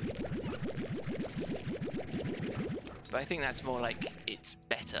 But I think that's more like it's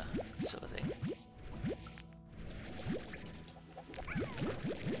better sort of thing.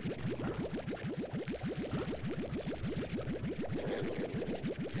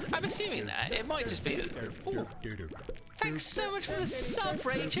 I'm assuming that it might just be that. Ooh. Thanks so much for the sub,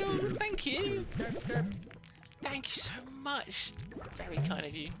 Rachel. Thank you. Thank you so much. Very kind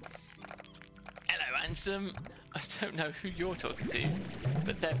of you. Hello, handsome. I don't know who you're talking to,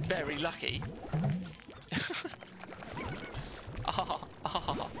 but they're very lucky.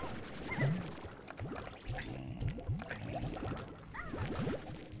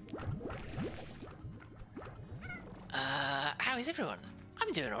 How is everyone?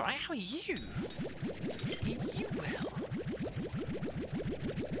 I'm doing alright. How are you? Are you well?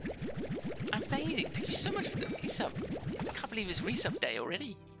 Amazing. Thank you so much for the resub. I can't believe it's resub day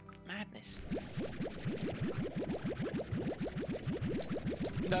already. Madness.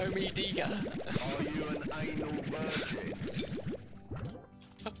 No me Diga. Are you an anal virgin?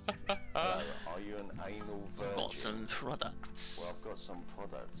 Are you an anal virgin? Got some products. Well, I've got some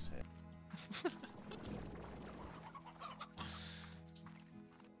products here.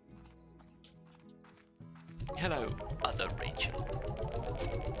 Hello, other Rachel.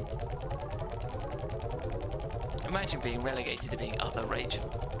 Imagine being relegated to being other Rachel.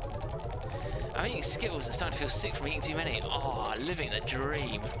 I'm eating Skittles and starting to feel sick from eating too many. Oh, living the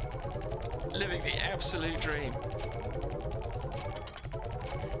dream. Living the absolute dream.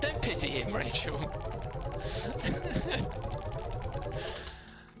 Don't pity him, Rachel.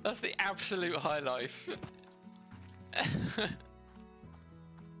 That's the absolute high life.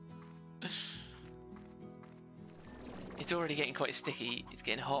 It's already getting quite sticky. It's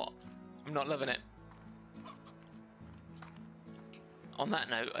getting hot. I'm not loving it. On that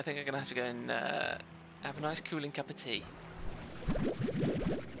note, I think I'm going to have to go and have a nice cooling cup of tea.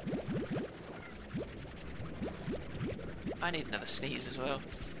 I need another sneeze as well.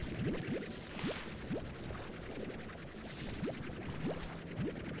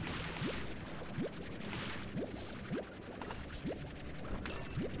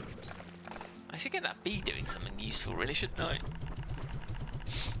 I should get that bee doing something useful, really, shouldn't I?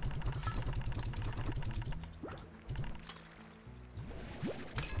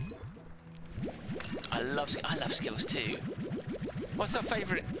 I love Skittles too. What's our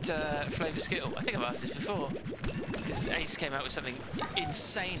favourite flavour Skittle? I think I've asked this before. Because Ace came out with something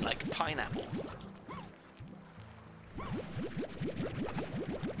insane like pineapple.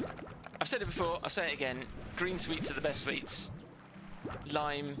 I've said it before, I'll say it again. Green sweets are the best sweets.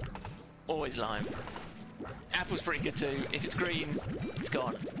 Lime, always lime. Apple's pretty good too. If it's green, it's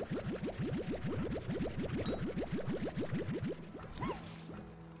gone.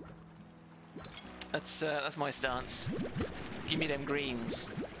 That's my stance. Give me them greens.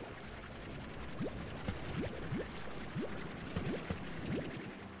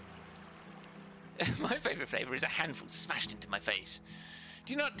 My favourite flavour is a handful smashed into my face.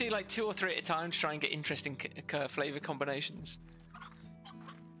 Do you not do like 2 or 3 at a time to try and get interesting flavour combinations?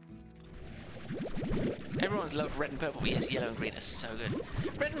 Everyone's loved red and purple, but yes, yellow and green are so good.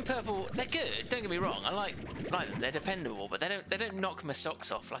 Red and purple, they're good. Don't get me wrong. I like them. They're dependable, but they don't knock my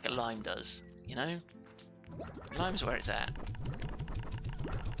socks off like a lime does. You know, lime's where it's at.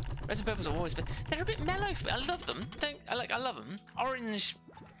 Reds and purples have always been. They're a bit mellow for me. I love them. I love them. Orange.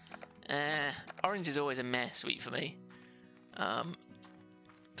 Orange is always a meh sweet for me.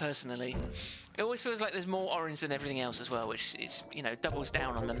 Personally, it always feels like there's more orange than everything else as well, which is, you know, doubles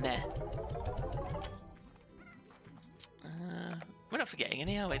down on the meh. We're not forgetting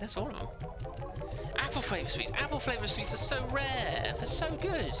any, are we? That's all of them. Apple flavour sweets. Apple flavour sweets are so rare. They're so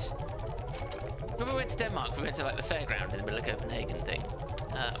good. When we went to Denmark, we went to like the fairground in the middle of Copenhagen thing.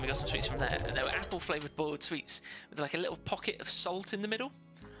 And we got some sweets from there. And they were apple flavoured boiled sweets with like a little pocket of salt in the middle.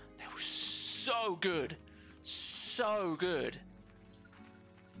 They were so good. So good.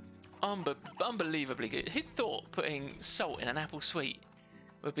 Unbelievably good. Who'd thought putting salt in an apple sweet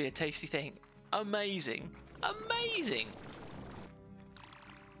would be a tasty thing? Amazing. Amazing.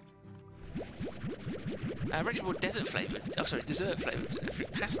 Vegetable dessert flavoured. Oh, sorry, dessert flavoured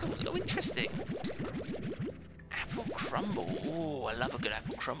fruit pastels. Oh, interesting. Apple crumble. Oh, I love a good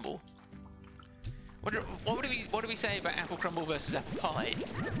apple crumble. What do we say about apple crumble versus apple pie?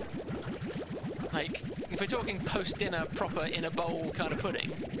 Like, if we're talking post-dinner, proper in a bowl kind of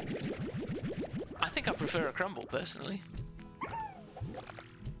pudding, I think I prefer a crumble personally.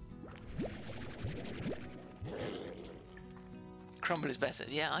 Crumble is better.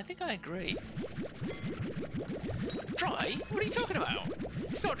 Yeah, I think I agree. Dry? What are you talking about?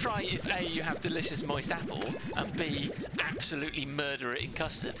 It's not dry if A, you have delicious moist apple, and B, absolutely murder it in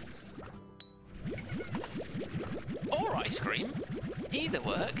custard. Or ice cream. Either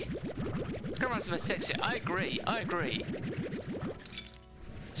work. Crumble has the best texture. I agree. I agree.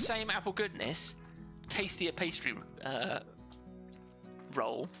 Same apple goodness, tastier pastry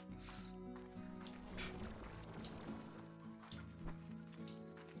roll.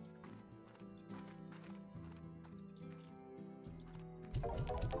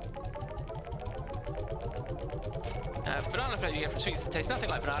 Banana flavour you get from sweets that taste nothing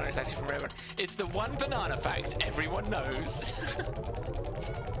like banana is actually from rare one. It's the one banana fact everyone knows.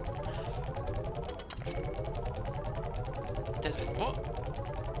 Does it what?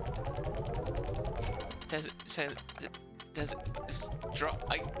 Does it say? Does it drop?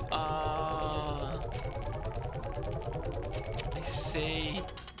 I see.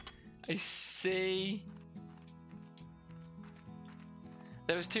 I see.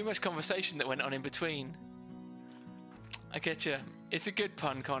 There was too much conversation that went on in between. I get you. It's a good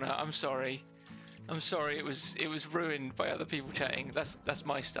pun, Connor. I'm sorry. I'm sorry. It was ruined by other people chatting. That's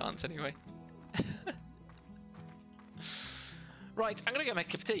my stance anyway. Right, I'm gonna go make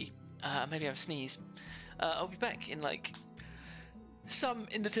a cup of tea. Maybe have a sneeze. I'll be back in like some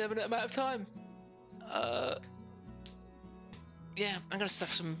indeterminate amount of time. Yeah, I'm gonna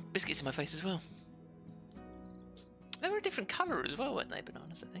stuff some biscuits in my face as well. They were a different colour as well, weren't they?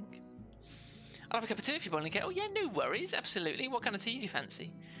 Bananas, I think. I'll have a cup of tea if you want to get. Oh yeah, no worries, absolutely. What kind of tea do you fancy?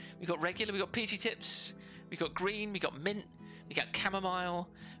 We've got regular, we've got peachy tips, we've got green, we've got mint, we've got chamomile,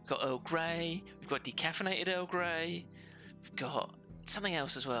 we've got Earl Grey, we've got decaffeinated Earl Grey, we've got something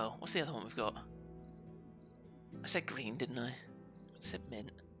else as well. What's the other one we've got? I said green, didn't I? I said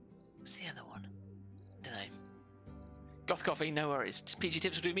mint. What's the other one? Don't know. Goth coffee, no worries. Just peachy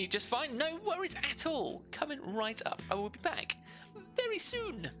tips will do me just fine. No worries at all. Coming right up. I will be back very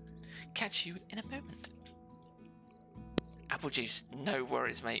soon. Catch you in a moment. Apple juice, no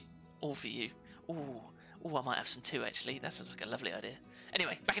worries, mate. All for you. Ooh, I might have some too, actually. That sounds like a lovely idea.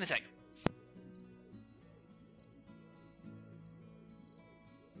 Anyway, back in a sec.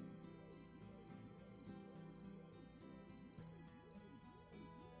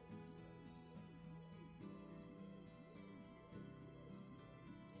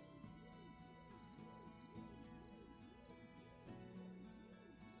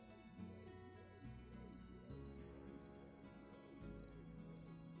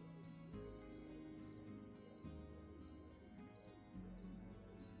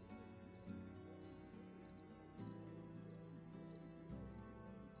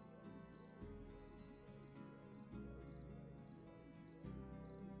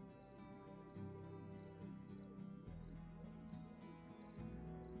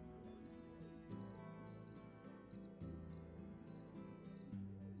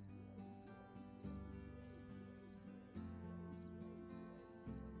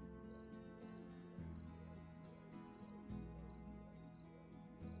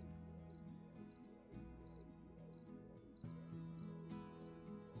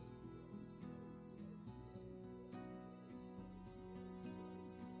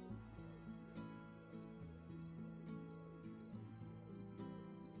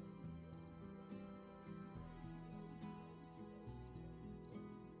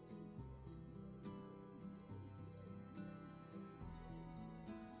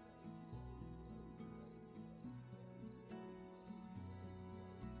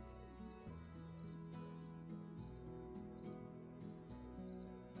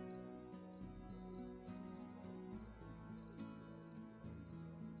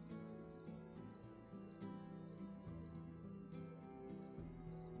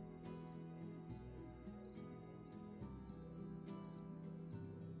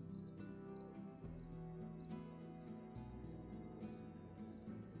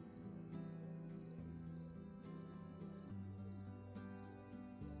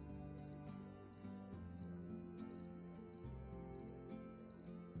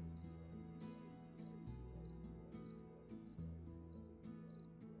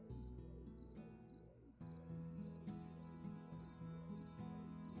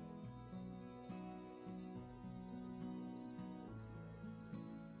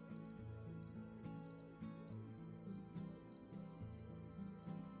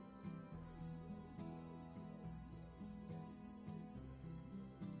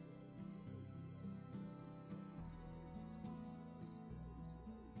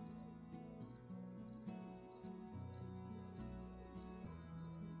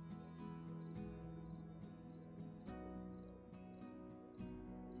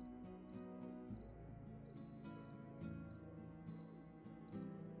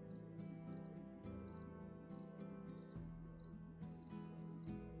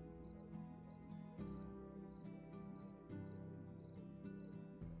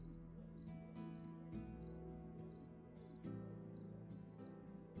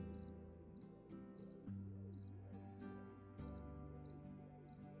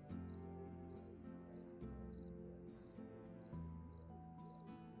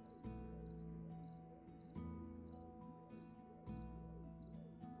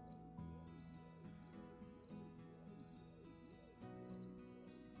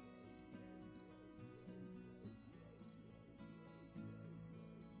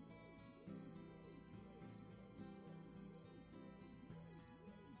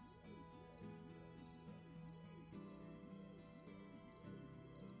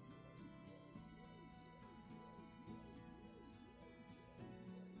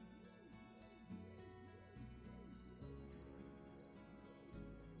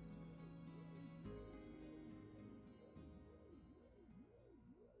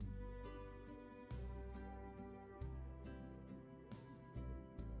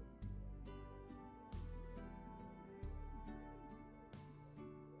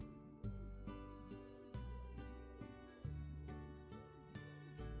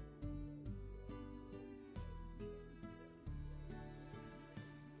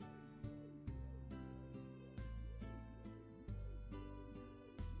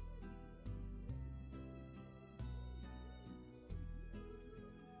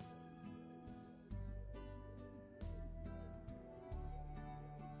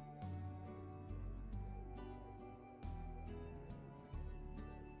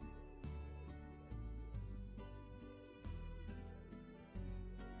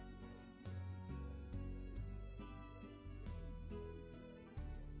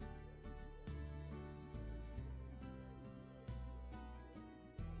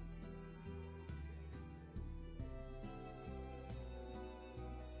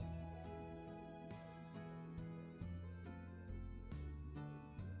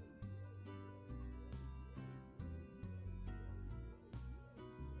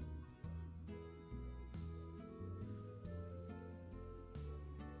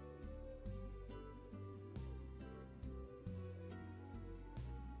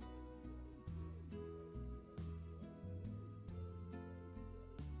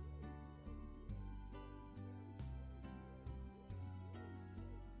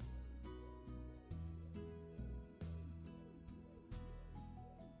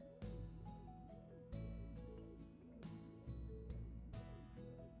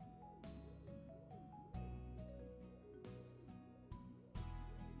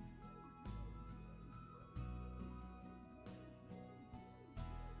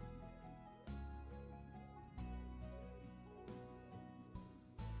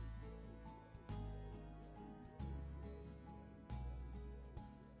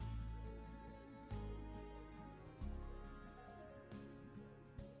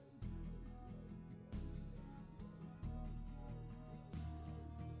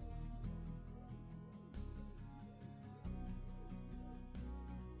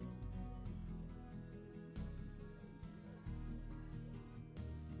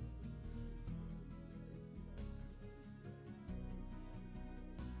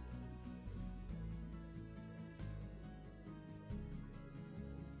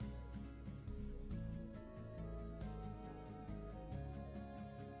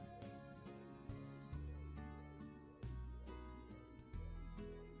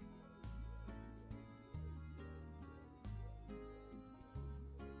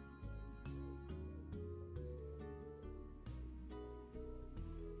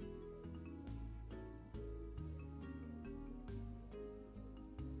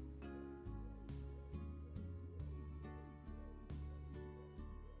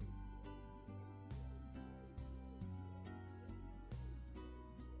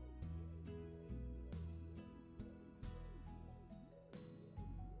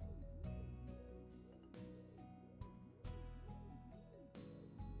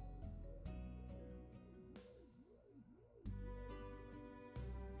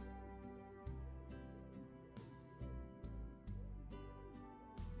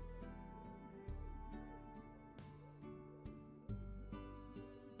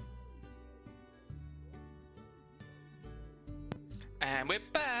 And we're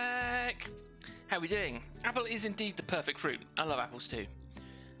back! How are we doing? Apple is indeed the perfect fruit. I love apples too.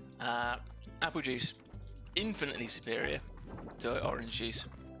 Apple juice, infinitely superior to orange juice.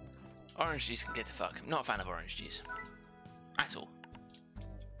 Orange juice can get to fuck. I'm not a fan of orange juice. At all.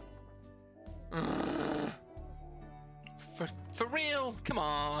 For real? Come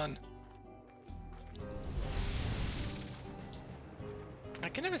on. I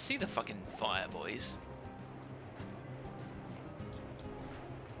can never see the fucking fire, boys.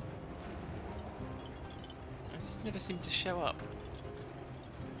 They just never seem to show up.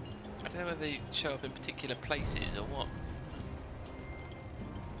 I don't know whether they show up in particular places or what.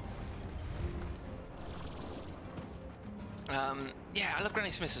 Yeah, I love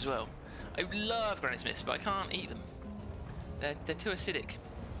Granny Smiths as well. I love Granny Smiths, but I can't eat them. They're too acidic.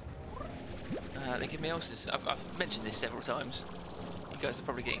 They give me ulcers. I've mentioned this several times. You guys are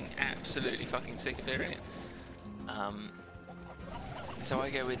probably getting absolutely fucking sick of hearing it. So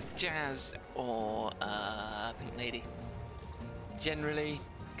I go with Jazz or Pink Lady. Generally,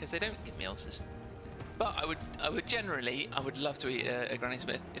 because they don't give me ulcers. But I would generally love to eat a Granny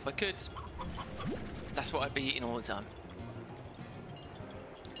Smith if I could. That's what I'd be eating all the time.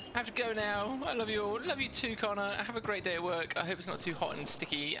 I have to go now. I love you all. Love you too, Connor. Have a great day at work. I hope it's not too hot and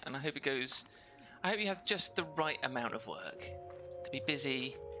sticky, and I hope it goes. I hope you have just the right amount of work to be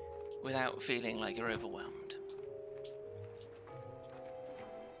busy without feeling like you're overwhelmed.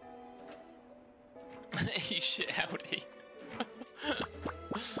 You shit, howdy.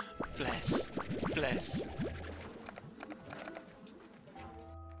 Bless. Bless.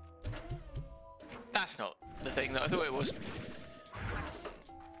 That's not the thing that I thought it was.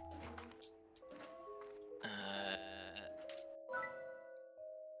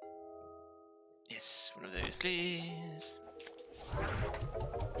 Yes, one of those, please.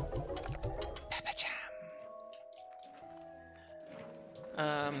 Pepper jam.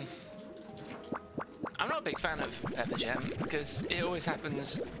 I'm not a big fan of pepper jam because it always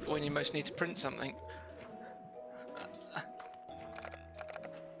happens when you most need to print something.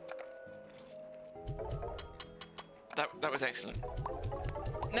 That was excellent.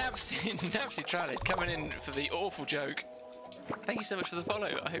 Nabsy Tralid coming in for the awful joke. Thank you so much for the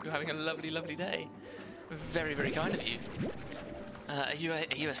follow. I hope you're having a lovely, lovely day. Very, very kind of you. Are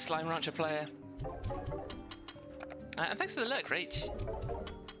you a Slime Rancher player? And thanks for the lurk, Rach.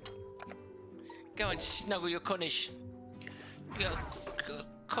 Go and snuggle your Cornish. Go,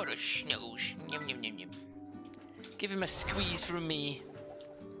 Cornish snuggles. Yum, yum, yum, yum. Give him a squeeze from me.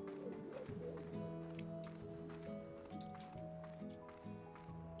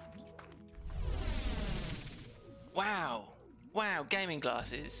 Wow. Wow, gaming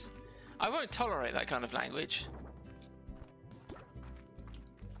glasses. I won't tolerate that kind of language.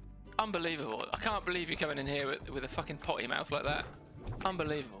 Unbelievable. I can't believe you're coming in here with a fucking potty mouth like that.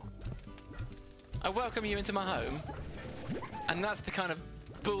 Unbelievable. I welcome you into my home, and that's the kind of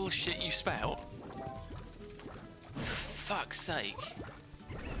bullshit you spout? Fuck's sake.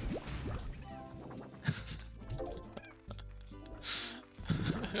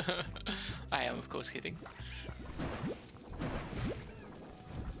 I am, of course, kidding.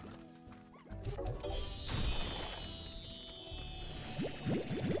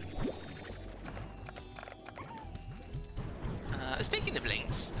 Speaking of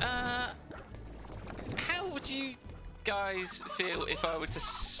links, how would you guys feel if I were to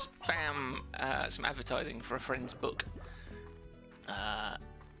spam some advertising for a friend's book?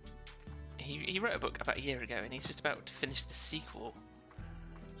 He wrote a book about a year ago, and he's just about to finish the sequel.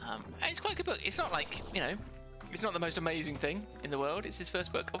 And it's quite a good book. It's not like, you know, it's not the most amazing thing in the world. It's his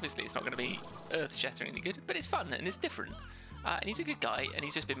first book. Obviously, it's not going to be earth-shatteringly good, but it's fun and it's different. And he's a good guy, and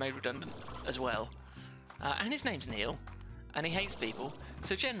he's just been made redundant as well. And his name's Neil, and he hates people.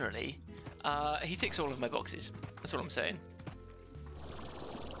 So generally, he ticks all of my boxes. That's all I'm saying.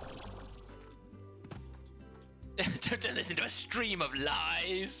 Don't turn this into a stream of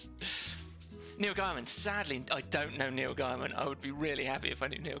lies. Neil Gaiman. Sadly, I don't know Neil Gaiman. I would be really happy if I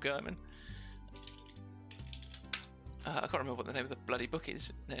knew Neil Gaiman. I can't remember what the name of the bloody book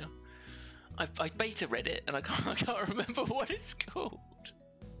is now. I beta read it and I can't remember what it's called.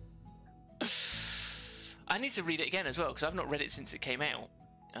 I need to read it again as well because I've not read it since it came out.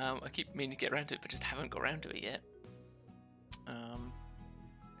 I keep meaning to get around to it, but just haven't got around to it yet. I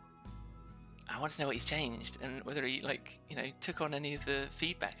want to know what he's changed and whether he, like, you know, took on any of the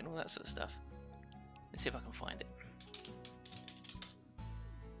feedback and all that sort of stuff. Let's see if I can find it.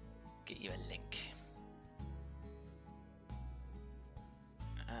 Get you a link.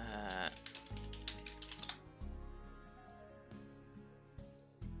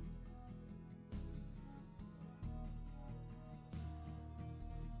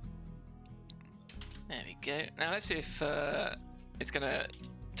 There we go. Now let's see if it's gonna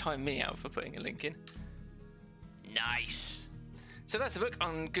time me out for putting a link in. Nice. So that's the book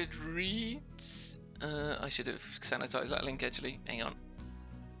on Goodreads. I should have sanitized that link actually. Hang on.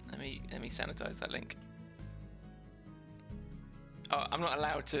 Let me sanitize that link. Oh, I'm not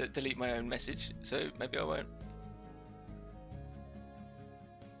allowed to delete my own message, so maybe I won't.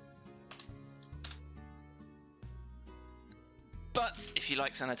 But if you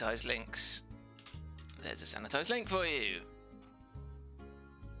like sanitized links, there's a sanitized link for you.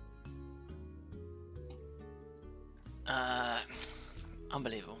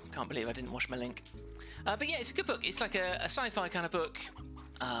 Unbelievable. Can't believe I didn't wash my link. But yeah, it's a good book. It's like a sci-fi kind of book.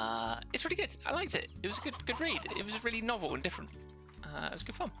 It's really good. I liked it. It was a good read. It was really novel and different. It was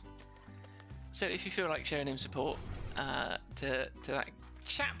good fun. So if you feel like showing him support to that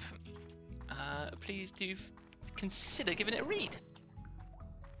chap, please do consider giving it a read.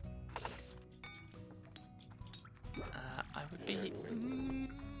 I would be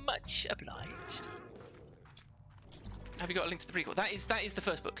much obliged. Have you got a link to the prequel? That is the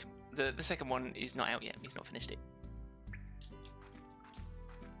first book. The second one is not out yet. He's not finished it.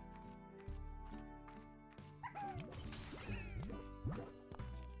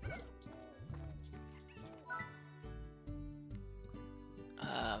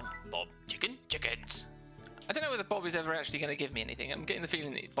 Bob, chickens. I don't know whether Bob is ever actually going to give me anything. I'm getting the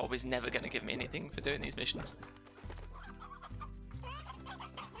feeling that Bob is never going to give me anything for doing these missions.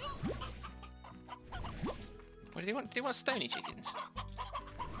 What did he want? Did he want stony chickens?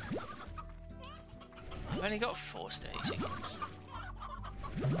 I've only got 4 stony chickens.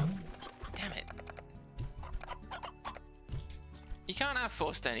 Damn it. You can't have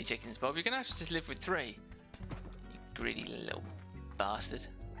 4 stony chickens, Bob. You're going to have to just live with 3. You greedy little bastard.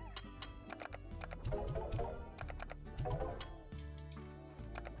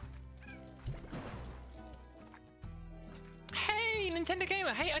 Hey, Nintendo Gamer.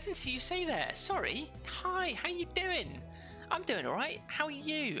 Hey, I didn't see you say there. Sorry. Hi, how you doing? I'm doing alright. How are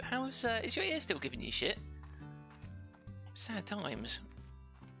you? How's is your ear still giving you shit? Sad times.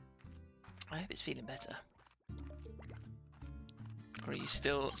 I hope it's feeling better. Or are you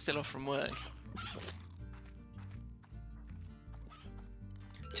still off from work?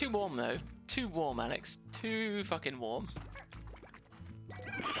 Too warm though. Too warm, Alex. Too fucking warm.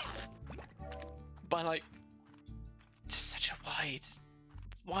 By like just such a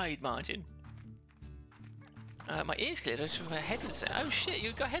wide margin. My ears cleared. I just my head was saying, oh shit,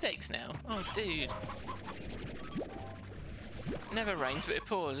 you've got headaches now. Oh dude. Never rains, but it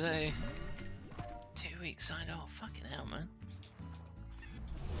pours, eh? 2 weeks signed off. Fucking hell, man.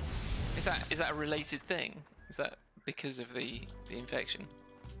 Is that a related thing? Is that because of the infection?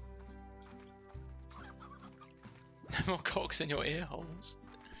 No more cocks in your ear holes.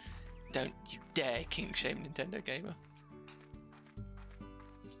 Don't you dare kink shame Nintendo Gamer.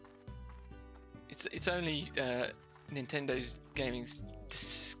 It's only Nintendo's gaming's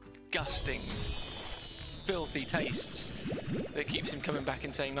disgusting, filthy tastes that keeps him coming back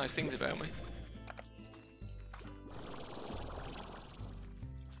and saying nice things about me.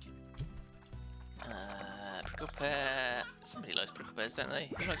 Prickle pear. Somebody likes prickle pears, don't they?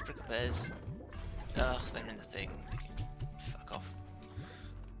 Who likes prickle pears? Ugh, they're in the thing. Fuck off.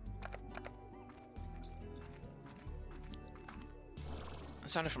 I'm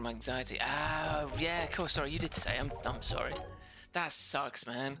suffering from anxiety. Oh, yeah, of course. Sorry, you did say. I'm sorry. That sucks,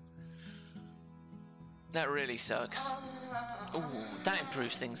 man. That really sucks. Ooh, that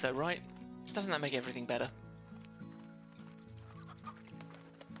improves things, though, right? Doesn't that make everything better?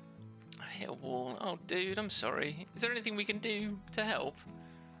 I hit a wall. Oh, dude, I'm sorry. Is there anything we can do to help?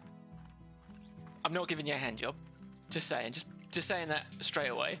 I'm not giving you a hand job. Just saying. Just saying that straight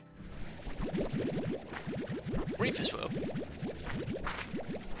away. Reaper's will.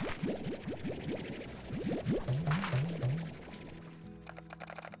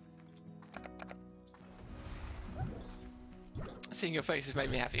 Seeing your face has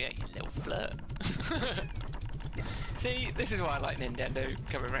made me happy, you little flirt. See, this is why I like Nintendo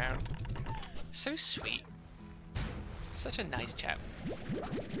coming around. So sweet. Such a nice chap.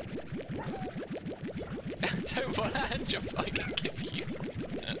 Don't want a hand job I can give you.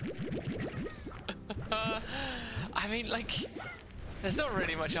 I mean, like, there's not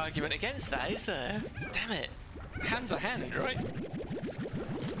really much argument against that, is there? Damn it. Hand's a hand, right?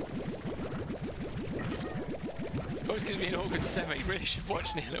 Always gives me an awkward semi. Really should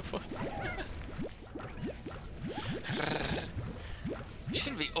watch Neil at one. You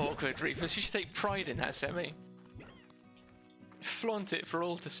shouldn't be awkward, Reapers. You should take pride in that semi. Flaunt it for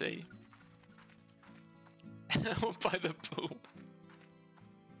all to see. Or by the pool.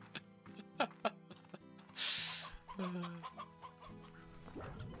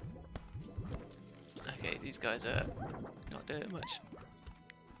 Okay, these guys are not doing much.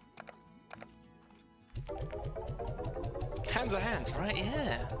 Hands are hands, right?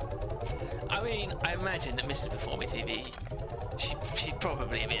 Yeah. I mean, I imagine that Mrs. Before Me TV, she'd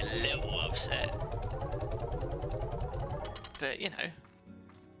probably be a little upset. But, you know.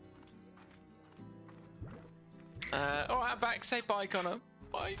 Alright, I'm back. Say bye, Connor.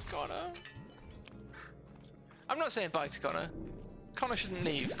 Bye, Connor. I'm not saying bye to Connor. Connor shouldn't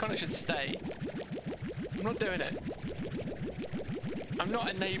leave. Connor should stay. I'm not doing it. I'm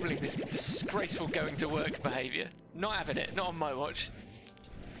not enabling this disgraceful going to work behaviour. Not having it. Not on my watch.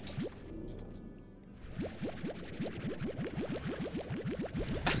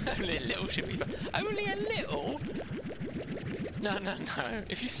 Only a little should be fun. Only a little? No, no, no.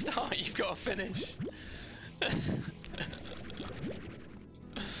 If you start, you've got to finish.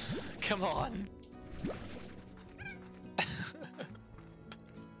 Come on.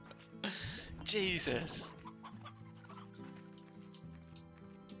 Jesus.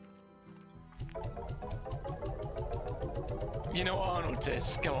 You know what Arnold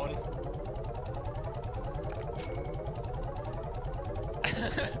says? Go on.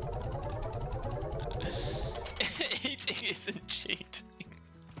 Eating isn't cheating.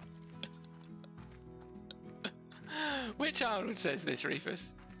 Which Arnold says this,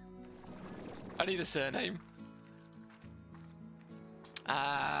 Reefus? I need a surname.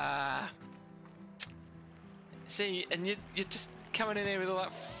 See, and you're just coming in here with all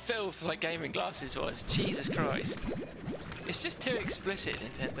that filth like Gaming Glasses was. Jesus Christ. It's just too explicit,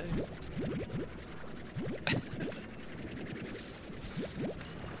 Nintendo.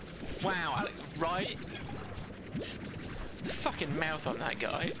 Wow, Alex, right? Just the fucking mouth on that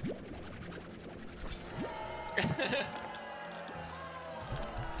guy.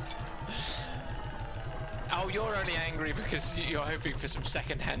 Oh, you're only angry because you're hoping for some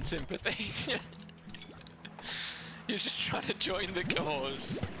second-hand sympathy. You're just trying to join the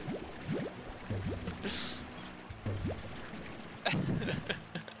cause.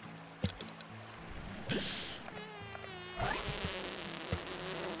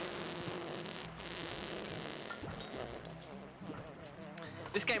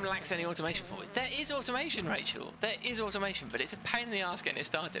 This game lacks any automation for it. There is automation, Rachel. There is automation, but it's a pain in the ass getting it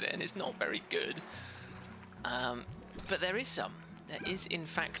started, and it's not very good. But there is some. There is, in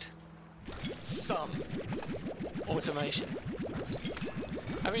fact, some automation.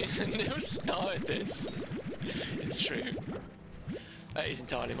 I mean, Neil started this. It's true. That is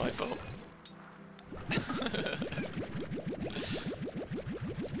entirely my fault.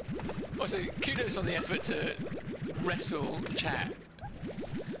 Also, kudos on the effort to wrestle chat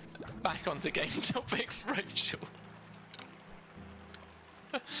back onto game topics, Rachel.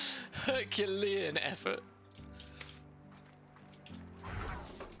 Herculean effort.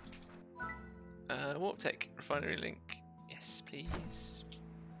 Warp Tech refinery link. Yes, please.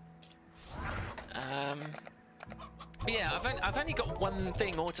 Yeah, I've only got one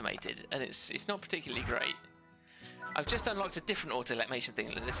thing automated, and it's not particularly great. I've just unlocked a different automation thing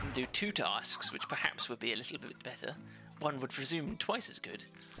that lets them do 2 tasks, which perhaps would be a little bit better. One would presume twice as good.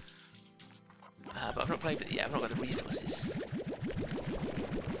 But I've not played with it yet. I've not got the resources.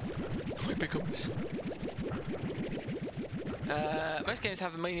 It becomes. Most games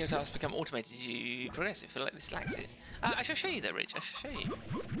have the menial tasks become automated as you progress. I feel like this lacks it. I shall show you though, Rich. I shall show you.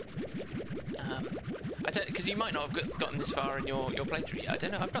 I don't, because you might not have gotten this far in your playthrough yet. I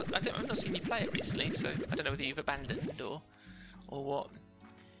don't know. I've not seen you play it recently, so I don't know whether you've abandoned or what.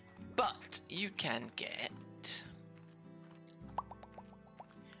 But you can get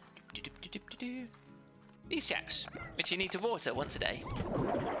these chaps, which you need to water once a day.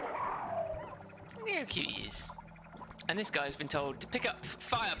 Look how cute he is. And this guy's been told to pick up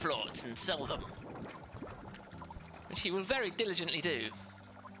fire plots and sell them, which he will very diligently do.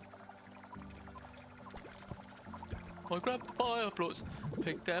 I grab the fire plots,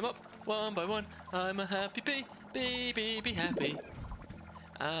 pick them up one by one. I'm a happy bee, be happy.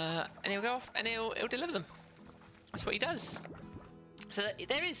 And he'll go off and he'll deliver them. That's what he does. So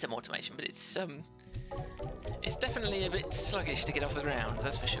there is some automation, but it's definitely a bit sluggish to get off the ground.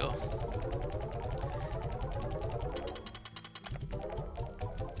 That's for sure.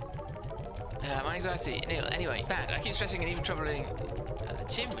 My anxiety, anyway, bad. I keep stressing and even troubling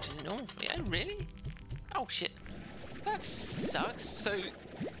gym, which isn't normal for me. Oh, really? Oh, shit. That sucks. So,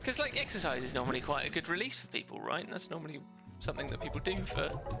 because, like, exercise is normally quite a good release for people, right? And that's normally something that people do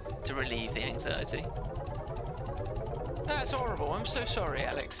to relieve the anxiety. That's horrible. I'm so sorry,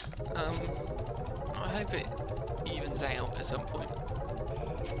 Alex. I hope it evens out at some point.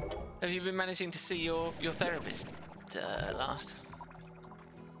 Have you been managing to see your therapist last.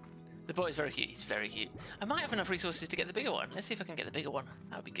 The boy is very cute. He's very cute. I might have enough resources to get the bigger one. Let's see if I can get the bigger one.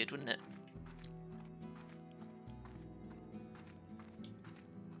 That would be good, wouldn't it?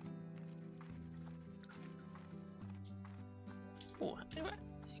 Oh, can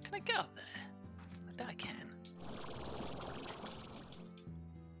I get up there? I bet I can.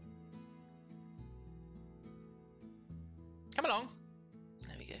 Come along.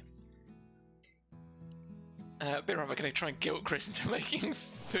 There we go. Bit rather going to try and guilt Chris into making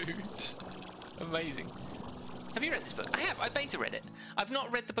food. Amazing. Have you read this book? I have. I beta read it. I've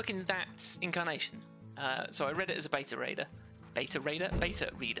not read the book in that incarnation. So I read it as a beta reader. Beta reader? Beta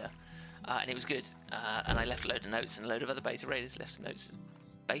reader. And it was good. And I left a load of notes, and a load of other beta readers left some notes.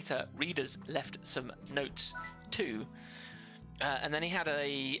 Beta readers left some notes too. And then he had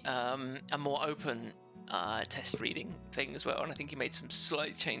a more open test reading thing as well, and I think he made some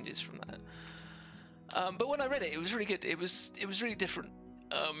slight changes from that. But when I read it, it was really good. It was really different.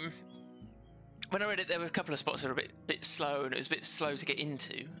 When I read it, there were a couple of spots that were a bit slow, and it was a bit slow to get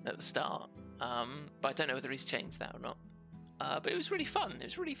into at the start. But I don't know whether he's changed that or not. But it was really fun. It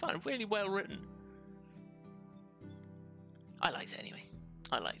was really fun. Really well written. I liked it anyway.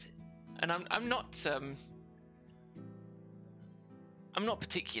 I liked it, and I'm not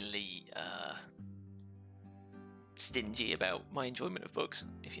particularly stingy about my enjoyment of books,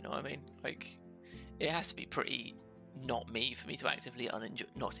 if you know what I mean. Like, it has to be pretty not me for me to actively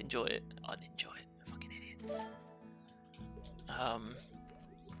not enjoy it. Unenjoy it. Fucking idiot.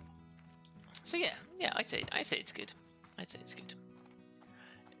 So yeah, I'd say it's good. I'd say it's good.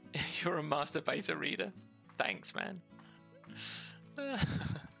 You're a master beta reader. Thanks, man. Alright,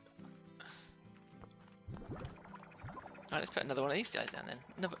 let's put another one of these guys down then.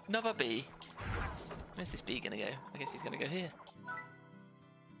 Another bee. Where's this bee gonna go? I guess he's gonna go here.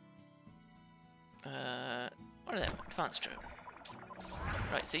 One of them, advanced drone.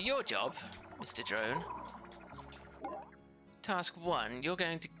 Right, so your job, Mr. Drone. Task 1, you're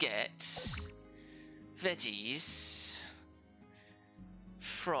going to get veggies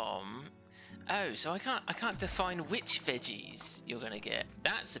from... Oh, so I can't define which veggies you're gonna get.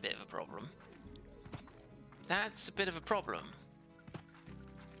 That's a bit of a problem. That's a bit of a problem.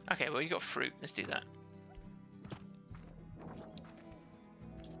 Okay, well, you got fruit. Let's do that.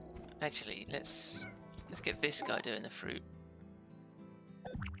 Actually, let's get this guy doing the fruit.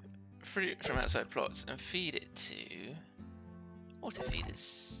 Fruit from outside plots and feed it to auto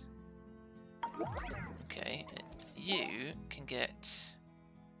feeders. Okay, you can get...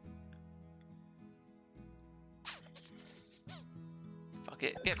 Fuck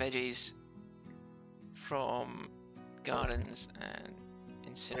it, get veggies from gardens and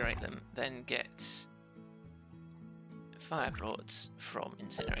incinerate them, then get fire plots from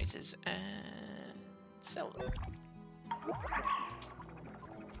incinerators and sell them. I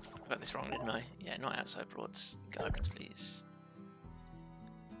got this wrong, didn't I? Yeah, not outside plots, gardens please.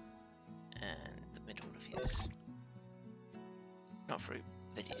 And the middle reviews. Not fruit,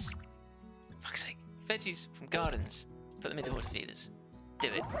 veggies. For fuck's sake, veggies from gardens, put them into water feeders. Do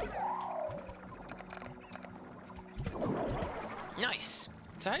it. Nice.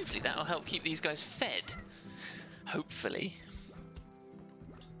 So hopefully that'll help keep these guys fed. Hopefully.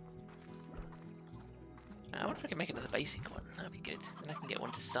 I wonder if I can make another basic one. That'd be good. Then I can get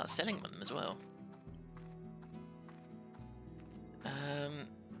one to start selling them as well.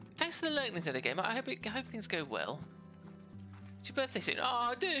 Thanks for the lurk, Nintendo Gamer. I hope things go well. It's your birthday soon.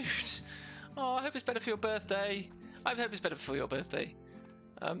 Oh, dude. Oh, I hope it's better for your birthday. I hope it's better for your birthday.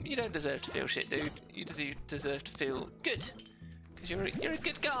 You don't deserve to feel shit, dude. You deserve to feel good. Because you're a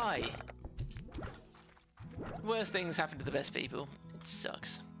good guy. Worst things happen to the best people. It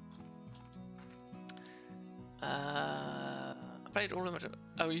sucks. I played all of them.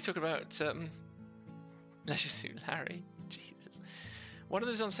 Oh, you talking about Leisure Suit Larry? Jesus. One of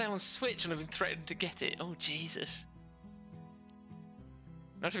those on sale on Switch, and I've been threatened to get it. Oh, Jesus.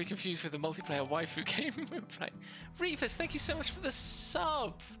 Not to be confused with the multiplayer waifu game we're playing. Reefus, thank you so much for the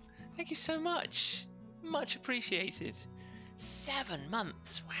sub. Thank you so much. Much appreciated. 7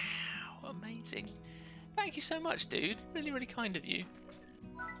 months. Wow, amazing. Thank you so much, dude. Really, really kind of you.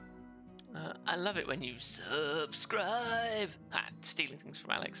 I love it when you subscribe. Ha, stealing things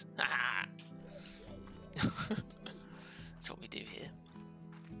from Alex. Ha. That's what we do here.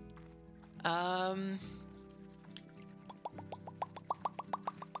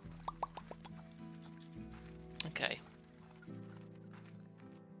 Okay.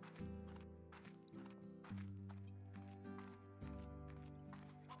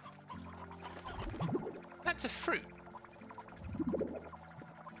 That's a fruit.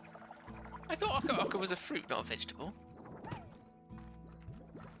 I thought oca was a fruit, not a vegetable.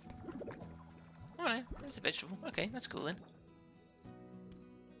 Oh no, it's a vegetable. Okay, that's cool then.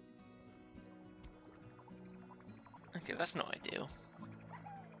 Okay, that's not ideal.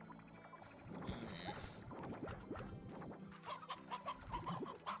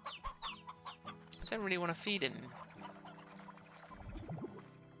 I don't really want to feed him.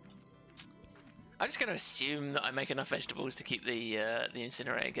 I'm just going to assume that I make enough vegetables to keep the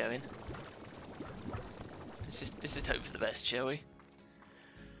incinerator going. Let's just hope for the best, shall we?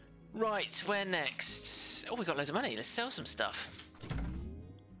 Right, where next? Oh, we got loads of money. Let's sell some stuff.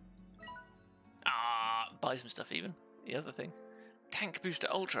 Buy some stuff even. The other thing. Tank Booster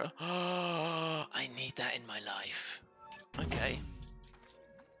Ultra. Oh, I need that in my life. Okay.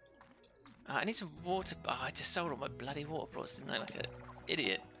 I need some water. Oh, I just sold all my bloody water bottles, didn't I? Like an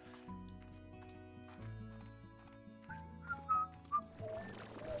idiot.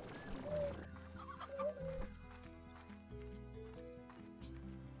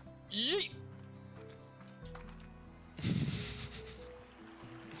 Yeet!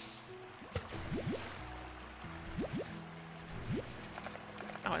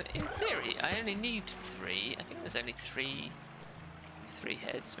 Oh, in theory, I only need 3. I think there's only three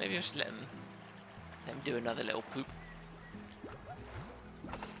heads. Maybe I should let them do another little poop.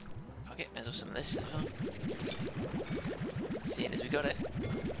 Okay, there's also some of this as well. Seeing as we got it.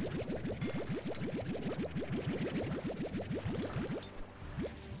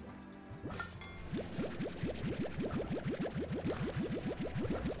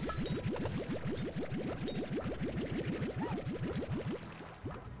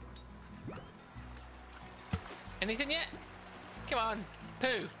 Anything yet? Come on,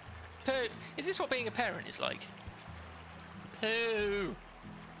 poo, poo. Is this what being a parent is like? Poo.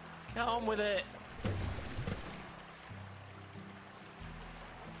 Get on with it.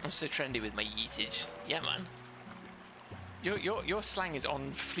 I'm so trendy with my yeetage. Yeah, man. Your slang is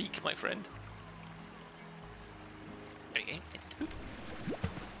on fleek, my friend. Okay, it's poop.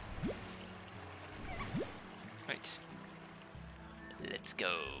 Right. Let's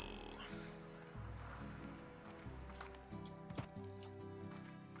go.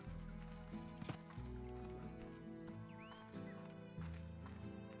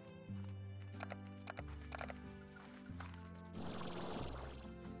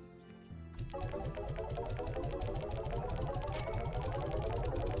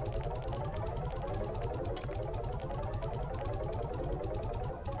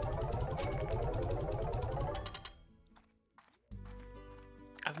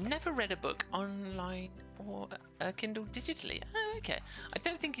 I've never read a book online or a Kindle digitally. Oh, okay. I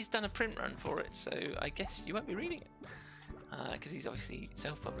don't think he's done a print run for it, so I guess you won't be reading it. Because he's obviously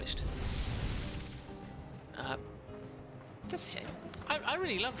self-published. That's a shame. I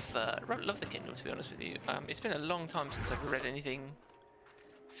really love the Kindle, to be honest with you. It's been a long time since I've read anything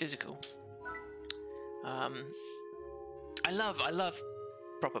physical. I love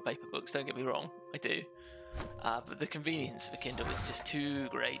proper paper books, don't get me wrong, I do. But the convenience of a Kindle is just too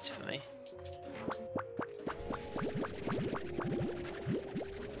great for me.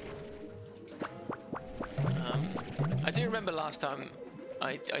 I do remember last time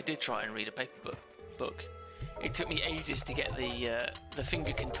I did try and read a paper book. It took me ages to get the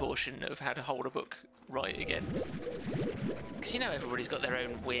finger contortion of how to hold a book right again. Because you know everybody's got their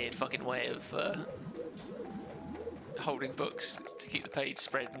own weird fucking way of holding books to keep the page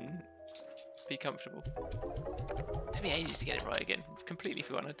spread and be comfortable. It took me ages to get it right again. Completely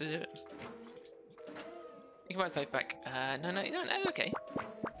forgotten how to do it. You can buy the paperback. No, okay.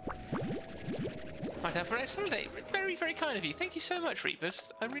 Right, time for next holiday. Very, very kind of you. Thank you so much,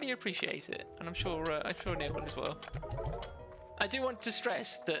 Reapers. I really appreciate it, and I'm sure Neil will as well. I do want to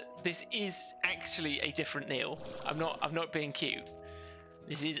stress that this is actually a different Neil. I'm not being cute.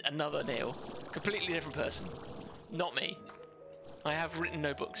 This is another Neil, completely different person. Not me. I have written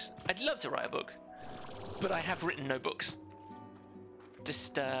no books. I'd love to write a book, but I have written no books.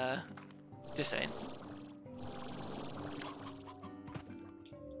 Just saying.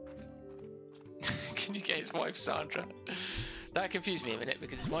 Can you get his wife Sandra? That confused me a minute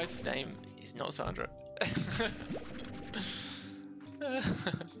because his wife's name is not Sandra.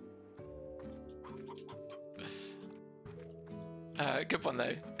 Good one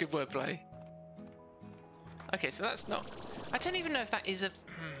though. Good wordplay. Okay, so that's not. I don't even know if that is a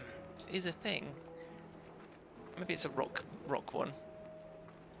thing. Maybe it's a rock one.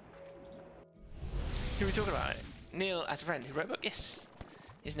 Who are we talking about? Neil as a friend who wrote a book. Yes,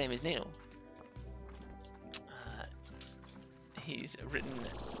 his name is Neil. He's written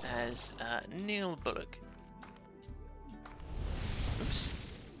as Neil Bullock. Oops.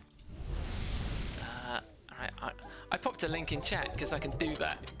 to link in chat because I can do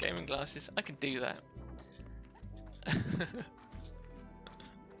that. Gaming glasses, I can do that.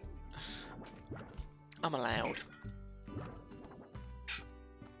 I'm allowed.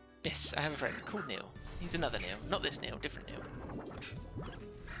 Yes, I have a friend called Neil. He's another Neil, not this Neil, different Neil.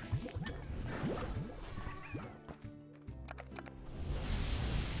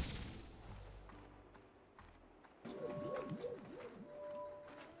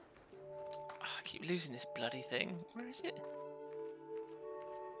 I keep losing this bloody thing. Where is it?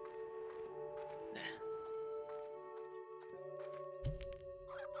 There.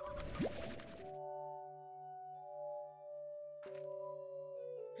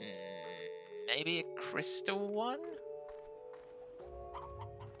 Maybe a crystal one?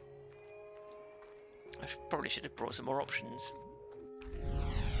 I probably should have brought some more options.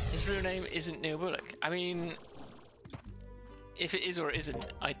 His real name isn't Neil Bullock. I mean, if it is or it isn't,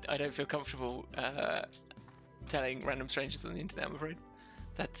 I don't feel comfortable telling random strangers on the internet, I'm afraid.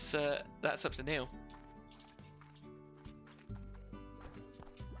 That's up to Neil.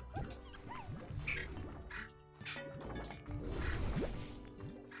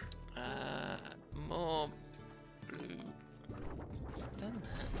 More blue. Done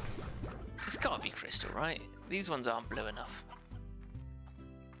that. It's gotta be crystal, right? These ones aren't blue enough.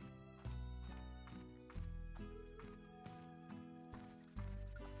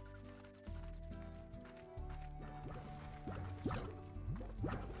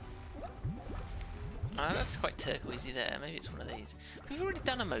 That's quite turquoisey there. Maybe it's one of these. We've already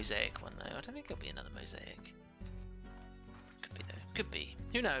done a mosaic one though. I don't think it'll be another mosaic. Could be though. Could be.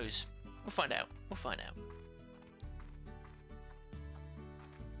 Who knows? We'll find out. We'll find out.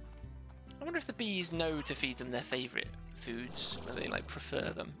 I wonder if the bees know to feed them their favourite foods, whether they like prefer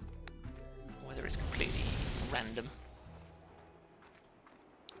them, or whether it's completely random.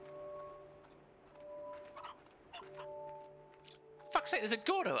 Fuck's sake, there's a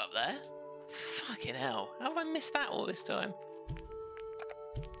Gordo up there. Fucking hell. How have I missed that all this time?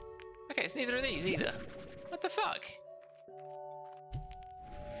 Okay, it's neither of these either. What the fuck?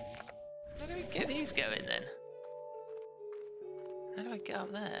 How do we get these going then? How do I get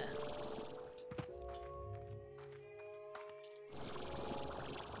up there?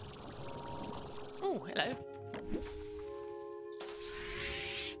 Oh, hello.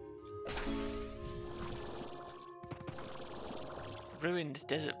 Ruined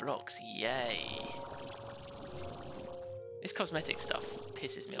desert blocks, yay. This cosmetic stuff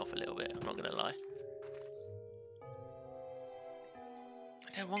pisses me off a little bit, I'm not gonna lie.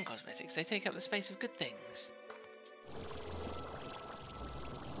 I don't want cosmetics, they take up the space of good things.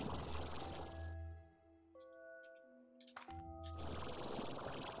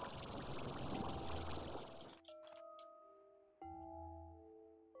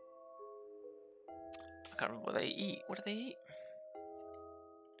 I can't remember what they eat. What do they eat?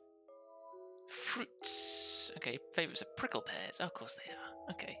 Fruits. Okay, favourites are prickle pears. Oh, of course they are.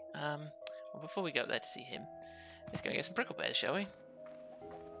 Okay. Well, before we go up there to see him, let's go and get some prickle pears, shall we?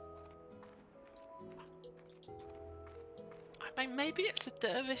 I mean, maybe it's a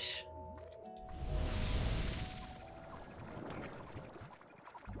dervish.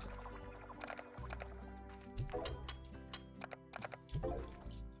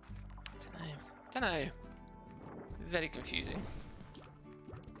 Don't know. Very confusing.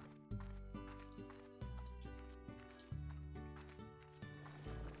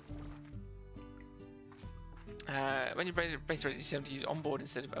 When you base rate, you have to use onboard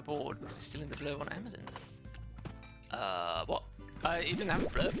instead of aboard because it's still in the blurb on Amazon. What? It didn't have a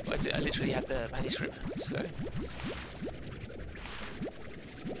blurb. I literally had the manuscript, so.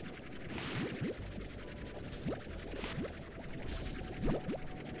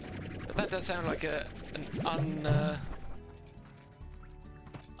 But that does sound like an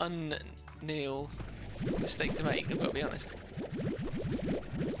un-Neil mistake to make, I've got to be honest.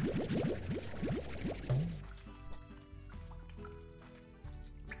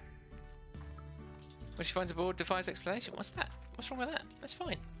 When she finds a board, defies explanation. What's that? What's wrong with that? That's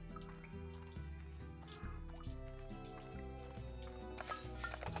fine.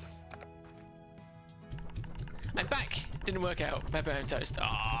 I'm back! Didn't work out. Pepperoni toast.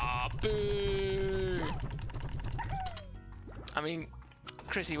 Ah, boo! I mean,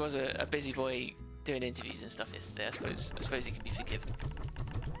 Chrissy was a busy boy doing interviews and stuff yesterday. I suppose he can be forgiven.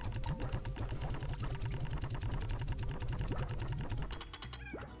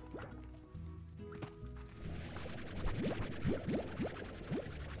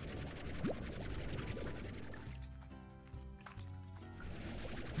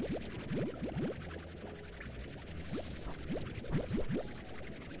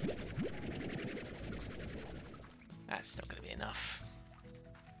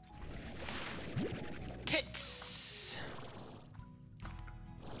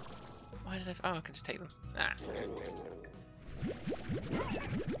 Oh, I can just take them. Ah.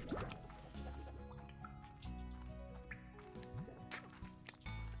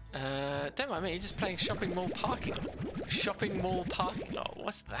 Don't mind me, just playing shopping mall parking lot. Shopping mall parking lot.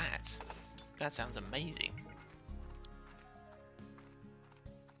 What's that? That sounds amazing.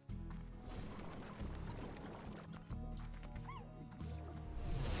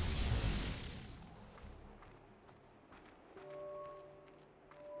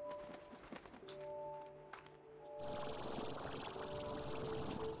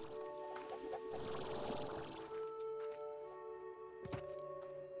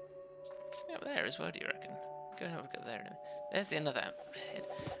 Something up there as well, do you reckon? Go and have a look at there. There's the end of that head.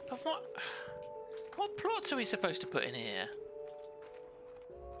 But what plots are we supposed to put in here?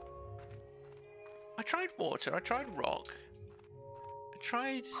 I tried water, I tried rock, I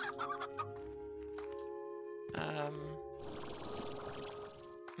tried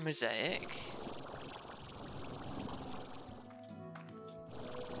mosaic.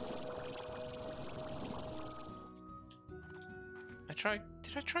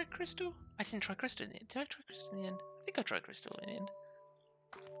 Did I try crystal? I didn't try crystal in the end. Did I try crystal in the end? I think I tried crystal in the end.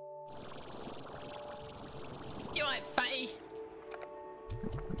 You alright, fatty?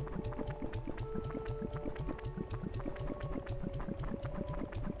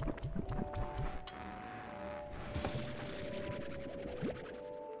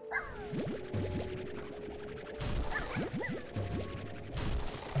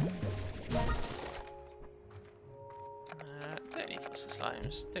 Don't need fossil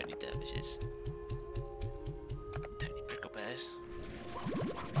slimes, don't need dervishes, don't need prickle bears,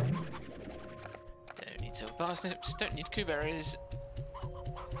 don't need silver parsnips, don't need kuberries.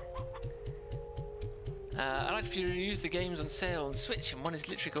 I like to use the games on sale on Switch, and one is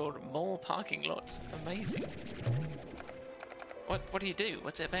literally called Mall Parking Lot. Amazing. What do you do?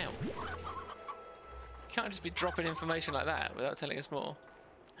 What's it about? You can't just be dropping information like that without telling us more.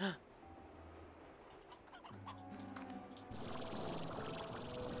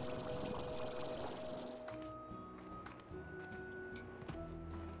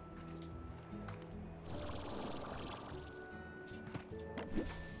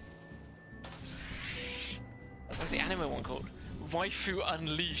 What's the anime one called? Waifu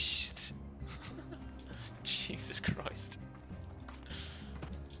Unleashed. Jesus Christ.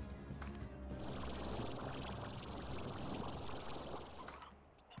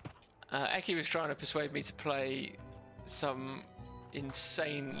 Eki was trying to persuade me to play some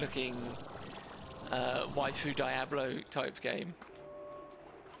insane looking waifu Diablo type game.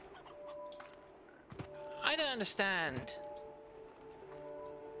 I don't understand.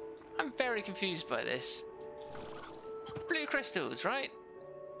 I'm very confused by this. Blue crystals, right?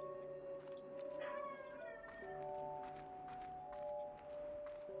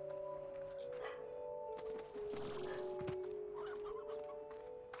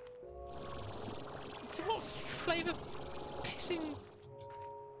 So what flavour pissing?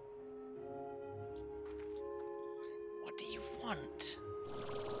 What do you want?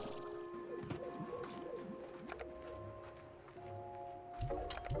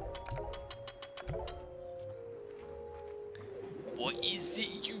 What is it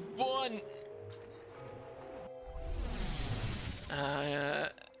you want?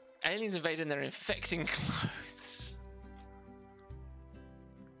 Aliens invading, they're infecting clothes.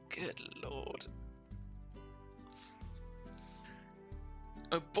 Good lord.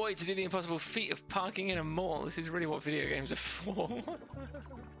 Oh boy, to do the impossible feat of parking in a mall. This is really what video games are for.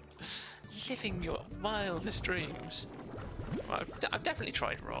 Living your wildest dreams. Well, I've definitely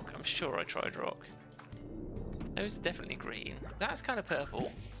tried rock. I'm sure I tried rock. Those are definitely green. That's kind of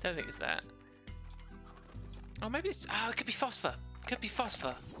purple. Don't think it's that. Oh, maybe it's... Oh, it could be phosphor. Could be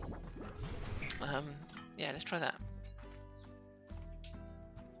phosphor. Yeah, let's try that.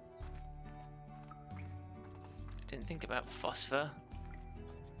 Didn't think about phosphor.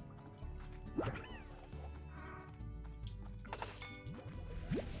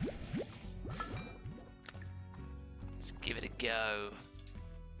 Let's give it a go.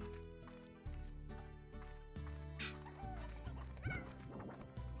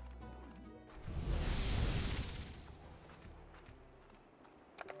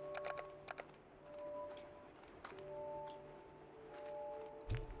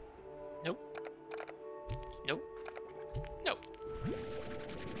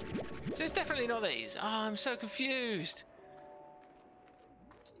 So it's definitely not these. Oh, I'm so confused.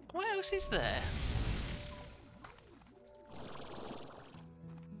 What else is there?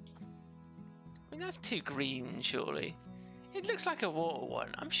 I mean, that's too green, surely. It looks like a water one.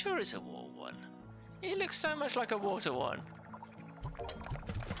 I'm sure it's a water one. It looks so much like a water one.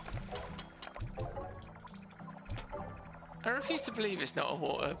 I refuse to believe it's not a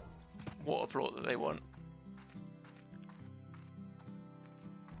water plort that they want.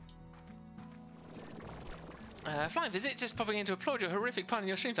 Flying visit, just popping in to applaud your horrific pun in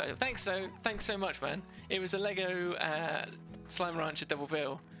your stream title. Thanks so much, man. It was the Lego Slime Rancher double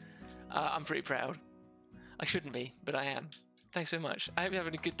bill. I'm pretty proud. I shouldn't be, but I am. Thanks so much. I hope you're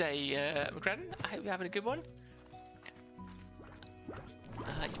having a good day, McCradden. I hope you're having a good one.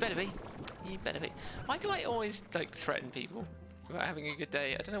 You better be. You better be. Why do I always like threaten people about having a good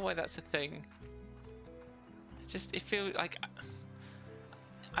day? I don't know why that's a thing. It feels like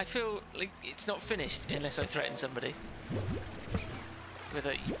I feel like it's not finished unless I threaten somebody with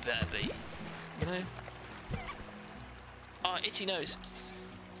a "you better be," you know? Oh, itchy nose.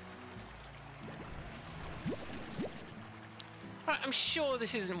 Right, I'm sure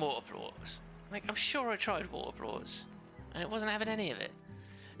this isn't water plorts. Like, I'm sure I tried water plorts and it wasn't having any of it.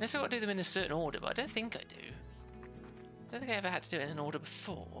 Unless I've got to do them in a certain order, but I don't think I do. I don't think I ever had to do it in an order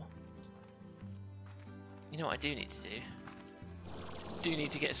before. You know what I do need to do? Do need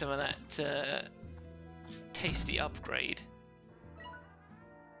to get some of that tasty upgrade.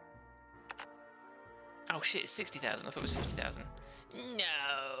 Oh shit, it's 60,000. I thought it was 50,000. No!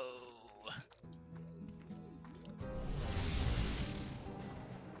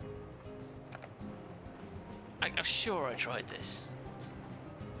 I'm sure I tried this.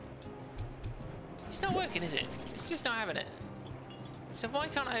 It's not working, is it? It's just not having it. So why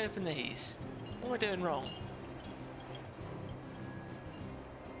can't I open these? What am I doing wrong?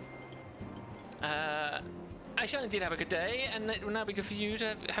 Actually, I did have a good day, and it will now be good for you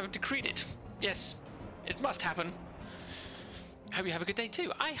to have decreed it. Yes, it must happen. Hope you have a good day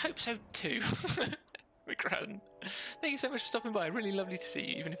too. I hope so too. McCradden. Thank you so much for stopping by. Really lovely to see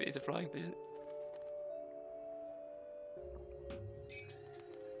you, even if it is a flying visit.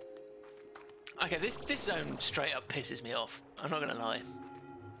 Okay, this zone straight up pisses me off. I'm not gonna lie.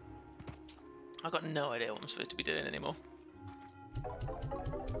 I've got no idea what I'm supposed to be doing anymore.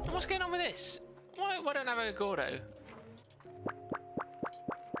 And what's going on with this? Why don't I have a Gordo?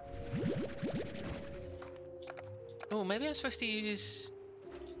 Oh, maybe I'm supposed to use...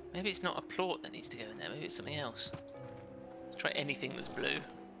 Maybe it's not a plort that needs to go in there. Maybe it's something else. Let's try anything that's blue.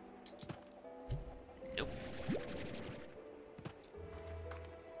 Nope.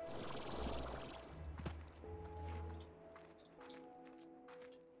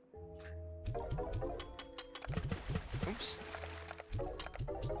 Oops.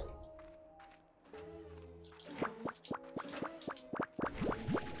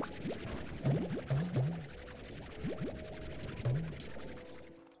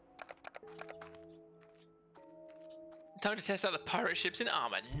 Time to test out the pirate ships in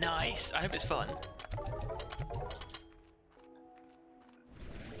armor. Nice. I hope it's fun.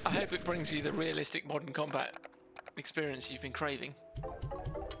 I hope it brings you the realistic modern combat experience you've been craving.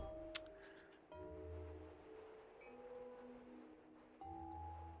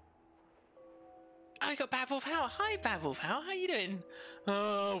 I got Bad Wolf How. Hi, Bad Wolf How. How you doing?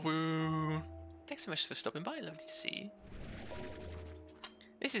 Oh, woo. Thanks so much for stopping by. Lovely to see you.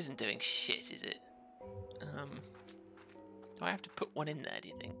 This isn't doing shit, is it? Do I have to put one in there, do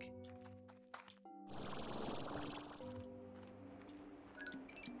you think?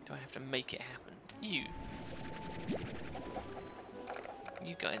 Do I have to make it happen? You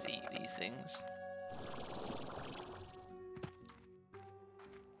guys eat these things.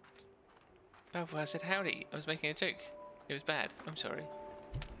 Oh, well, I said howdy. I was making a joke. It was bad. I'm sorry.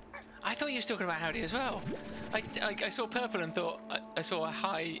 I thought you were talking about howdy as well. I saw purple and thought I saw a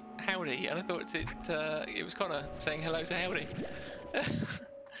hi howdy, and I thought it was Connor saying hello to howdy.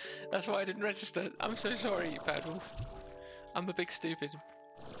 That's why I didn't register. I'm so sorry, Bad Wolf. I'm a big stupid.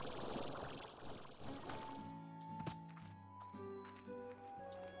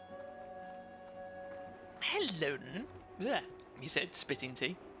 Hello, there. You said spitting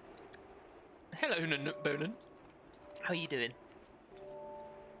tea. Hello, Bonan. How are you doing?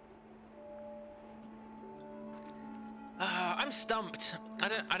 I'm stumped.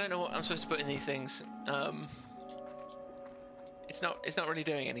 I don't know what I'm supposed to put in these things. It's not really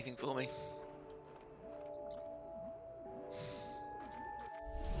doing anything for me.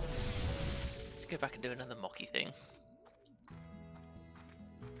 Let's go back and do another mocky thing.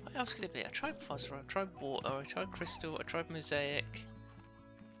 What else could it be? I tried phosphor, I tried water, I tried crystal, I tried mosaic.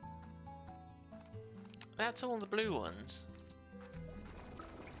 That's all the blue ones.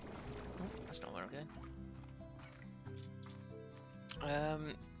 Oh, that's not where I'm going.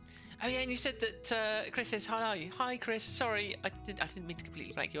 Oh yeah, and you said that Chris says hi. Hi, Chris. Sorry, I didn't mean to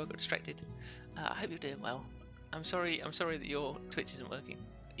completely blank you. I got distracted. I hope you're doing well. I'm sorry that your Twitch isn't working,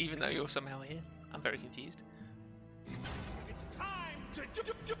 even though you're somehow here. I'm very confused.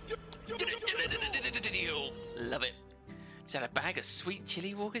 Love it. Just had a bag of sweet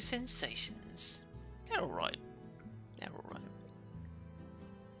chili walker sensations. They're alright. They're alright.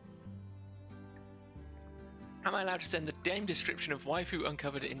 Am I allowed to send the game description of Waifu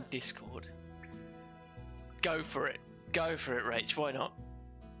Uncovered in Discord? Go for it. Go for it, Rach. Why not?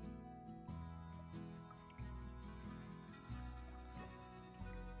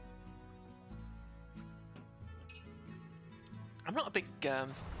 I'm not a big fan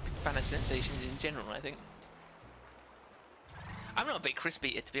of sensations in general, I think. I'm not a big crisp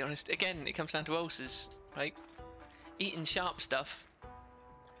eater, to be honest. Again, it comes down to ulcers. Like, eating sharp stuff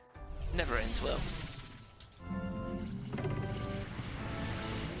never ends well.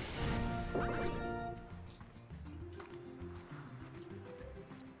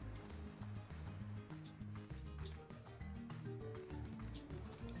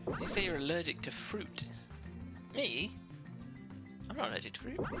 You say you're allergic to fruit. Me? I'm not allergic to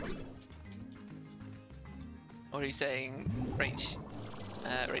fruit. Or are you saying Rachel?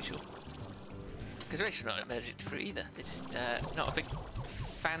 Because Rachel's not allergic to fruit either. They're just not a big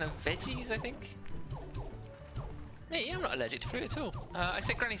fan of veggies, I think. Me, I'm not allergic to fruit at all. I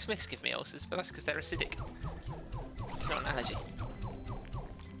said Granny Smiths give me ulcers, but that's because they're acidic. It's not an allergy.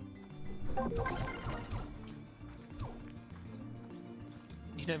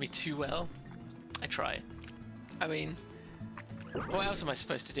 You know me too well. I try. I mean, what else am I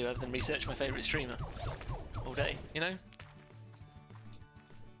supposed to do other than research my favourite streamer all day, you know?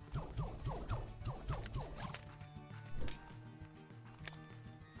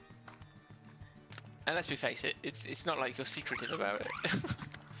 And let's face it, it's not like you're secretive about it.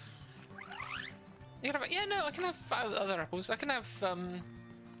 You can have, yeah, no, I can have other apples. I can have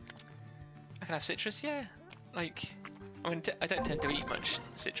citrus, yeah. Like, I mean, I don't tend to eat much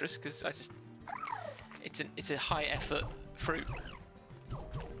citrus because I just it's a high effort fruit.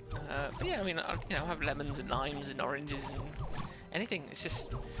 But yeah, I mean, I have lemons and limes and oranges and anything. It's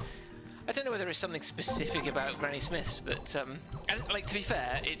just, I don't know whether it's something specific about Granny Smiths, but and like, to be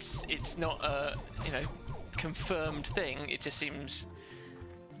fair, it's not a confirmed thing. It just seems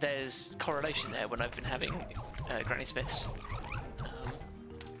there's correlation there when I've been having Granny Smiths.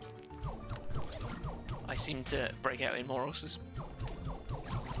 I seem to break out in more ulcers.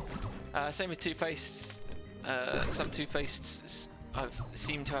 Same with toothpaste. Some toothpastes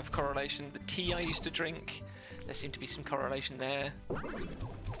seem to have correlation. The tea I used to drink, there seemed to be some correlation there.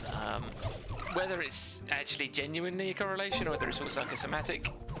 Whether it's actually genuinely a correlation or whether it's all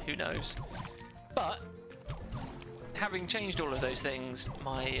psychosomatic, who knows. But having changed all of those things,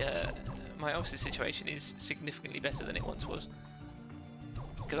 my ulcer situation is significantly better than it once was.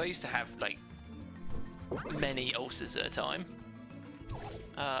 Because I used to have like many ulcers at a time,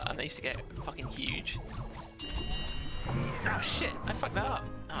 and they used to get fucking huge. Oh shit, I fucked that up.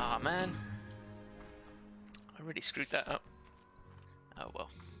 Ah, oh, man. I really screwed that up. Oh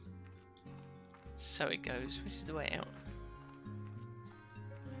well. So it goes. Which is the way out?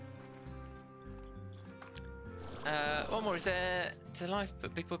 One more. Is there to life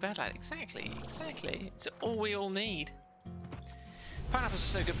but Big Boy Bad Lad? Exactly, exactly. It's all we all need. Pineapples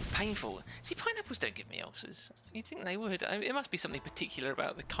are so good but painful. See, pineapples don't give me ulcers. You'd think they would. It must be something particular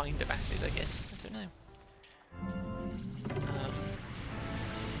about the kind of acid, I guess. I don't know.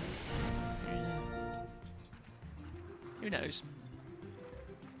 Who knows?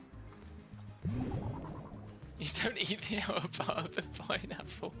 You don't eat the outer part of the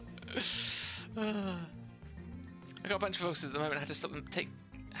pineapple. I got a bunch of ulcers at the moment. I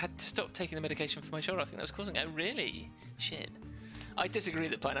had to stop taking the medication for my shoulder. I think that was causing it. Oh, really? Shit. I disagree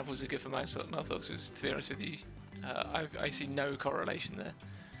that pineapples are good for mouth ulcers, to be honest with you. I see no correlation there.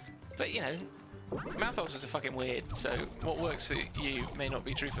 But, mouth ulcers are fucking weird, so what works for you may not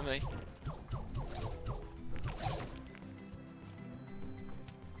be true for me.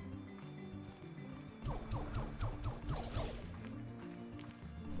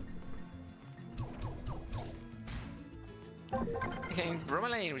 Okay,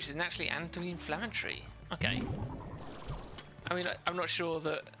 bromelain, which is naturally anti-inflammatory. Okay. I mean, I'm not sure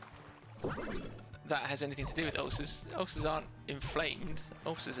that has anything to do with ulcers. Ulcers aren't inflamed.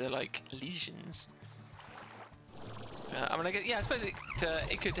 Ulcers are like lesions. I mean, I suppose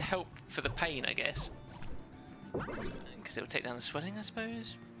it could help for the pain, I guess, because it will take down the swelling, I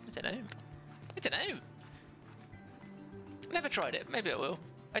suppose. I don't know. Never tried it. Maybe I will.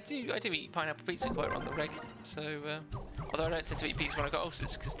 I do eat pineapple pizza quite on the reg. So, although I don't tend to eat pizza when I've got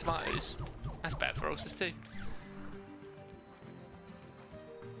ulcers, because tomatoes, that's bad for ulcers too.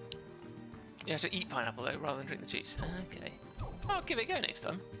 You have to eat pineapple though, rather than drink the juice. Okay. I'll give it a go next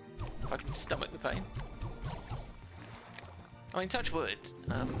time, if I can stomach the pain. I mean, touch wood.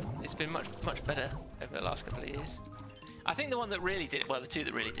 It's been much better over the last couple of years. I think the one that really did it, well, the two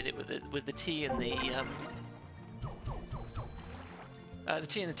that really did it, with the tea and the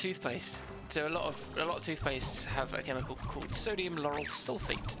tea and the toothpaste. So a lot of toothpastes have a chemical called sodium lauryl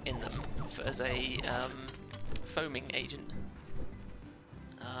sulfate in them as a foaming agent.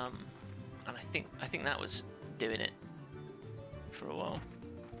 And I think that was doing it for a while.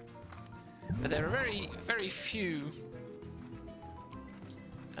 But there are very few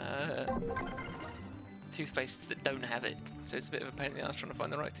toothpastes that don't have it, so it's a bit of a pain in the ass trying to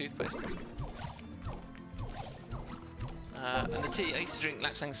find the right toothpaste. And the tea, I used to drink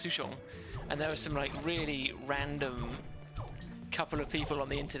Lapsang Souchong, and there was some like really random couple of people on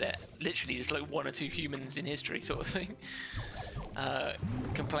the internet, literally just like one or two humans in history sort of thing,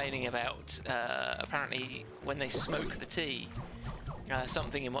 complaining about apparently when they smoke the tea,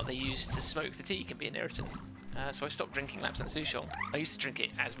 something in what they use to smoke the tea can be an irritant. So I stopped drinking Lapsang Souchong. I used to drink it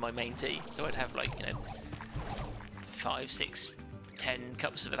as my main tea, so I'd have like, 5, 6, 10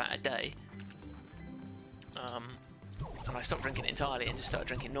 cups of that a day. And I stopped drinking it entirely and just started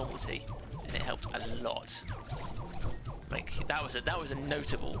drinking normal tea, and it helped a lot. Like that was a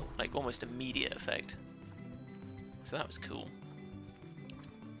notable, like almost immediate effect. So that was cool.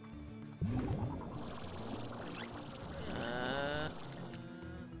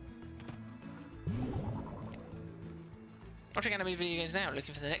 Watching anime video games now,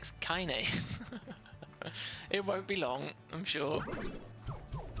 looking for the next Kaine. It won't be long, I'm sure.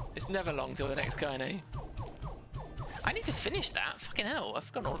 It's never long till the next Kaine. I need to finish that. Fucking hell, I've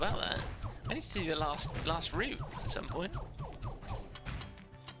forgotten all about that. I need to do the last route at some point. I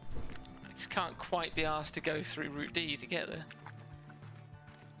just can't quite be asked to go through Route D to get there.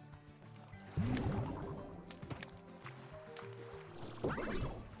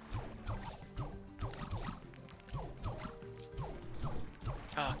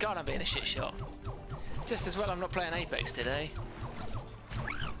 Oh god, I'm being a shit shot. Just as well I'm not playing Apex today.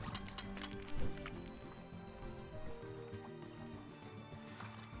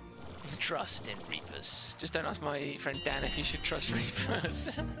 Trust in Reapers. Just don't ask my friend Dan if you should trust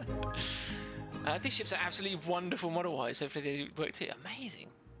Reapers. These ships are absolutely wonderful model-wise. Hopefully they work too. Amazing.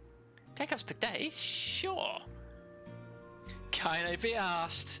 10 cups per day? Sure. Can I be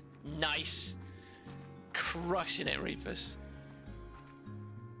asked? Nice. Crushing it, Reapers.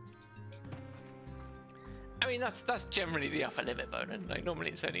 I mean, that's generally the upper limit, Bonan. Like, normally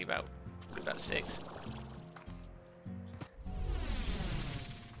it's only about 6.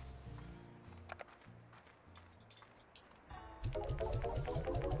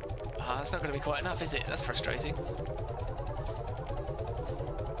 Ah, that's not going to be quite enough, is it? That's frustrating.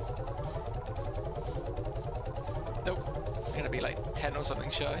 Nope. Going to be like 10 or something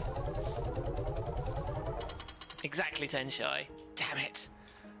shy. Exactly 10 shy. Damn it.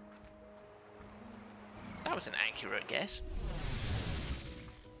 That was an accurate guess.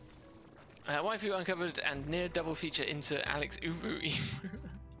 Waifu uncovered and near double feature into Alex Ubu.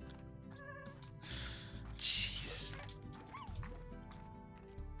 Jeez.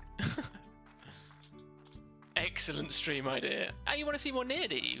 Excellent stream idea. Oh, you want to see more near,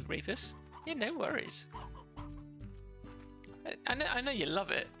 do you, Reapus? Yeah, no worries. I know you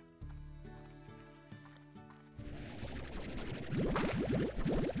love it.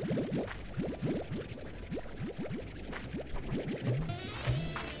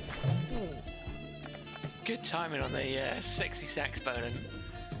 Good timing on the sexy sax Bonan.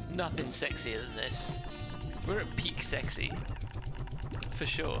 Nothing sexier than this. We're at peak sexy. For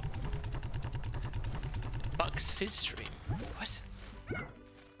sure. Bucks Fizz stream. What?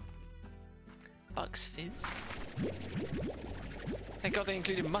 Bucks Fizz? Thank God they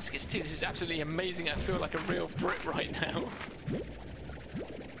included muskets too. This is absolutely amazing. I feel like a real Brit right now.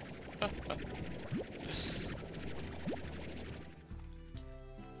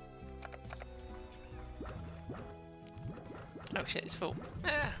 Oh shit, it's full.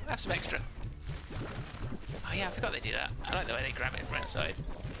 Have some extra. Oh yeah, I forgot they do that. I like the way they grab it from outside.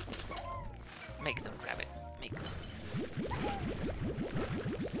 Make them grab it. Make them.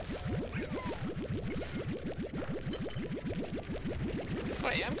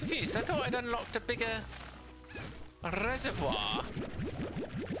 Wait, I'm confused. I thought I'd unlocked a bigger reservoir.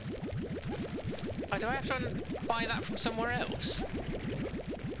 Oh, do I have to buy that from somewhere else?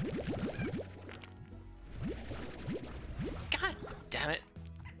 God damn it.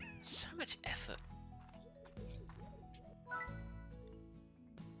 So much effort.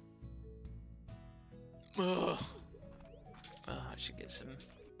 Ugh. Oh, I should get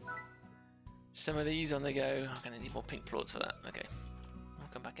some of these on the go. I'm gonna need more pink plorts for that. Okay, I'll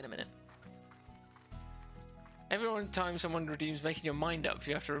come back in a minute. Every time someone redeems making your mind up,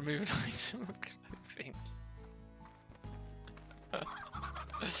 you have to remove an item of clothing.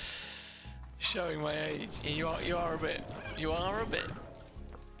 Showing my age. Yeah, you are a bit. You are a bit.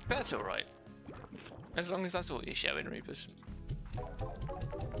 That's alright. As long as that's all you're showing, Reapers.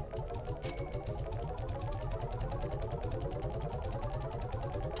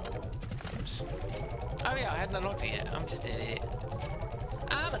 Oops. Oh yeah, I hadn't unlocked it yet. I'm just an idiot.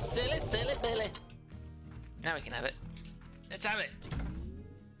 I'm a silly, silly Billy. Now we can have it. Let's have it.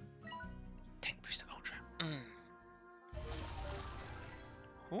 Tank booster ultra.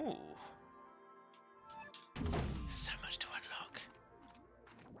 Ooh. So much to unlock.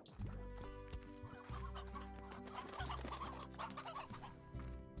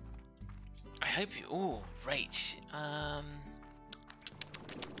 I hope you. Ooh, Rach.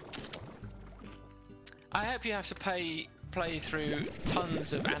 I hope you have to play through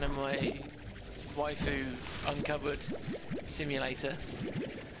tons of anime waifu uncovered simulator,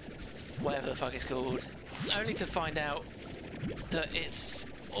 whatever the fuck it's called, only to find out that it's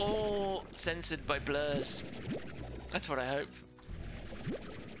all censored by blurs. That's what I hope.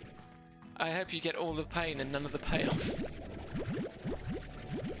 I hope you get all the pain and none of the payoff.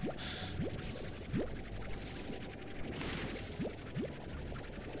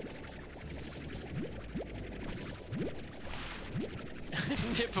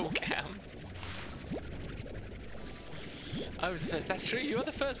 Nipple cam. I was the first. That's true. You are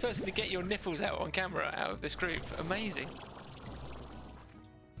the first person to get your nipples out on camera out of this group. Amazing.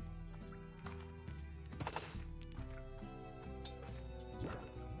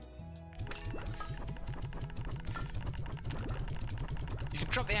 You can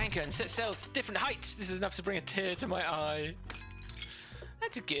drop the anchor and set sail to different heights. This is enough to bring a tear to my eye.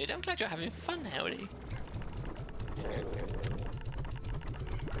 That's good. I'm glad you're having fun, Howdy.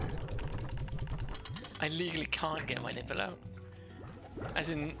 I legally can't get my nipple out. As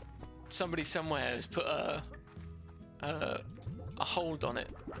in, somebody somewhere has put a hold on it.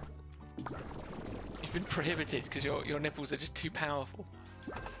 You've been prohibited because your nipples are just too powerful.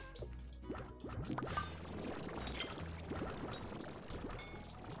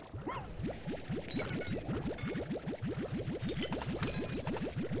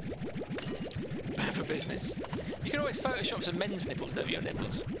 Bad for business. You can always Photoshop some men's nipples over your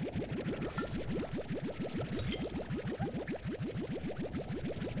nipples.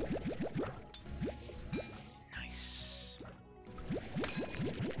 Nice.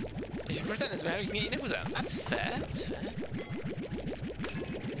 If you present as a male, you can get your nipples out. That's fair. That's fair.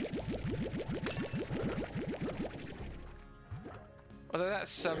 Although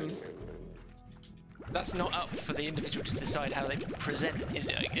that's not up for the individual to decide how they present, is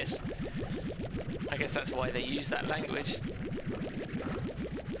it? I guess that's why they use that language.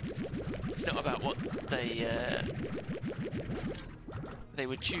 It's not about what they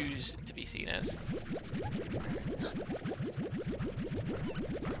would choose to be seen as.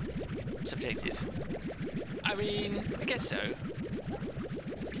 Subjective. I mean, I guess so.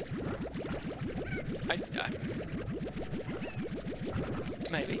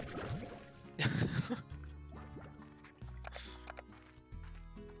 Maybe.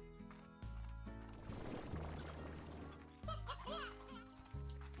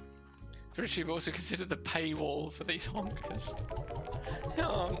 YouTube also considered the paywall for these honkers.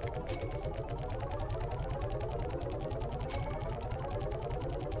 Honk.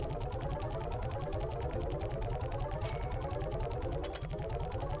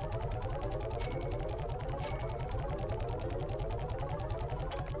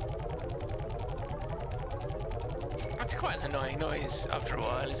 That's quite an annoying noise after a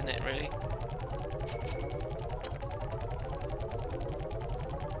while, isn't it, really?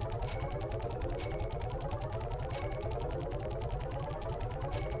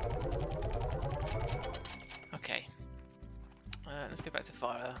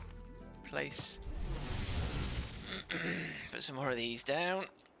 Place. Put some more of these down.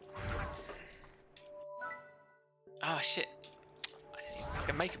 Oh shit. I didn't even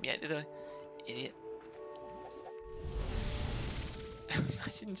fucking make them yet, did I? Idiot.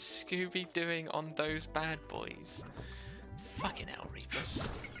 Imagine Scooby doing on those bad boys. Fucking hell, Reapers.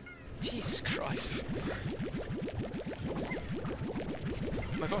 Jesus Christ.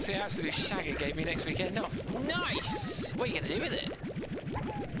 My boss, the absolute shagger, gave me next weekend off. Nice! What are you gonna do with it?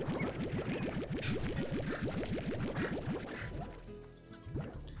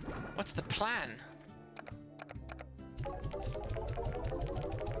 What's the plan?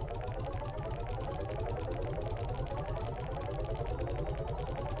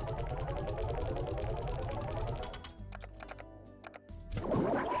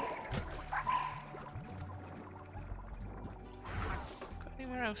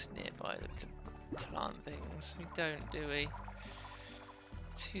 house nearby that we can plant things? We don't, do we?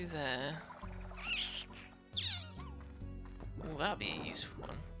 2 there. Oh, that'd be a useful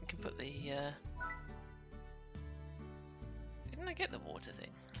one. We can put the, Didn't I get the water thing?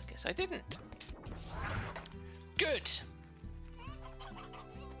 I guess I didn't. Good!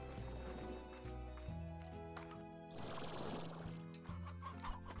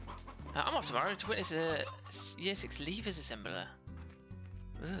 I'm off tomorrow to witness a Year 6 Leavers Assembler.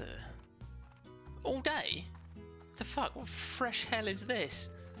 Ugh. All day? The fuck? What fresh hell is this?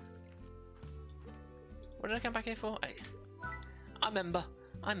 What did I come back here for? Hey. I remember.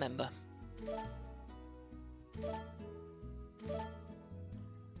 I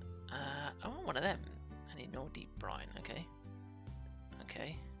want one of them. I need no deep brine. Okay.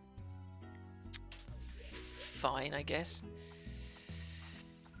 Okay. Fine, I guess.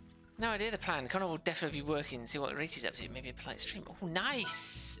 No idea the plan. Connor will definitely be working, see what Rachel's up to. Maybe a polite stream. Oh,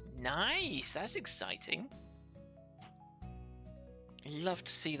 nice! Nice! That's exciting. Love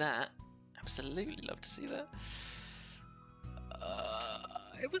to see that. Absolutely love to see that.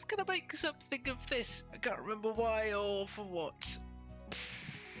 It was gonna make something of this. I can't remember why or for what.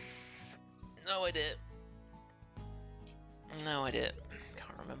 No idea. No idea.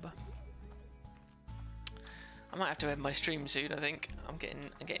 Can't remember. I might have to end my stream soon. I think I'm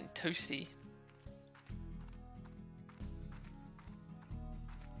getting toasty.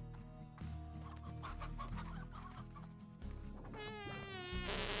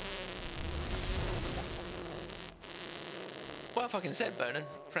 Well fucking said, Bonan,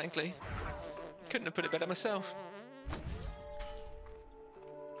 frankly. Couldn't have put it better myself.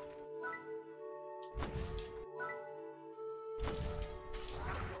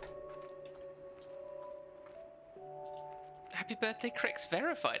 Happy birthday, Craig's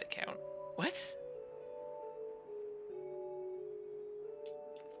verified account. What?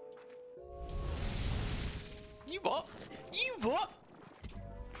 You what? You what?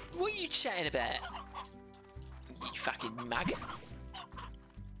 What are you chatting about? You fucking mug.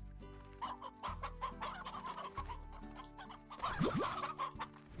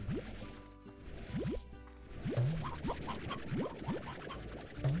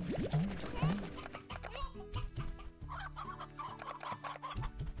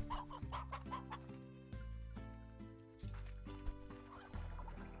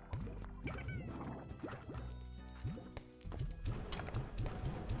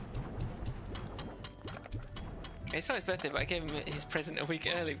 It's not his birthday, but I gave him his present a week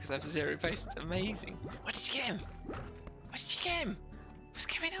early because I have 0 patience. Amazing. What did you get him? What did you get him? What's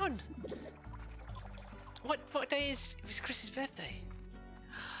going on? What day is it? Was Chris's birthday?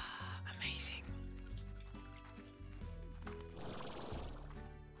 Amazing.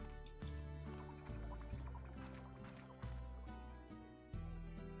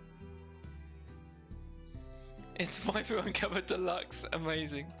 It's Waifu Uncovered Deluxe.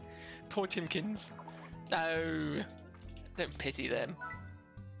 Amazing. Poor Timkins. No, don't pity them.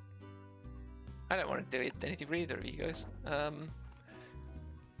 I don't want to do anything for either of you guys.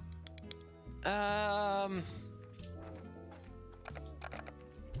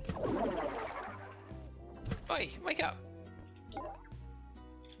 Oi, wake up! What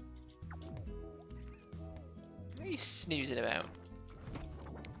are you snoozing about?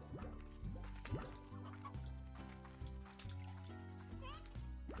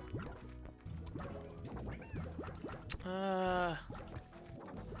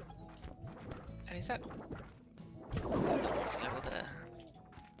 Is that the water level there?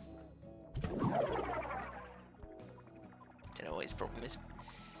 Don't know what his problem is.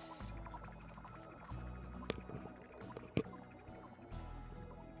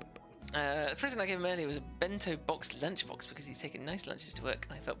 The present I gave him earlier was a bento box lunchbox because he's taken nice lunches to work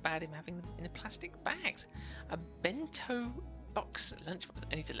and I felt bad him having them in a plastic bags. A bento box lunchbox.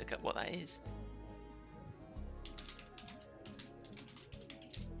 I need to look up what that is.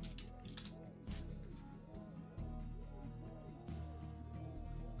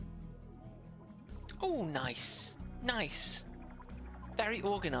 Oh, nice. Nice. Very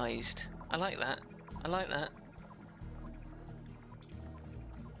organised. I like that. I like that.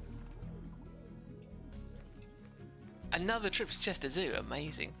 Another trip to Chester Zoo.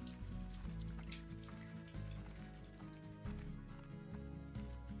 Amazing.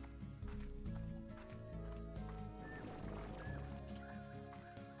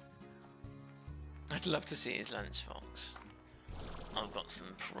 I'd love to see his lunchbox. I've got some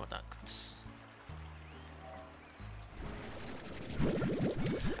products.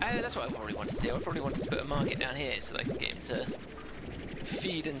 Oh, that's what I probably wanted to do. I probably wanted to put a market down here so that I can get him to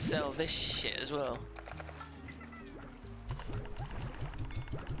feed and sell this shit as well.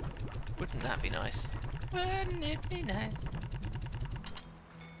 Wouldn't that be nice? Wouldn't it be nice?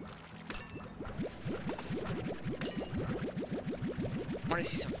 I want to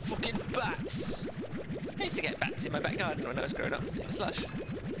see some fucking bats! I used to get bats in my back garden when I was growing up. It was lush.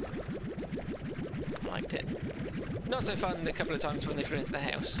 I liked it. Not so fun the couple of times when they flew into the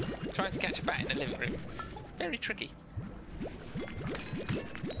house. Trying to catch a bat in the living room. Very tricky.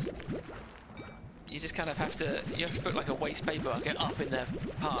 You just kind of have to, you have to put like a waste paper bucket up in their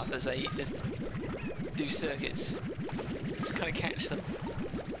path as they just do circuits. Just kind of catch them.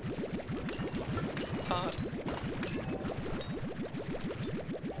 It's hard.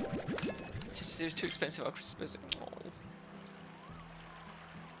 It was too expensive at Christmas. Oh.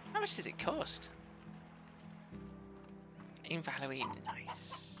 How much does it cost? In Halloween,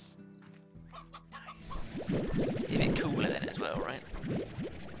 nice. Nice. Be a bit cooler then as well, right?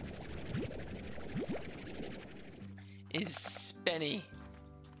 Is Benny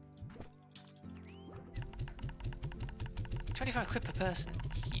 25 quid per person?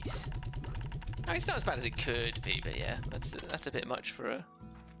 Jeez. No, it's not as bad as it could be, but yeah, that's a bit much for a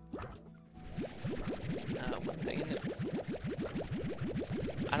one thing, isn't it?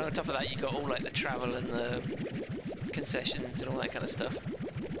 And on top of that, you got all like the travel and the concessions and all that kind of stuff.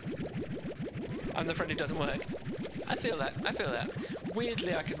 I'm the friend who doesn't work. I feel that. I feel that.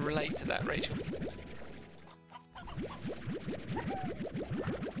 Weirdly, I can relate to that, Rachel.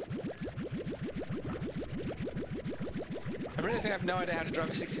 I'm realising I have no idea how to drive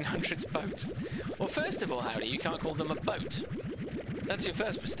a 1600s boat. Well, first of all, Howdy, you can't call them a boat. That's your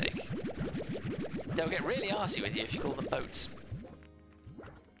first mistake. They'll get really arsey with you if you call them boats.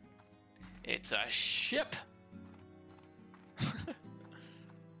 It's a ship!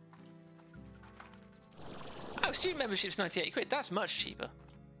 Oh, student membership's 98 quid. That's much cheaper.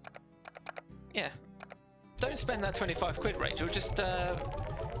 Yeah. Don't spend that 25 quid, Rachel. Just do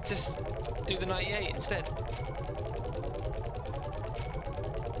the 98 instead.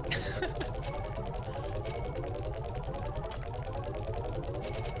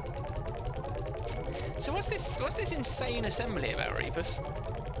 So what's this insane assembly about, Rebus?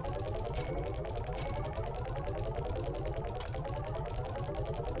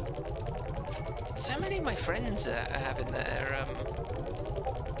 So many of my friends are having their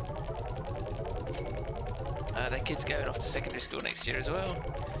kids going off to secondary school next year as well.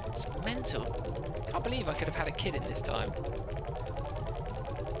 It's mental. Can't believe I could have had a kid in this time.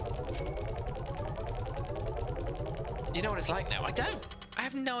 You know what it's like now? I don't. I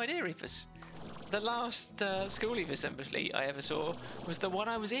have no idea, Rebus. The last school leave assembly I ever saw was the one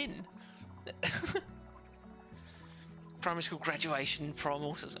I was in. Primary school graduation, prom,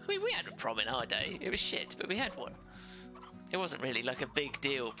 all sorts. I mean, we had a prom in our day. It was shit, but we had one. It wasn't really like a big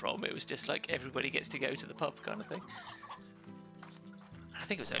deal prom. It was just like everybody gets to go to the pub kind of thing. I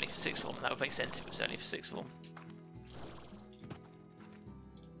think it was only for sixth form. That would make sense if it was only for sixth form.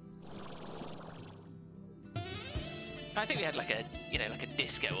 I think we had like a, you know, like a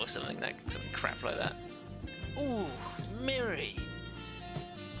disco or something, something crap like that. Ooh, Miri,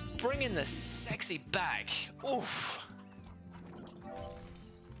 bringing the sexy back. Oof.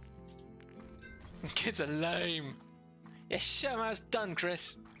 Kids are lame. Yeah, show 'em how it's done,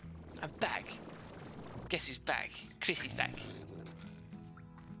 Chris. I'm back. Guess who's back? Chrissy's back.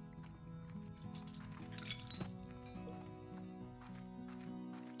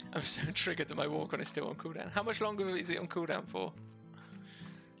 I'm so triggered that my walk-on is still on cooldown. How much longer is it on cooldown for?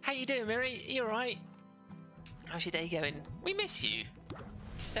 How you doing, Miri? You alright? How's your day going? We miss you.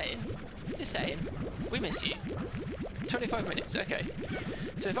 Just saying. Just saying. We miss you. 25 minutes, okay.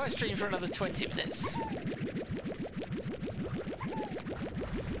 So if I stream for another 20 minutes...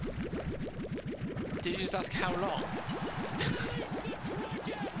 Did you just ask how long?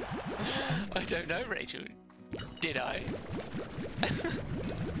 I don't know, Rachel. Did I?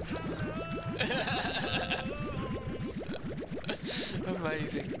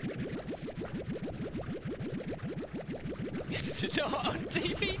 Amazing. It's not on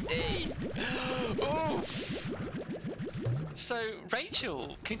DVD. Oof. So,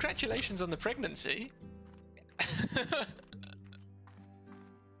 Rachel, congratulations on the pregnancy.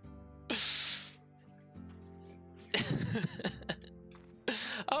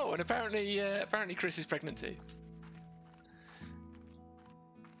 Oh, and apparently Chris is pregnancy.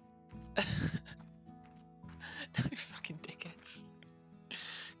 No fucking dickheads.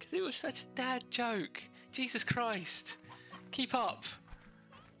 Because it was such a dad joke. Jesus Christ. Keep up.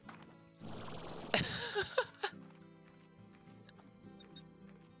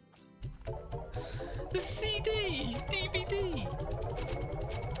 The CD! DVD!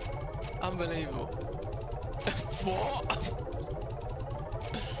 Unbelievable. What?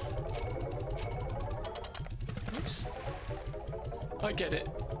 tribes. I get it.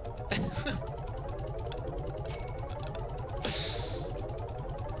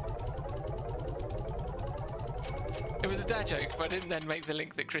 It was a dad joke, but I didn't then make the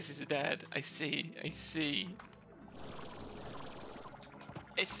link that Chris is a dad. I see. I see.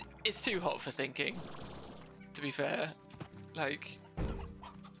 It's too hot for thinking, to be fair. Like,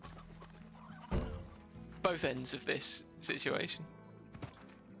 both ends of this situation.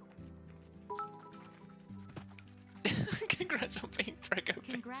 Congrats on being Prego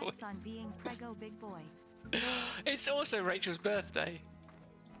Big Boy. Congrats on being Prego Big Boy. It's also Rachel's birthday.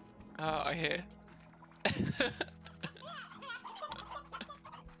 Oh, I hear.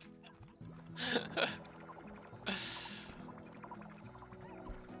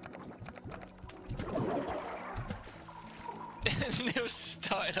 Neil's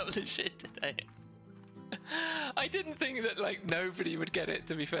starting up the shit today. I didn't think that like nobody would get it,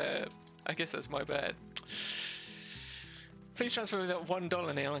 to be fair. I guess that's my bad. Please transfer me that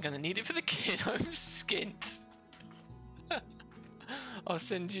 $1, Neil. I'm gonna need it for the kid. I'm skint. I'll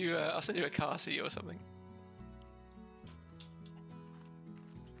send you a car seat or something.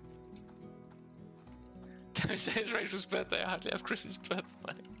 Don't say it's Rachel's birthday. I hardly have Chris's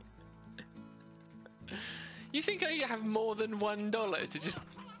birthday. You think I have more than $1 to just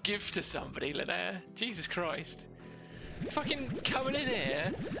give to somebody, Linnea? Jesus Christ. Fucking coming in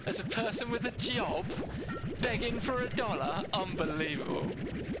here as a person with a job, begging for $1? Unbelievable.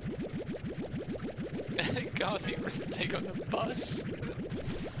 Car seat for us to take on the bus.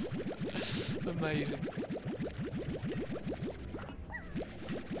 Amazing.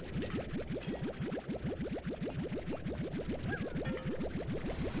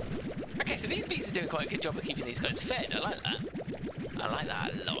 Okay, so these bees are doing quite a good job of keeping these guys fed. I like that. I like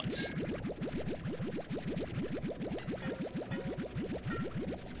that a lot.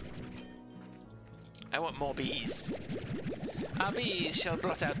 I want more bees. Our bees shall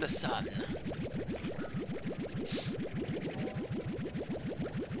blot out the sun.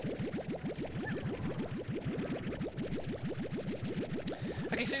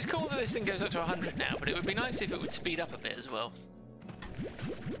 Okay, so it's cool that this thing goes up to 100 now, but it would be nice if it would speed up a bit as well.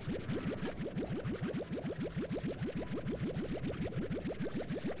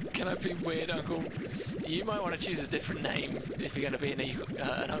 Can I be weird, Uncle? You might want to choose a different name if you're going to be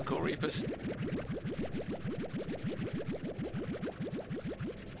an Uncle Reapers.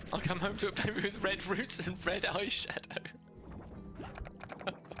 I'll come home to a baby with red roots and red eyeshadow.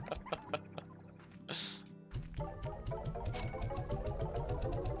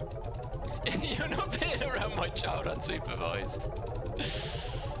 You're not being around my child unsupervised.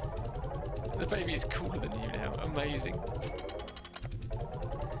 The baby is cooler than you now. Amazing.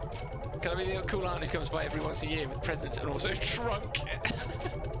 Can I be the cool aunt who comes by every once a year with presents and also trunk?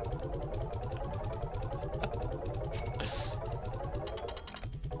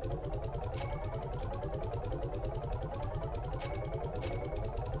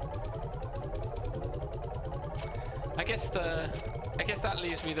 I guess that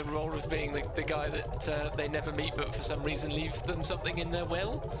leaves me the role of being the guy that they never meet, but for some reason leaves them something in their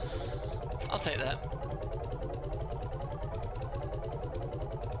will. I'll take that.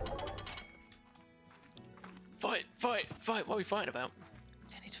 Fight, fight, fight! What are we fighting about?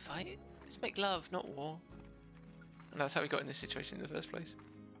 Don't need to fight. Let's make love, not war. And that's how we got in this situation in the first place.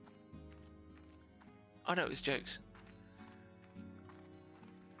 Oh no, it was jokes.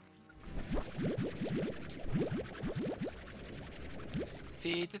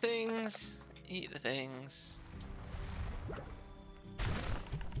 Feed the things, eat the things.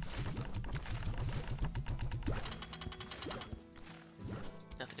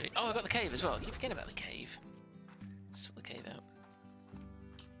 Nothing to eat. Oh, I got the cave as well. I keep forgetting about the cave. Sort the cave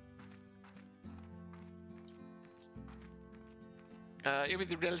out. You'll be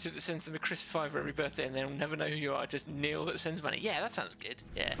the relative that sends them a crisp $5 every birthday and they'll never know who you are. Just Neil that sends money. Yeah, that sounds good.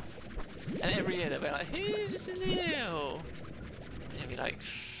 Yeah. And every year they'll be like, who's Neil? And you'll be like,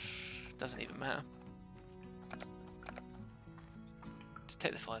 doesn't even matter. Just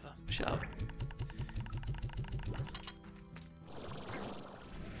take the $5. Shut up.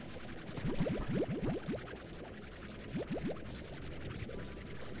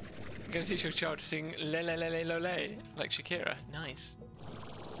 I'm gonna teach your child to sing le le le le lo le like Shakira. Nice.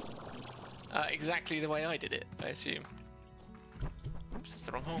 Exactly the way I did it, I assume. Oops, that's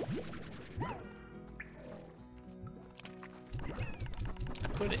the wrong hole. I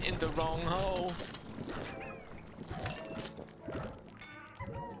put it in the wrong hole.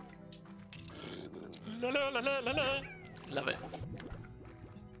 La la la la la la. Love it.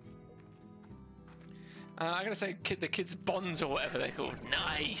 I'm gonna say the kids' bonds or whatever they're called.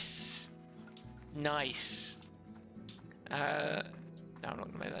 Nice. Nice. No, I'm not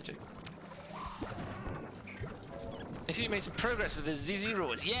going to make that joke. I see you made some progress with the ZZ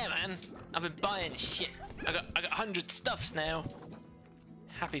Raws. Yeah, man. I've been buying shit. I got 100 stuffs now.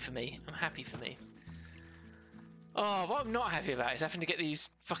 Happy for me. I'm happy for me. Oh, what I'm not happy about is having to get these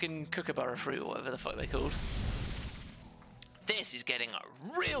fucking kookaburra fruit or whatever the fuck they're called. This is getting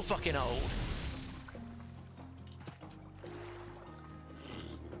real fucking old.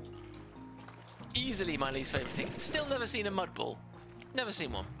 Easily my least favourite thing. Still never seen a mud ball. Never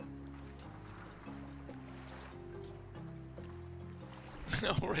seen one.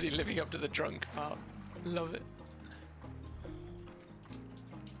 Already living up to the drunk part. Love it.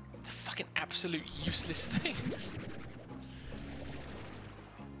 The fucking absolute useless things.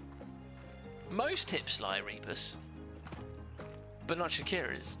 Most hips lie Reapers, but not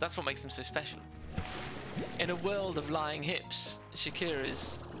Shakira's. That's what makes them so special. In a world of lying hips,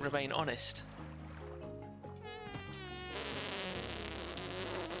 Shakira's remain honest.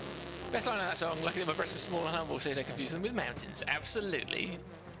 Best line of that song, luckily my breasts are small and humble so they don't confuse them with mountains. Absolutely.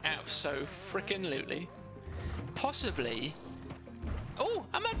 Abso-frickin-lutely. Possibly... Oh,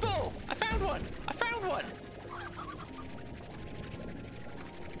 a mud ball! I found one! I found one!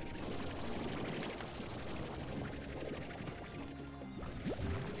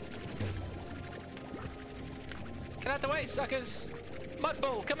 Get out the way, suckers! Mud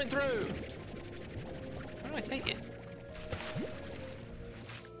ball coming through! How do I take it?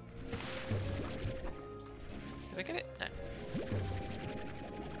 Did I get it? No.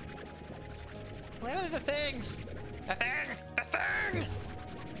 Where are the things? The thing! The thing!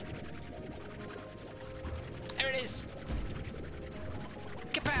 There it is!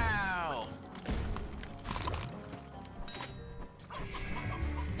 Kapow!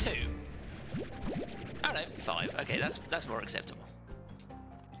 2. Oh no, 5. Okay, that's more acceptable.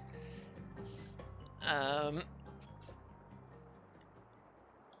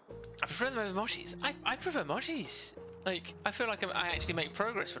 I prefer them over Moshi's. I prefer Moshi's. Like, I feel like I actually make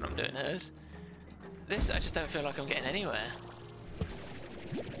progress when I'm doing hers. This, I just don't feel like I'm getting anywhere.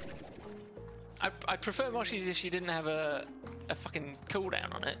 I prefer Moshi's if she didn't have a fucking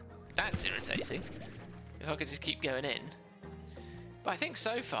cooldown on it. That's irritating. If I could just keep going in. But I think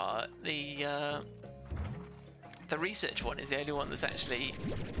so far, the research one is the only one that's actually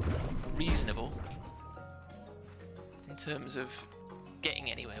reasonable in terms of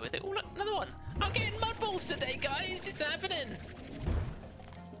getting anywhere with it. Oh look, another one! I'm getting mud balls today, guys! It's happening!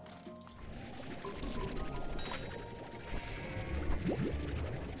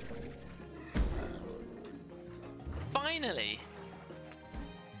 Finally!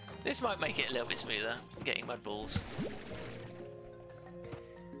 This might make it a little bit smoother, getting mud balls.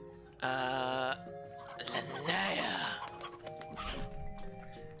 Linnea!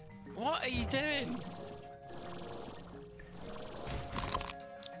 What are you doing?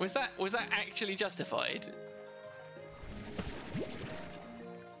 Was that actually justified?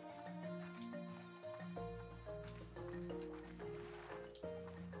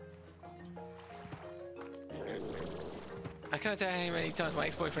 I can't tell you how many times my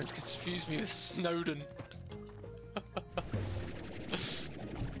ex-boyfriends confused me with Snowden.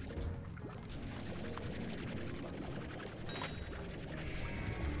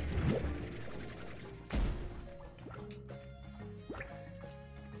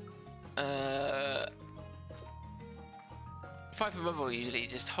 Five for bubble usually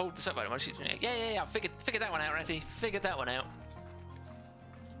just hold this up by the most. Yeah. Figured that one out, Ratty. Figured that one out.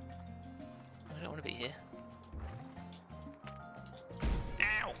 I don't want to be here.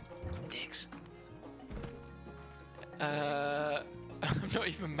 Ow! Dicks. I'm not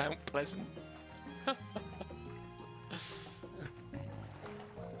even Mount Pleasant.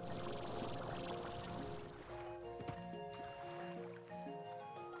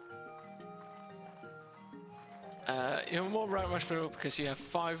 You're more right marshmallow because you have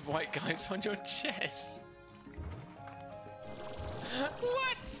 5 white guys on your chest.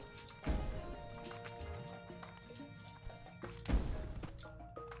 What?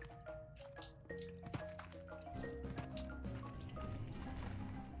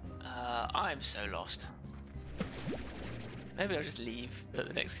 I'm so lost. Maybe I'll just leave at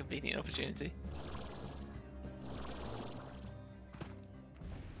the next convenient opportunity.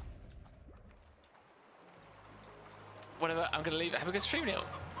 Whatever, I'm gonna leave it. Have a good stream, Neil.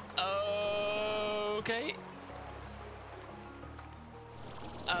 Okay.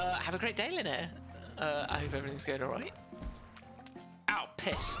 Have a great day, Linnea. I hope everything's going alright. Ow,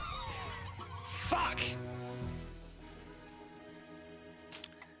 piss. Fuck!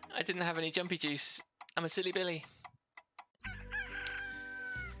 I didn't have any jumpy juice. I'm a silly Billy.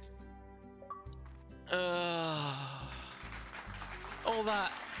 all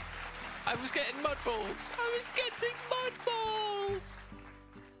that. I was getting mud balls. I was getting mud balls.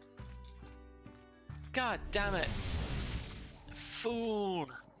 God damn it. Fool.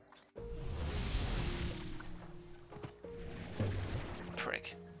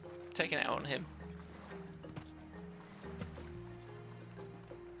 Prick. Taking it out on him.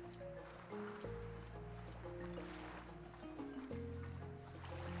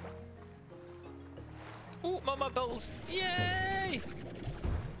 Ooh, more mud balls. Yay!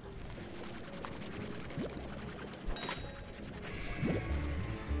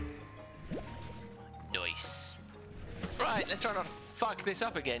 Nice. Right, let's try not to fuck this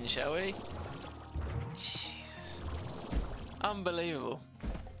up again, shall we? Jesus. Unbelievable.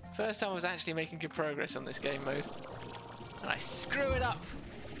 First time I was actually making good progress on this game mode. And I screw it up.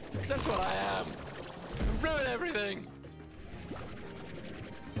 Because that's what I am. Ruin everything.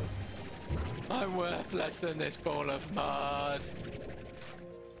 I'm worth less than this ball of mud.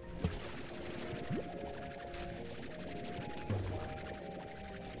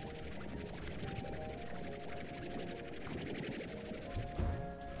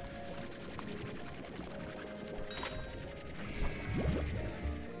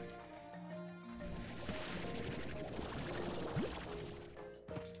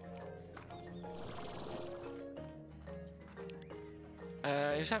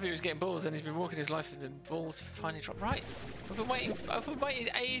 He was happy he was getting balls, and he's been walking his life, and the balls finally dropped. Right, I've been waiting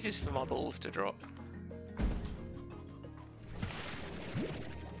ages for my balls to drop,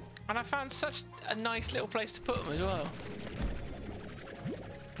 and I found such a nice little place to put them as well.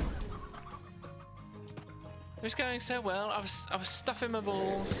 It was going so well. I was stuffing my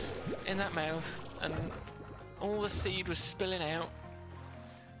balls in that mouth, and all the seed was spilling out.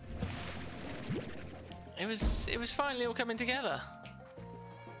 It was finally all coming together.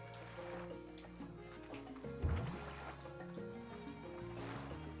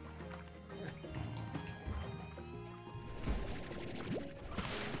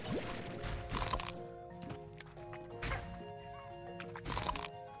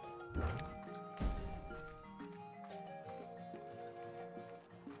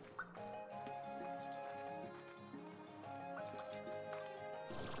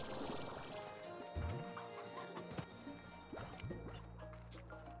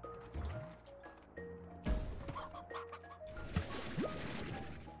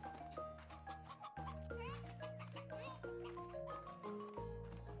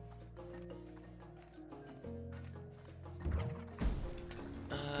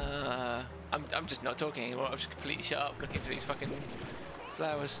 I'm just not talking anymore. I'm just completely shut up looking for these fucking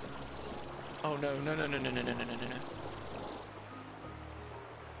flowers. Oh no, no, no, no, no, no, no, no, no,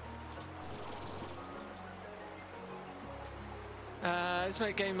 no. This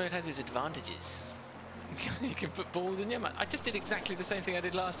game mode has its advantages. You can put balls in your mouth. I just did exactly the same thing I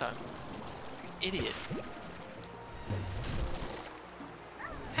did last time. Idiot.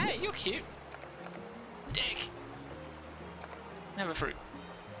 Hey, you're cute. Dick. Have a fruit.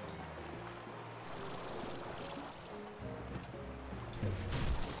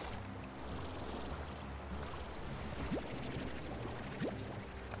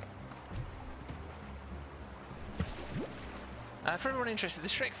 For everyone interested, the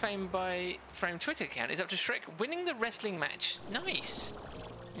Shrek Fame by Frame Twitter account is up to Shrek winning the wrestling match. Nice!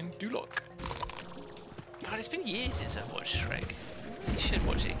 In Duloc. God, it's been years since I've watched Shrek. You should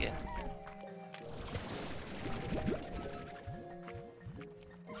watch it again.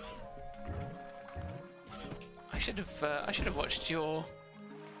 I should have watched your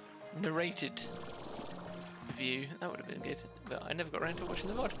narrated view. That would have been good, but I never got around to watching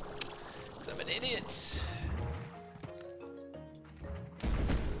the VOD because I'm an idiot.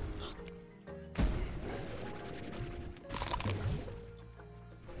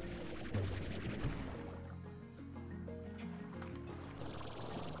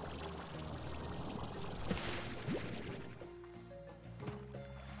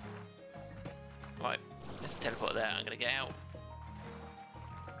 Right, let's teleport there. I'm gonna get out.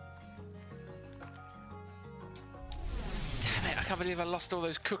 Damn it, I can't believe I lost all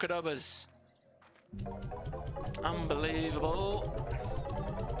those kookadobbas. Unbelievable.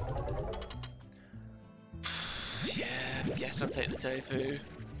 Yeah, I guess I'll take the tofu.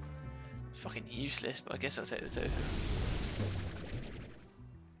 It's fucking useless, but I guess I'll take the tofu.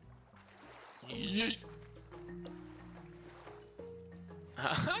 Yeet.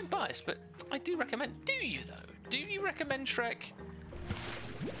 I'm biased, but I do recommend. Do you though? Do you recommend Shrek?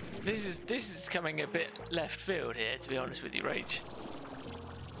 This is coming a bit left field here, to be honest with you, Rach.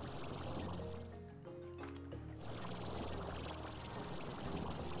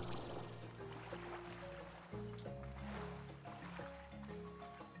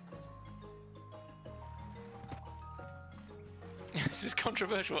 This is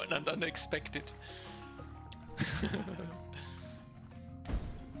controversial and unexpected.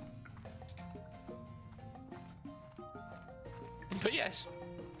 But yes,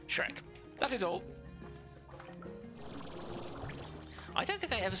 Shrek. That is all. I don't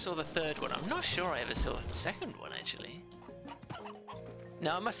think I ever saw the third one. I'm not sure I ever saw the second one, actually.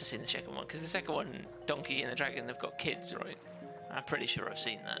 No, I must have seen the second one, because the second one, Donkey and the Dragon, have got kids, right? I'm pretty sure I've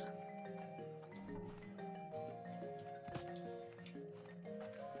seen that.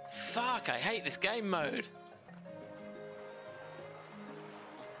 Fuck, I hate this game mode.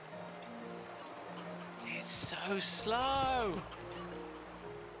 It's so slow.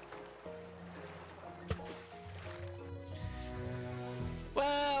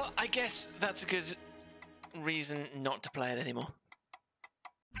 Well, I guess that's a good reason not to play it anymore.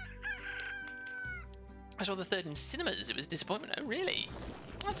 I saw the third in cinemas. It was a disappointment. Oh, really?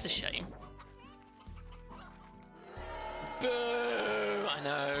 That's a shame. Boo! I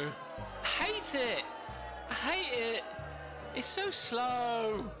know. I hate it. I hate it. It's so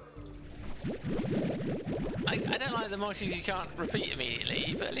slow. I don't like the multis you can't repeat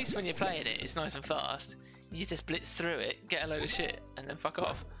immediately, but at least when you're playing it, it's nice and fast. You just blitz through it, get a load of shit, and then fuck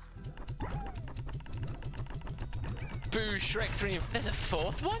off. Boo, Shrek 3. There's a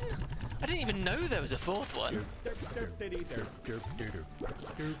fourth one? I didn't even know there was a fourth one.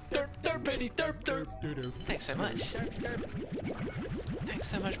 Thanks so much. Thanks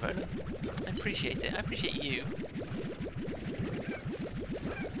so much, Bonan. I appreciate it. I appreciate you.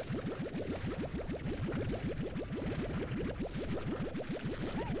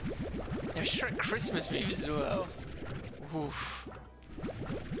 There's Shrek Christmas movies as well. Oof.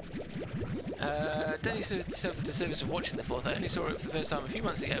 Don't use yourself the service of watching the fourth. I only saw it for the first time a few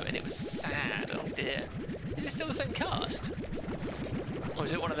months ago and it was sad. Oh dear. Is it still the same cast? Or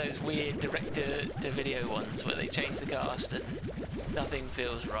is it one of those weird director-to-video ones where they change the cast and nothing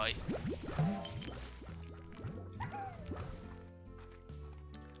feels right?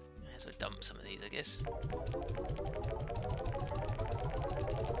 So dump some of these, I guess.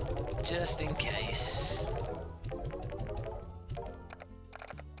 Just in case.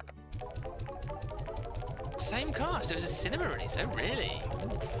 Same cast, it was a cinema release, oh really?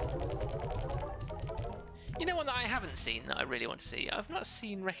 You know one that I haven't seen that I really want to see? I've not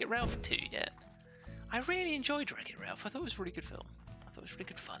seen Wreck-It Ralph 2 yet. I really enjoyed Wreck-It Ralph, I thought it was a really good film. I thought it was really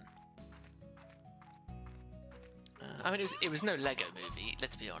good fun. I mean, it was no Lego movie,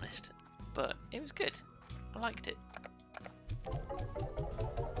 let's be honest. But it was good. I liked it.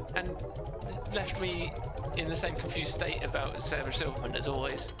 And left me in the same confused state about Sarah Silverman as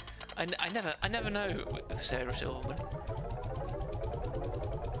always. I never know with Sarah Silverman.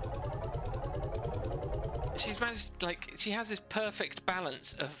 She's managed, like, she has this perfect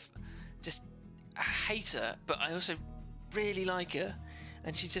balance of just, I hate her, but I also really like her.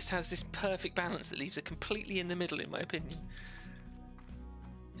 And she just has this perfect balance that leaves her completely in the middle, in my opinion.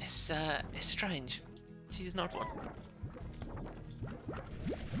 It's strange. She's an odd one.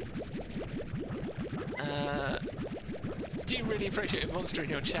 Do you really appreciate a monster in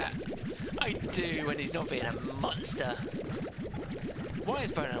your chat? I do, when he's not being a monster. Why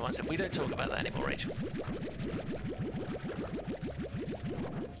is Bono a monster? We don't talk about that anymore, Rachel.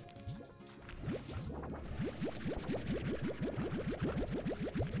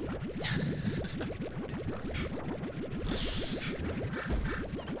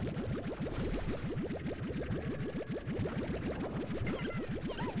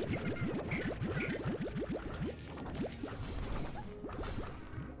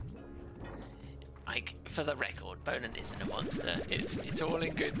 For the record, Bonan isn't a monster. It's all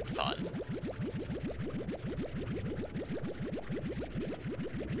in good fun.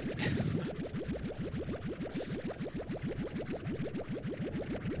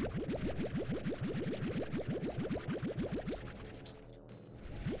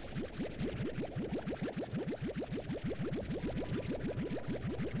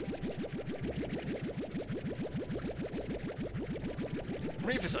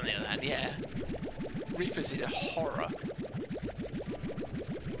 Reapers, on the other hand, yeah. Reapers is a horror.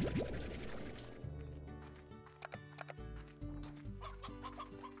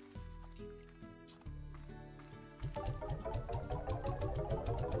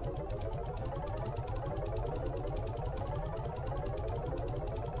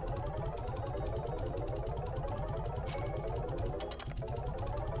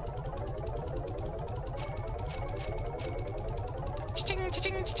 Cha-ching,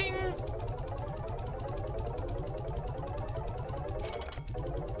 cha-ching, cha-ching.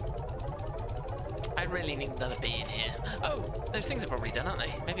 I really need another bee in here. Oh, those things are probably done, aren't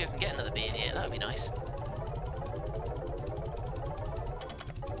they? Maybe I can get another bee in here. That would be nice.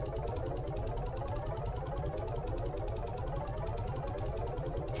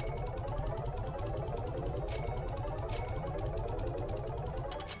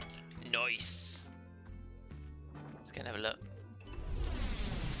 Nice. Let's go and have a look.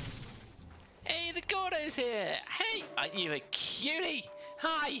 Hey, the Gordo's here. Hey, aren't you a cutie?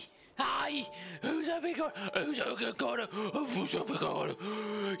 Hi. Hi. Who's a big Gordo? Who's a good Gordo? Who's a big Gordo?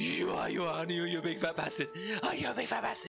 You are, honey. You're a big fat bastard. Are you a big fat bastard?